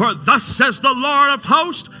 for thus says the Lord of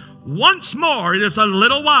hosts, once more, it is a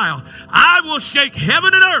little while, I will shake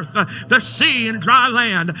heaven and earth, the sea and dry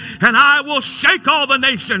land, and I will shake all the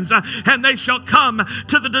nations, and they shall come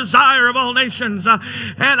to the desire of all nations, and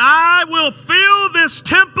I will fill this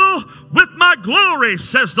temple with my glory,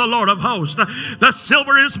 says the Lord of hosts. The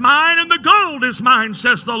silver is mine and the gold is mine,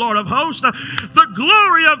 says the Lord of hosts. The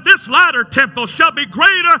glory of this latter temple shall be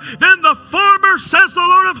greater than the former, says the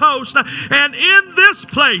Lord of hosts. And in this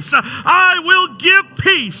place I will give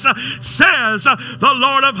peace, says the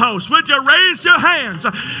Lord of hosts. Would you raise your hands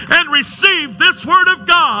and receive this word of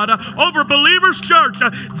God over Believers Church?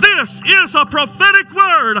 This is a prophetic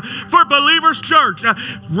word for Believers Church.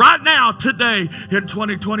 Right now, today, in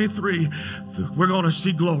 2023, we're going to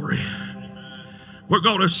see glory. We're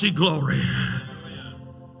going to see glory.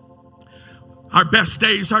 Our best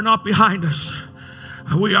days are not behind us.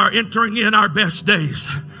 We are entering in our best days.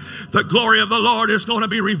 The glory of the Lord is going to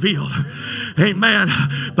be revealed. Amen.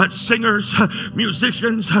 But singers,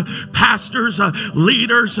 musicians, pastors,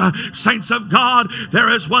 leaders, saints of God, there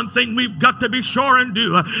is one thing we've got to be sure and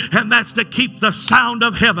do, and that's to keep the sound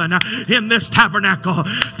of heaven in this tabernacle,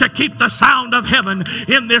 to keep the sound of heaven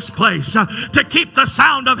in this place, to keep the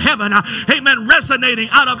sound of heaven, amen, resonating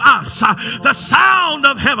out of us. The sound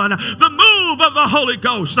of heaven, the move of the Holy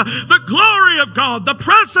Ghost, the glory of God, the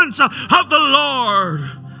presence of the Lord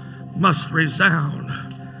must resound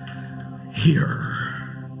here.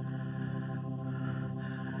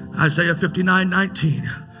 Isaiah 59:19.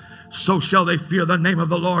 So shall they fear the name of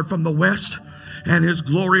the Lord from the west, and his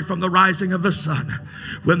glory from the rising of the sun.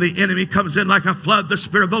 When the enemy comes in like a flood, the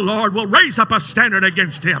Spirit of the Lord will raise up a standard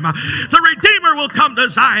against him. The Redeemer will come to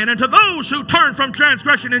Zion, and to those who turn from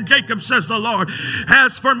transgression in Jacob, says the Lord.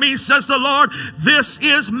 As for me, says the Lord, this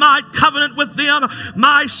is my covenant with them,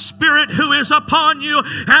 my Spirit who is upon you,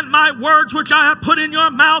 and my words which I have put in your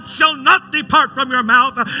mouth shall not depart from your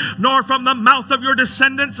mouth, nor from the mouth of your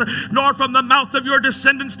descendants, nor from the mouth of your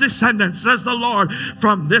descendants' descendants, says the Lord,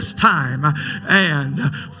 from this time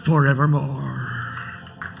and forevermore.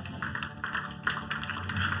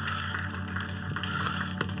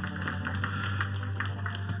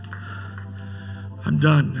 I'm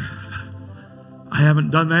done. I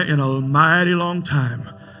haven't done that in a mighty long time.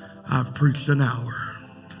 I've preached an hour.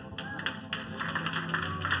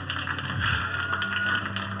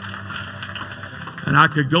 And I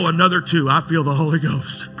could go another 2. I feel the Holy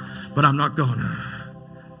Ghost, but I'm not going to.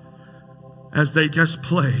 As they just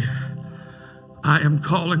play, I am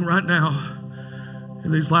calling right now,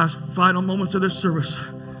 in these last final moments of this service,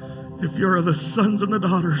 if you're the sons and the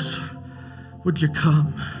daughters, would you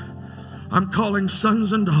come? I'm calling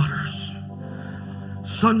sons and daughters.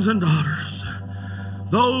 Sons and daughters.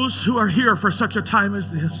 Those who are here for such a time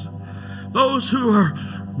as this. Those who are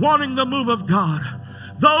wanting the move of God.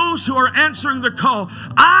 Those who are answering the call.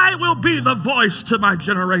 I will be the voice to my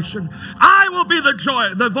generation. I will be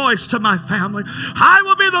the voice to my family. I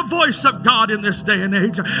will be the voice of God in this day and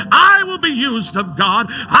age. I will be used of God.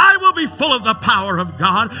 I will be full of the power of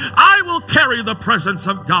God. I will carry the presence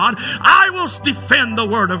of God. I will defend the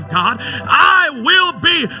word of God. I will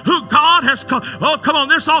be who God has called. Oh, come on,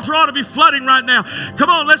 this altar ought to be flooding right now.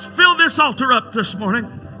 Come on, let's fill this altar up this morning.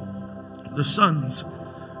 The sons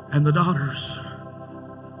and the daughters.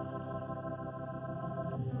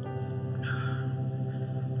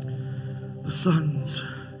 The sons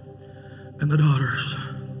and the daughters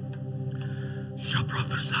shall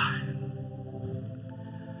prophesy.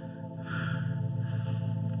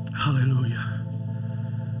 Hallelujah.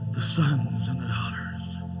 The sons and the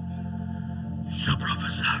daughters shall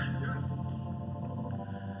prophesy. Yes.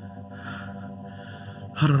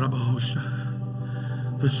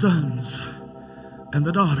 The sons and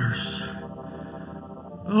the daughters.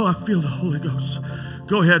 Oh, I feel the Holy Ghost.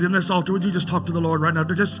 Go ahead, in this altar, would you just talk to the Lord right now?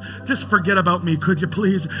 Just forget about me, could you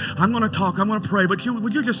please? I'm going to talk, I'm going to pray, but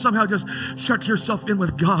would you just somehow just shut yourself in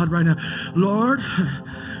with God right now? Lord,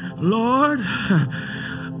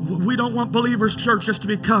 we don't want Believers Church just to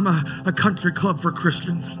become a country club for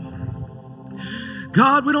Christians.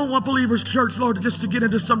 God, we don't want Believers Church, Lord, just to get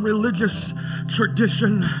into some religious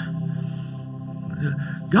tradition.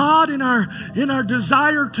 God, in our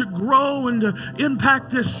desire to grow and to impact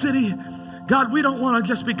this city, God, we don't want to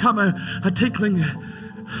just become a tinkling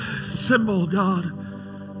cymbal, God.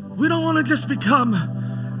 We don't want to just become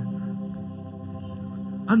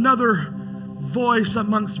another voice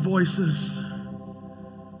amongst voices,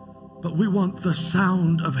 but we want the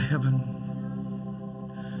sound of heaven.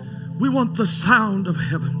 We want the sound of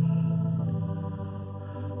heaven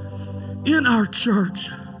in our church,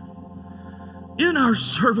 in our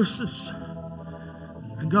services.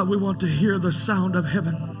 And God, we want to hear the sound of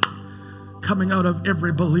heaven coming out of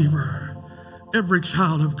every believer, every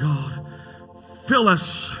child of God. Fill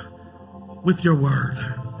us with your word.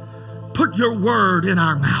 Put your word in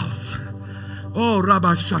our mouth. Oh,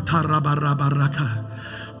 Rabashata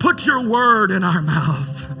Rabaraka. Put your word in our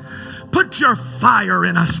mouth. Put your fire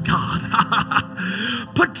in us, God.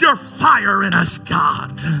 Put your fire in us,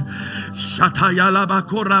 God.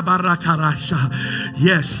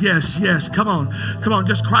 Yes, yes, yes. Come on. Come on.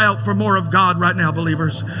 Just cry out for more of God right now,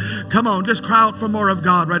 believers. Come on. Just cry out for more of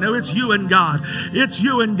God right now. It's you and God. It's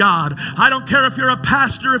you and God. I don't care if you're a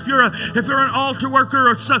pastor, if you're an altar worker,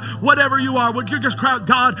 or whatever you are. Would you just cry out,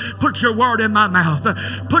 God, put your word in my mouth.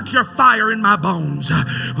 Put your fire in my bones.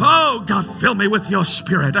 Oh, God, fill me with your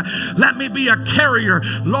spirit. Let me be a carrier,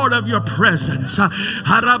 Lord, of your presence.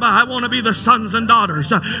 I want to be the sons and daughters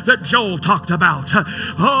that Joel talked about.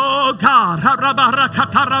 Oh, God.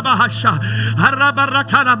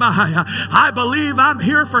 I believe I'm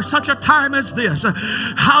here for such a time as this.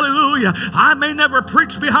 Hallelujah. I may never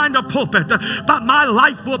preach behind a pulpit, but my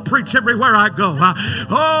life will preach everywhere I go.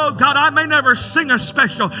 Oh, God, I may never sing a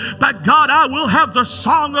special, but God, I will have the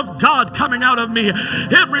song of God coming out of me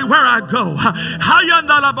everywhere I go.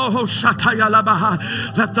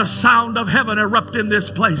 Let the sound of heaven erupt in this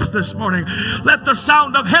place this morning. Let the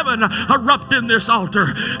sound of heaven erupt in this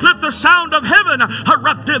altar. Let the sound of heaven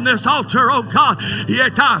erupt in this altar, oh God.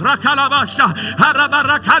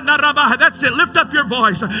 That's it. Lift up your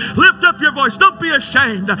voice. Lift up your voice. Don't be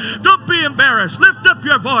ashamed. Don't be embarrassed. Lift up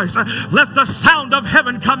your voice. Let the sound of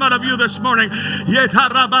heaven come out of you this morning. Let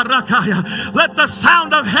the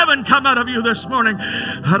sound of heaven come out of you this morning.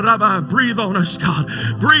 Breathe on us, God.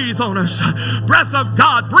 Breathe on us. Breath of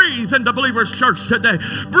God, breathe into Believers Church today.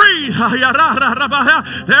 Breathe.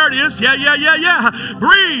 There it is. Yeah.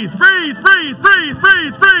 Breathe.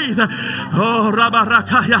 Oh,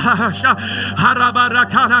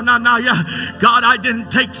 God, I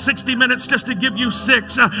didn't take 60 minutes just to give you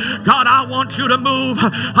 6. God, I want you to move.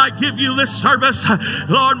 I give you this service.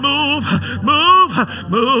 Lord, move.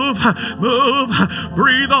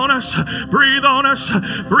 Breathe on us. Breathe on us.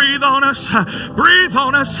 Breathe on us. Breathe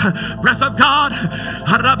on us. Breath of God.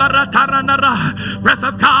 Breath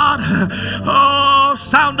of God. Oh,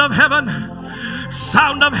 sound of heaven.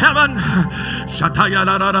 Sound of heaven.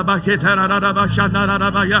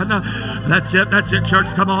 That's it,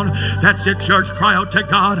 church. Come on. That's it, church. Cry out to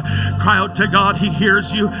God. Cry out to God. He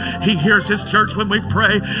hears you. He hears His church when we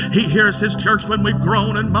pray. He hears His church when we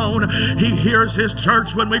groan and moan. He hears His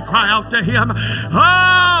church when we cry out to Him.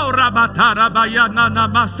 Oh,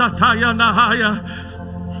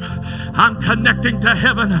 I'm connecting to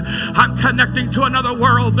heaven. I'm connecting to another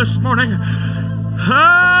world this morning.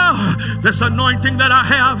 Oh, this anointing that I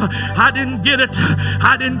have, I didn't get it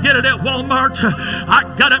at Walmart. I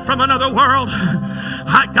got it from another world.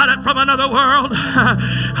 I got it from another world.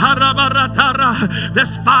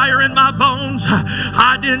 This fire in my bones,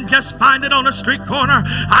 I didn't just find it on a street corner.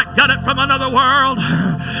 I got it from another world.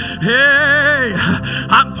 Hey,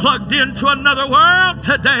 I'm plugged into another world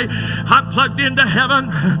today. I'm plugged into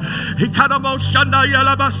heaven.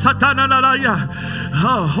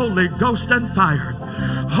 Oh, Holy Ghost and fire.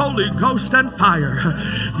 Holy Ghost and fire.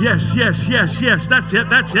 Yes. That's it.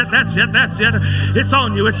 It's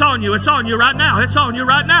on you right now. It's on you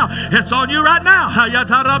right now.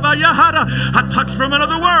 A touch from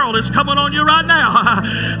another world is coming on you right now.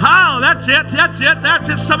 Oh, that's it.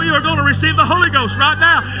 Some of you are going to receive the Holy Ghost right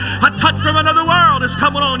now. A touch from another world is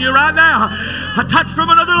coming on you right now. A touch from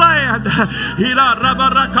another land.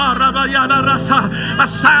 A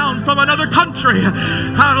sound from another country.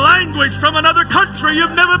 A language from another country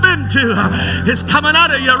you've never been to is coming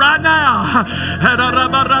out of you right now.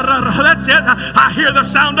 That's it. I hear the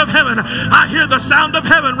sound of heaven. I hear the sound of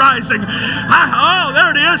heaven rising. Oh,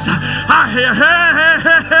 there it is. I hear,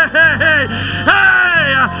 hey.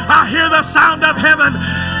 I hear the sound of heaven.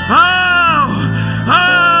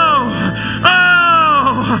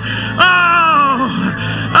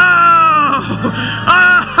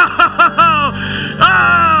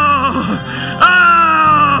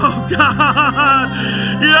 God.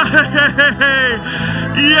 Yes.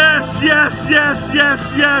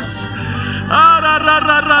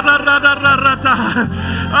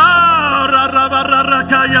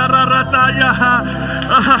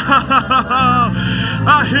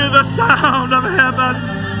 I hear the sound of heaven.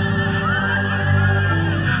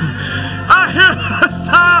 I hear the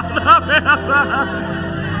sound of heaven.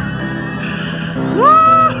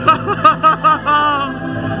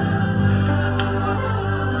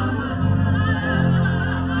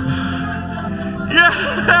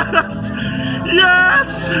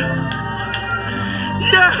 Yes.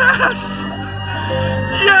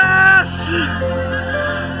 Yes!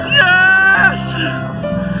 Yes!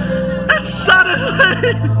 And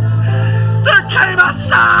suddenly, there came a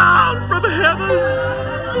sound from heaven.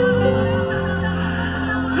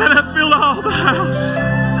 And it filled all the house.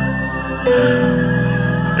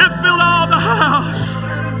 It filled all the house.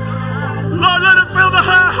 Lord, let it fill the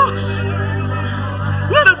house.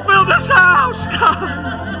 Let it fill this house, God.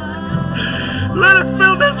 Let it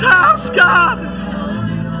fill this house, God.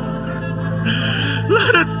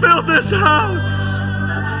 Let it fill this house.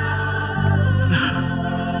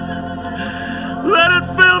 Let it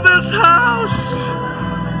fill this house.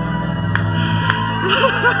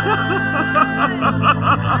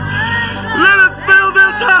 Let it fill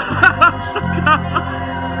this house of God.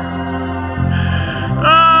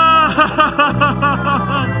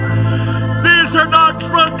 These are not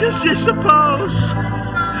drunk as you suppose,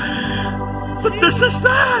 but this is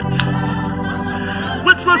that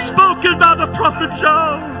which was spoken by the prophet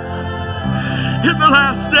Joel. In the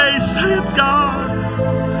last days, saith God,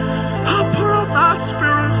 I'll pour out my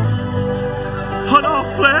spirit on all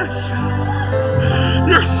flesh.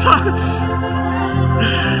 Your sons,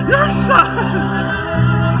 your sons,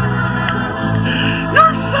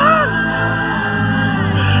 your sons,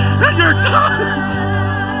 and your daughters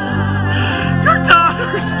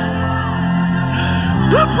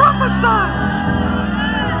will prophesy.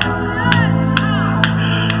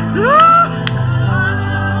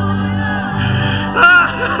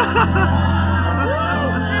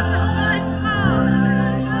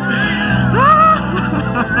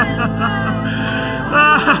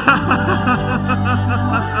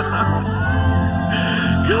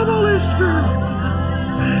 Come, Holy Spirit.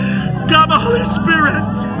 Come, Holy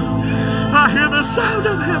Spirit. I hear the sound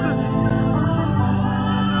of heaven.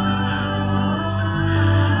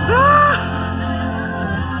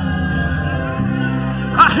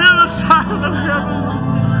 I hear the sound of heaven.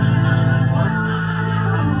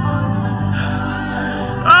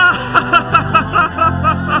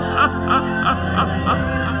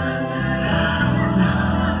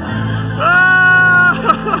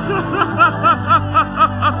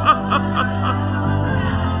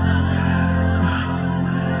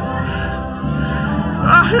 I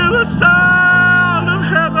hear the sound of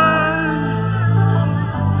heaven.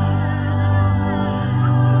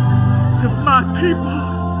 If my people,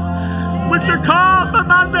 which are called by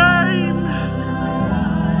my name,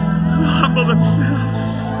 will humble themselves,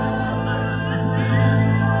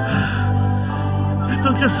 if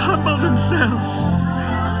they'll just humble themselves,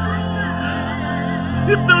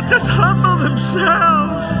 if they'll just humble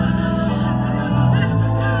themselves,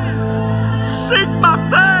 seek my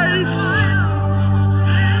face,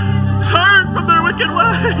 turn from their wicked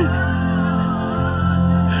way,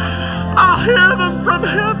 I'll hear them from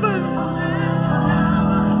heaven.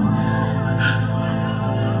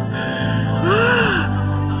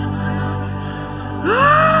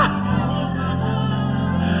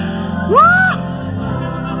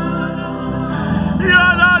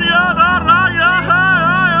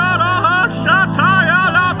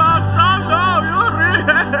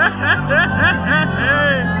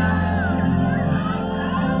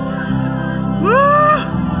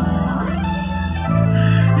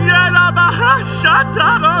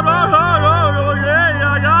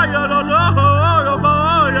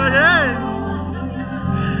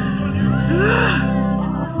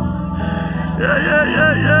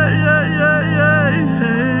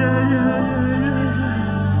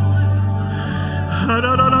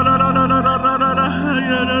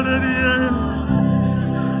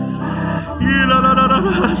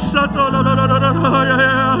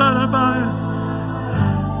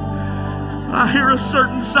 I hear a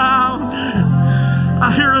certain sound.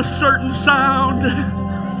 I hear a certain sound.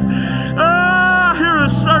 I hear a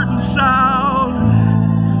certain sound.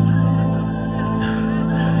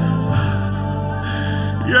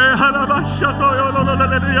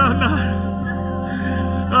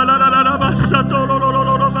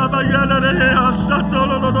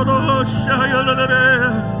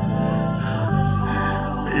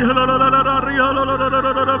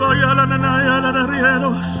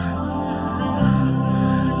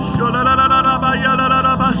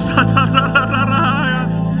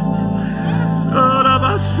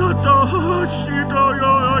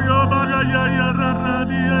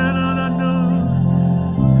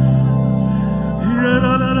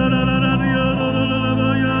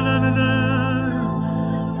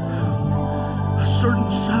 A certain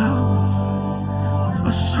sound,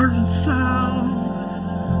 a certain sound,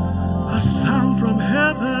 a sound from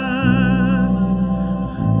heaven,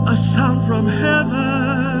 a sound from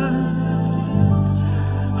heaven,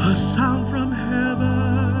 a sound from heaven.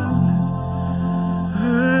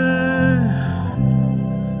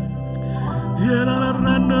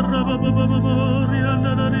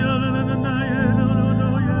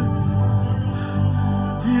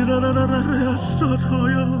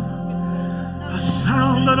 A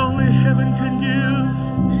sound that only heaven can give.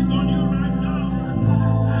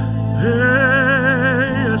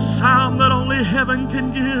 Hey, a sound that only heaven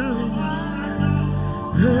can give.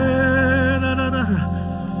 Hey,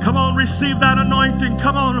 come on, receive that anointing.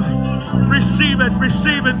 Come on, receive it,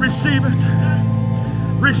 receive it, receive it.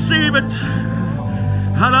 Receive it.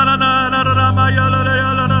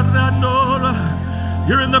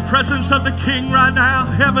 You're in the presence of the King right now.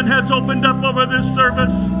 Heaven has opened up over this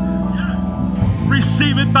service.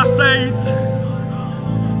 Receive it by faith.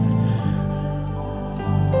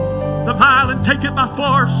 The violent take it by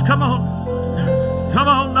force. Come on. Come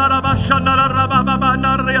on.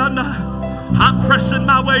 I'm pressing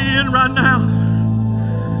my way in right now.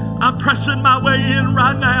 I'm pressing my way in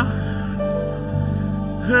right now.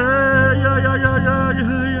 Hey, yeah.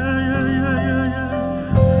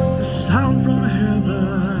 The sound from heaven.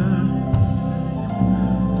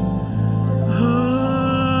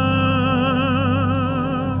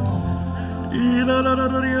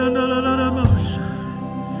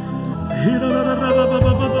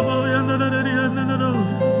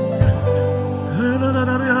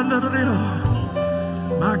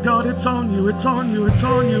 My God, it's on you, it's on you, it's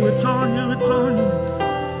on you, it's on you, it's on you.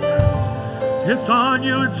 It's on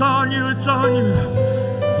you, it's on you, it's on you.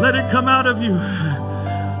 Let it come out of you.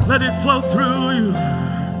 Let it flow through you.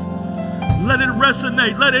 Let it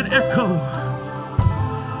resonate, let it echo.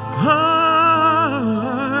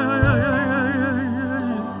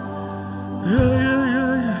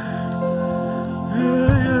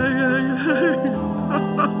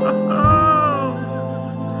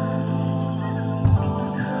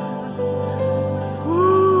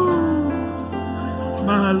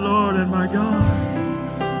 My Lord and my God.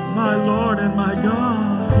 My Lord and my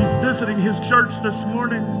God. He's visiting his church this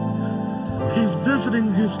morning. He's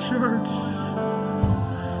visiting his church.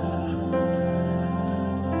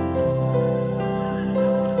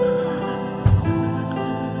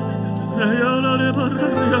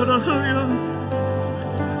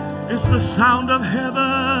 It's the sound of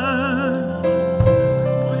heaven.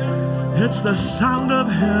 It's the sound of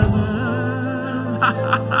heaven.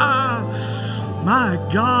 My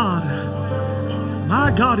God. My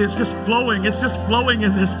God, it's just flowing. It's just flowing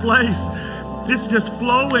in this place. It's just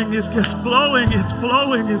flowing. It's just flowing. It's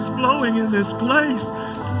flowing. It's flowing in this place.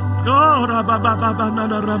 Oh,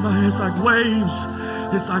 it's like waves.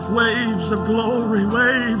 It's like waves of glory.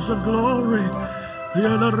 Waves of glory.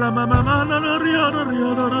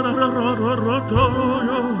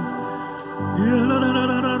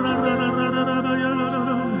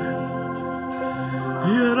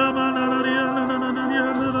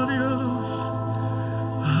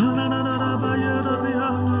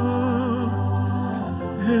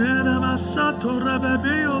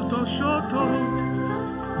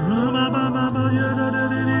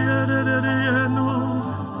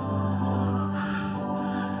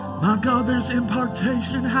 My God, there's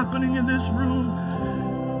impartation happening in this room.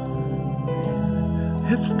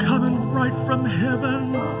 It's coming right from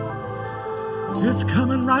heaven. It's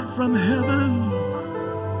coming right from heaven.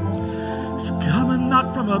 It's coming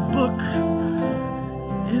not from a book.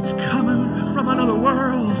 It's coming from another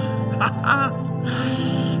world. I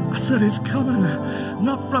said it's coming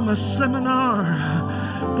not from a seminar,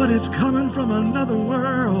 but it's coming from another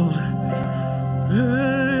world.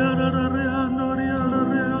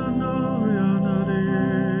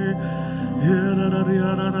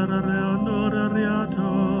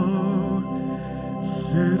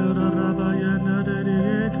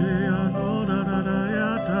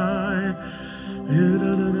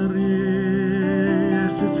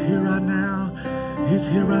 Yes, it's here right now. He's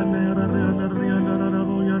here right now.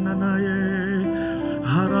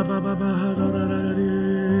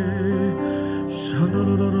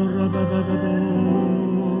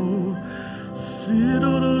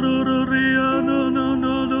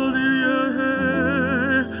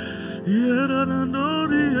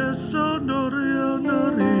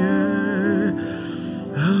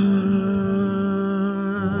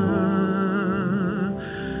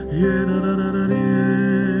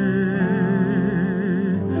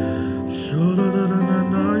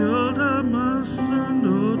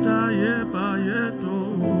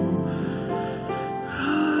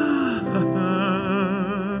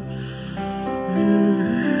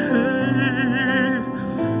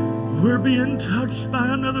 We're being touched by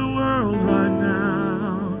another world right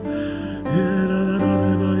now.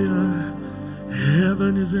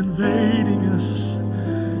 Heaven is invading us.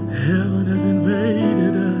 Heaven has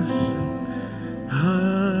invaded us.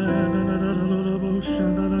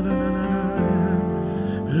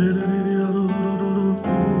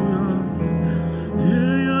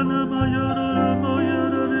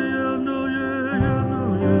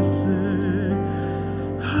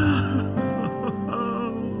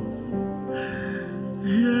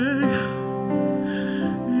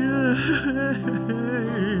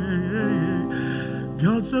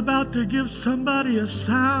 is about to give somebody a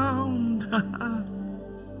sound.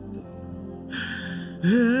 Hey.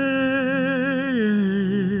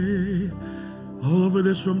 All over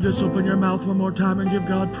this room, just open your mouth one more time and give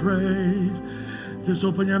God praise. Just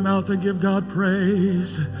open your mouth and give God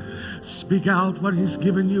praise. Speak out what He's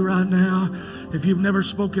given you right now. If you've never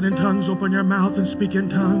spoken in tongues, open your mouth and speak in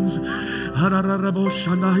tongues.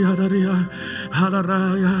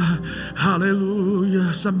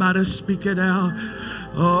 Hallelujah. Somebody speak it out.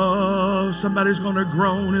 Oh, somebody's going to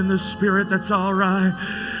groan in the spirit. That's all right.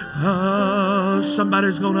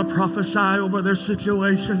 Somebody's going to prophesy over their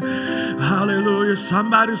situation. Hallelujah.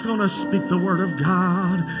 Somebody's going to speak the word of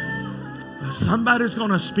God. Somebody's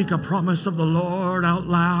going to speak a promise of the Lord out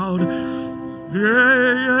loud.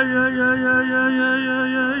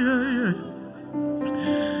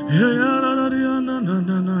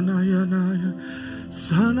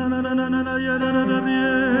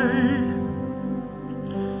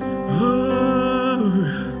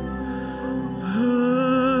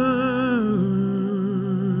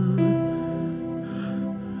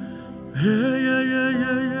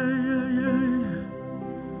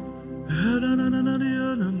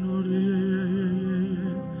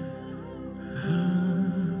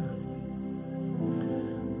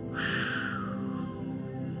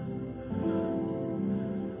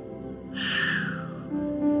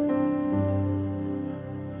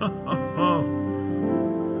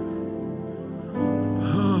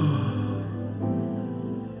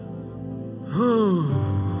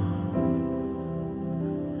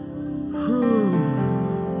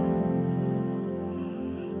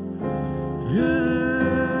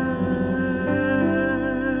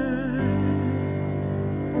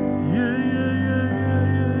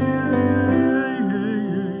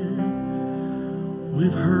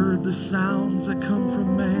 We've heard the sounds that come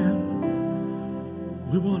from man.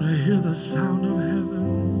 We want to hear the sound of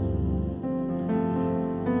heaven.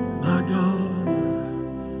 My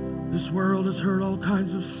God, this world has heard all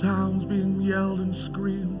kinds of sounds being yelled and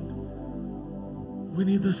screamed. We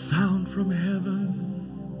need the sound from heaven.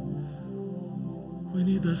 We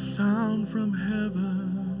need the sound from heaven.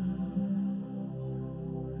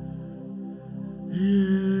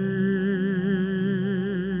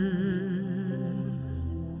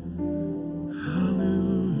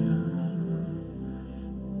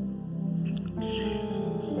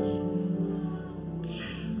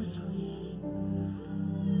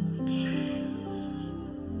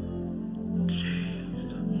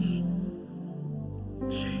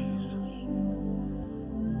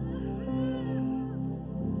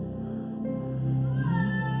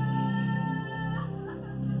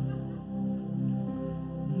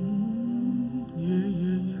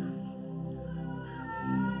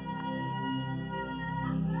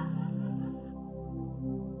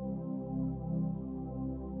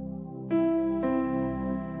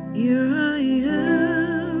 Here I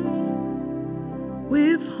am,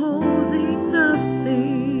 withholding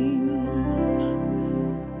nothing.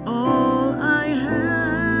 All I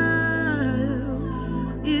have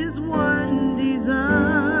is one desire.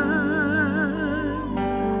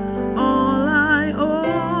 All I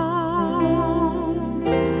own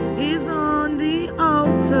is on the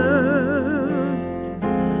altar.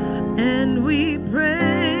 And we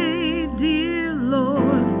pray, dear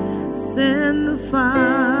Lord, send the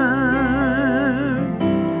fire.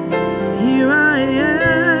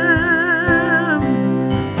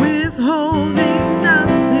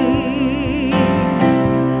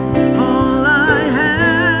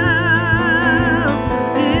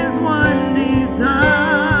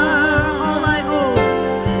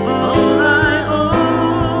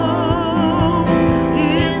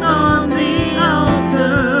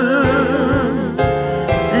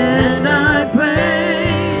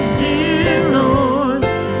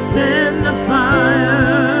 Say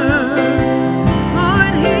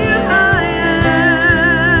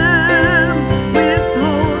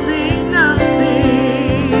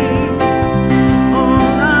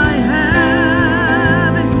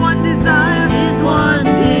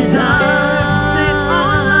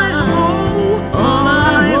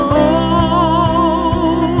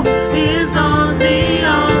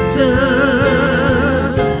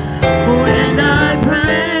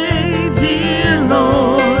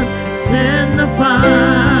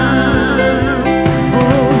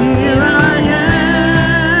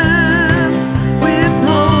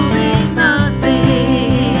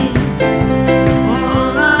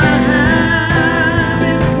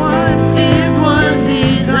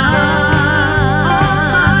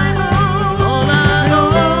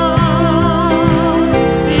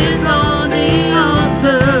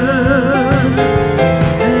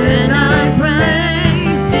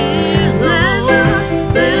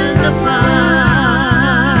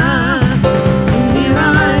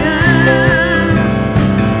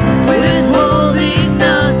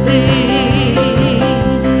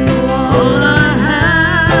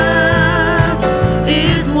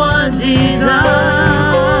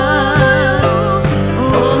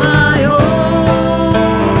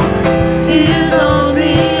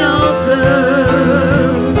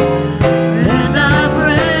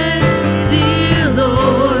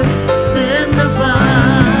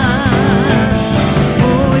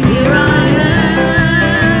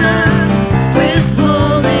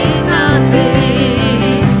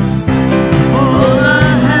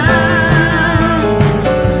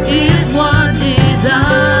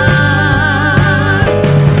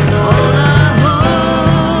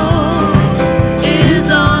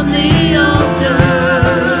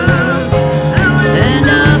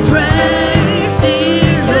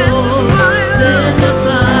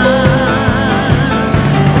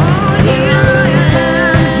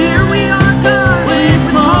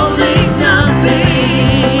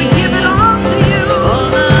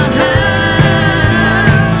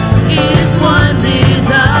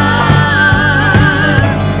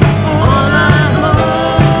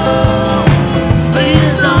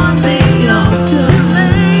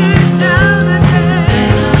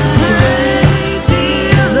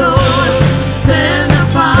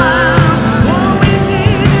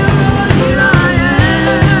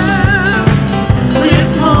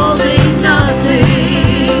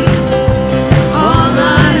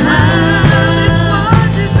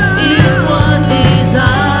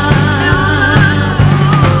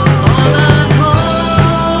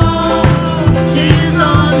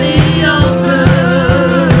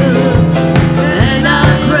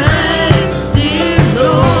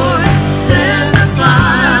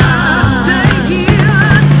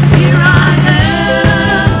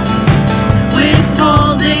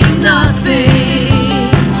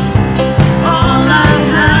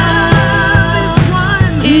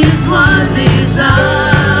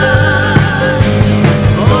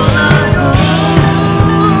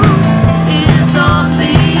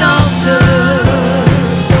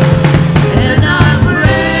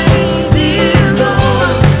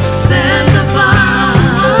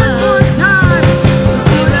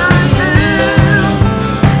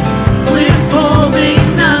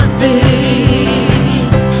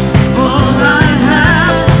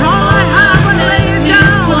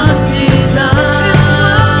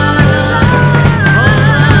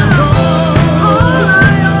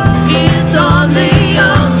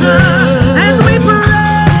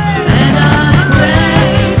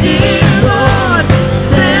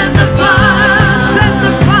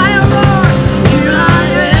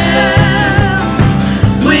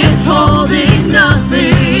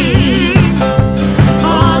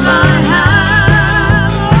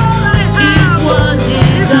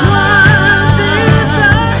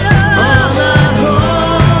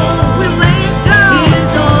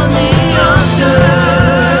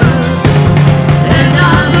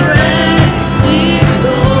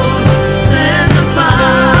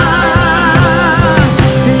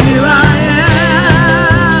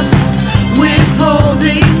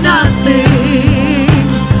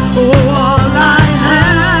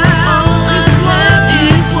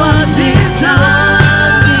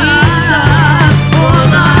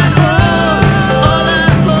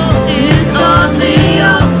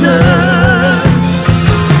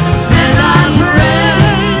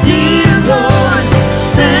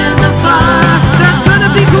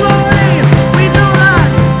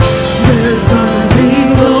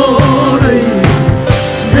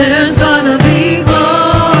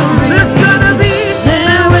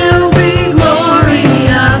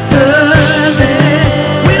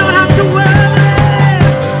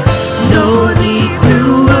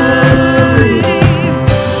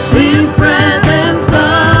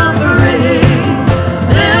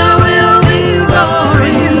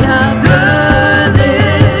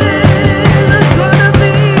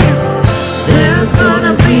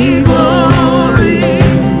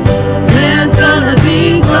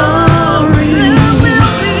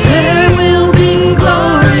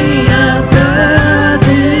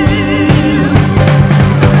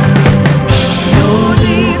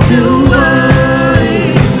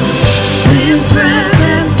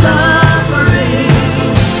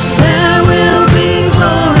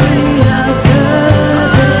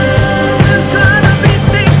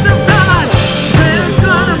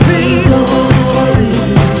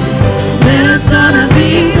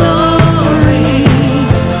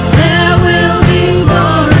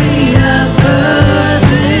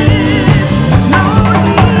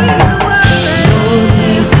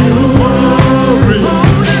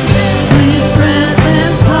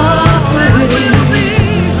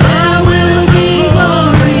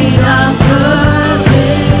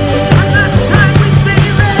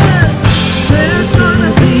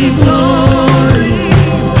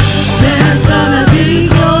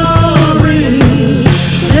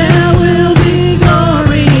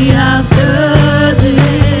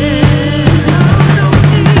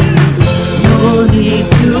need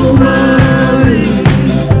to worry.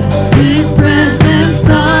 His presence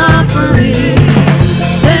suffering.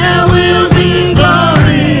 There will be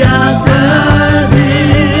glory after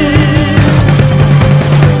this.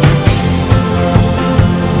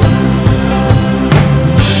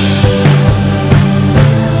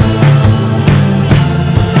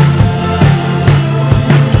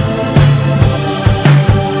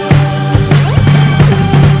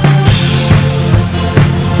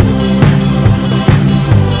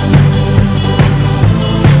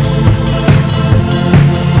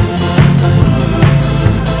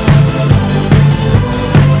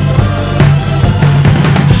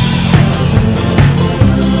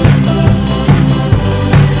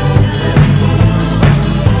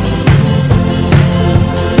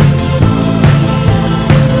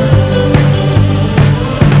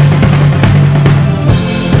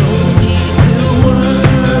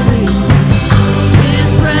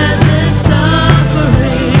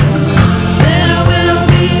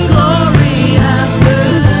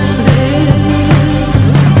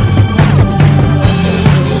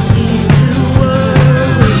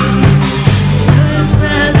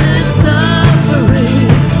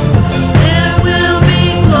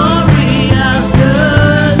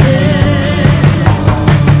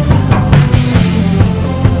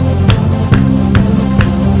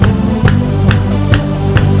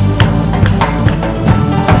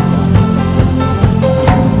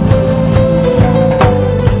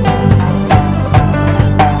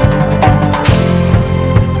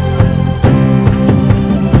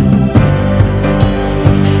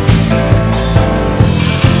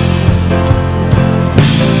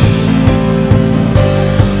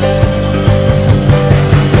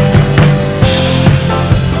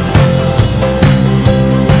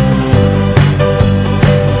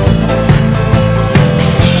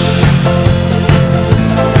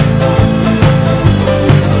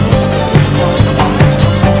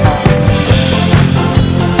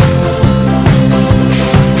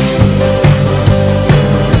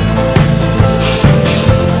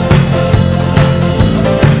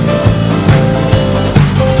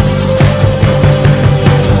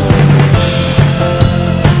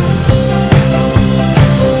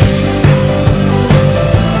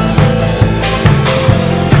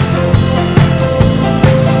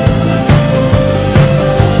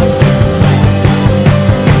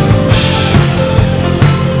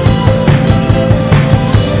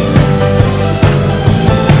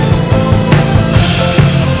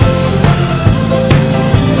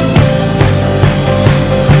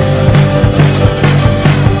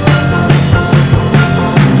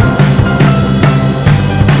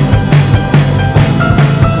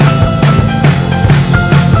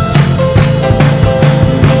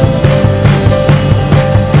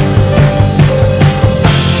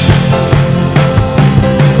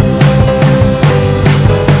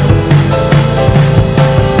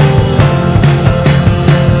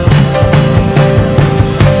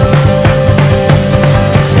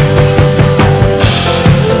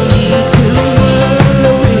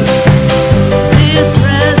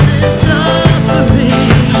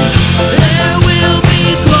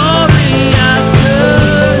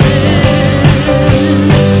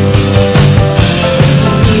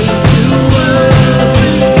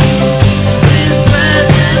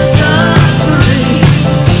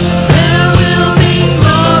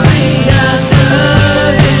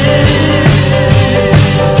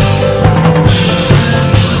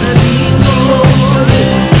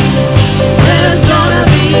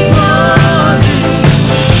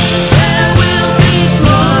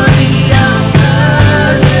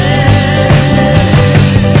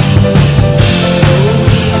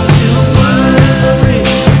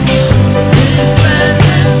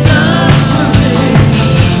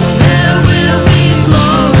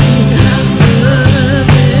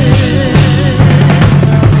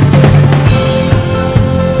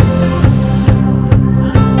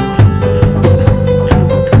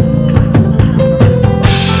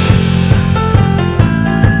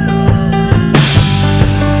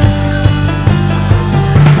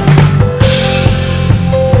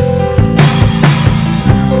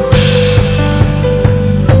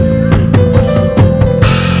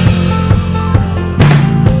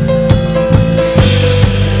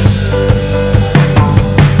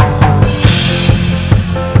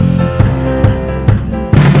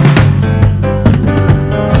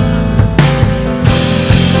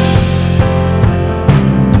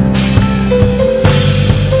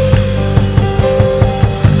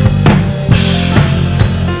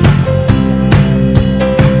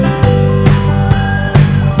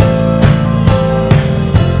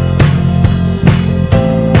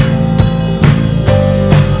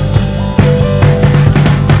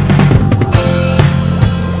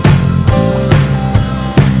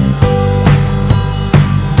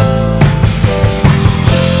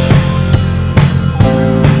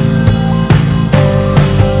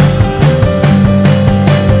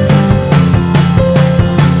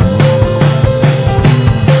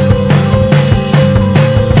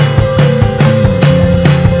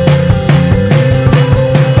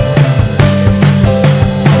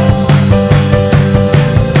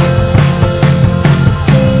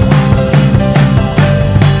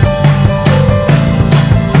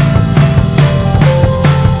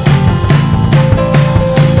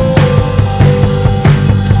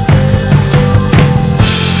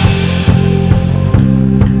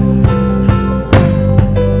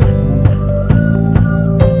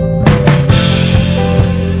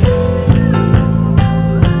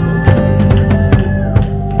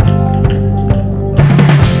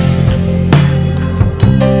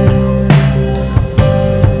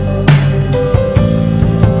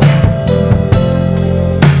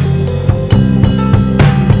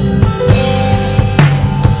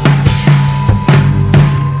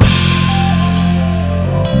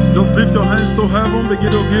 hands to heaven.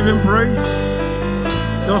 Begin to give him praise.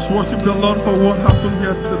 Just worship the Lord for what happened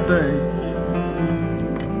here today.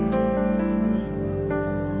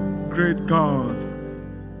 Great God.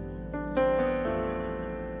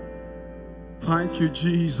 Thank you,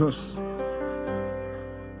 Jesus.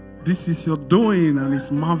 This is your doing and it's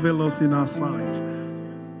marvelous in our sight.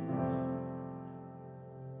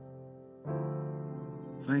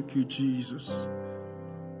 Thank you, Jesus.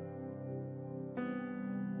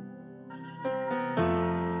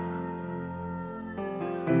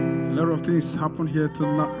 A lot of things happen here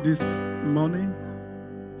tonight, this morning.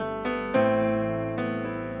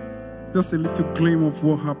 Just a little glimpse of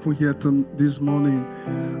what happened here this morning.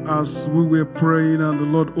 As we were praying and the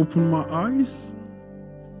Lord opened my eyes,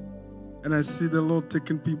 and I see the Lord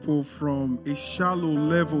taking people from a shallow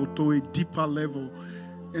level to a deeper level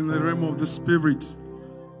in the realm of the Spirit.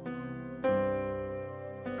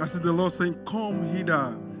 I see the Lord saying, come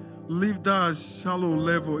hither, leave that shallow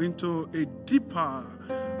level into a deeper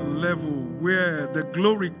level where the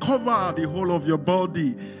glory covers the whole of your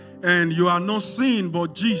body. And you are not seen,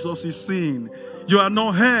 but Jesus is seen. You are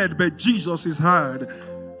not heard, but Jesus is heard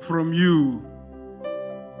from you.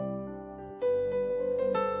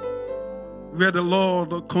 Where the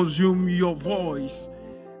Lord consume your voice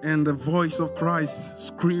and the voice of Christ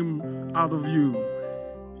scream out of you.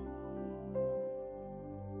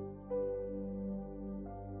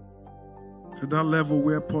 To that level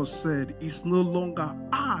where Paul said, it's no longer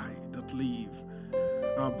I that live,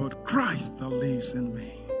 but Christ that lives in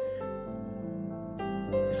me.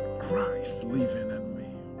 It's Christ living in me.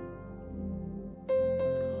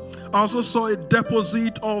 I also saw a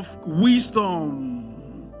deposit of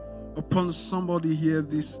wisdom upon somebody here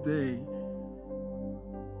this day.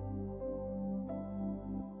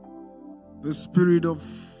 The spirit of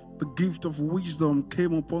the gift of wisdom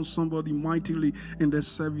came upon somebody mightily in the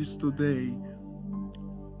service today.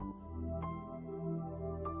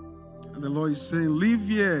 And the Lord is saying, live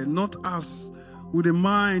here not as with the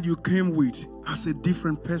mind you came with, as a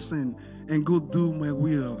different person, and go do my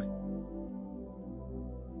will.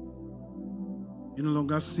 You no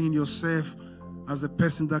longer seeing yourself as the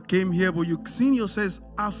person that came here, but you seeing yourself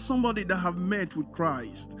as somebody that have met with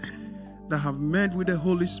Christ, that have met with the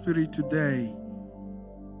Holy Spirit today.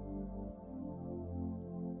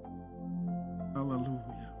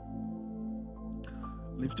 Hallelujah.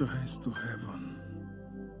 Lift your hands to heaven.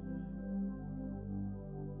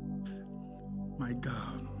 My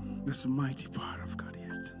God, there's a mighty power of God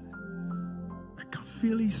here today. I can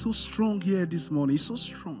feel He's so strong here this morning. He's so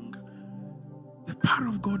strong. The power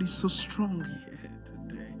of God is so strong here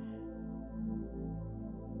today.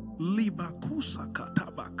 Liba kusa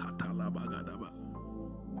kataba katalabagadaba.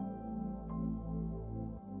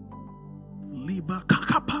 Liba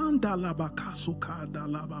kakapanda labakasukada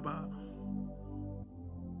lababa.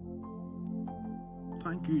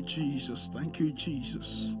 Thank you, Jesus. Thank you,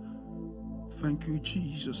 Jesus. Thank you,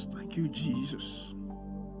 Jesus. Thank you, Jesus.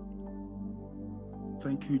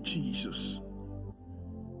 Thank you, Jesus.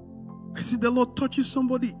 I see the Lord touching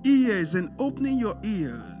somebody's ears and opening your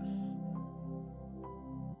ears.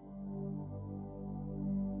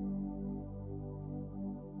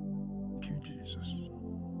 Thank you, Jesus.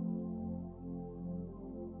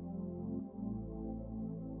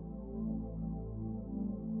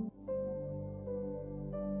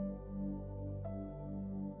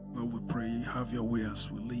 Lord, we pray you have your way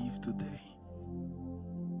as we leave today.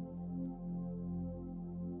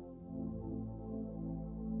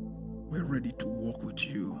 We're ready to walk with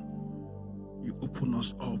you. You open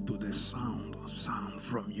us up to the sound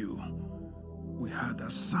from you. We had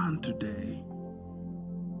a sound today,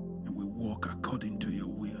 and we walk according to your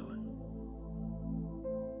will.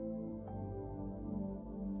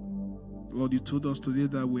 Lord, you told us today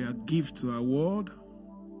that we are gift to our world.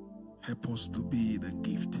 Help us to be the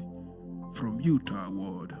gift from you to our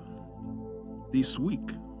world this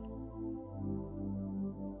week.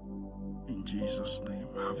 In Jesus' name,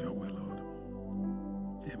 have your way, Lord.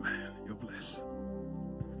 Amen. You're blessed.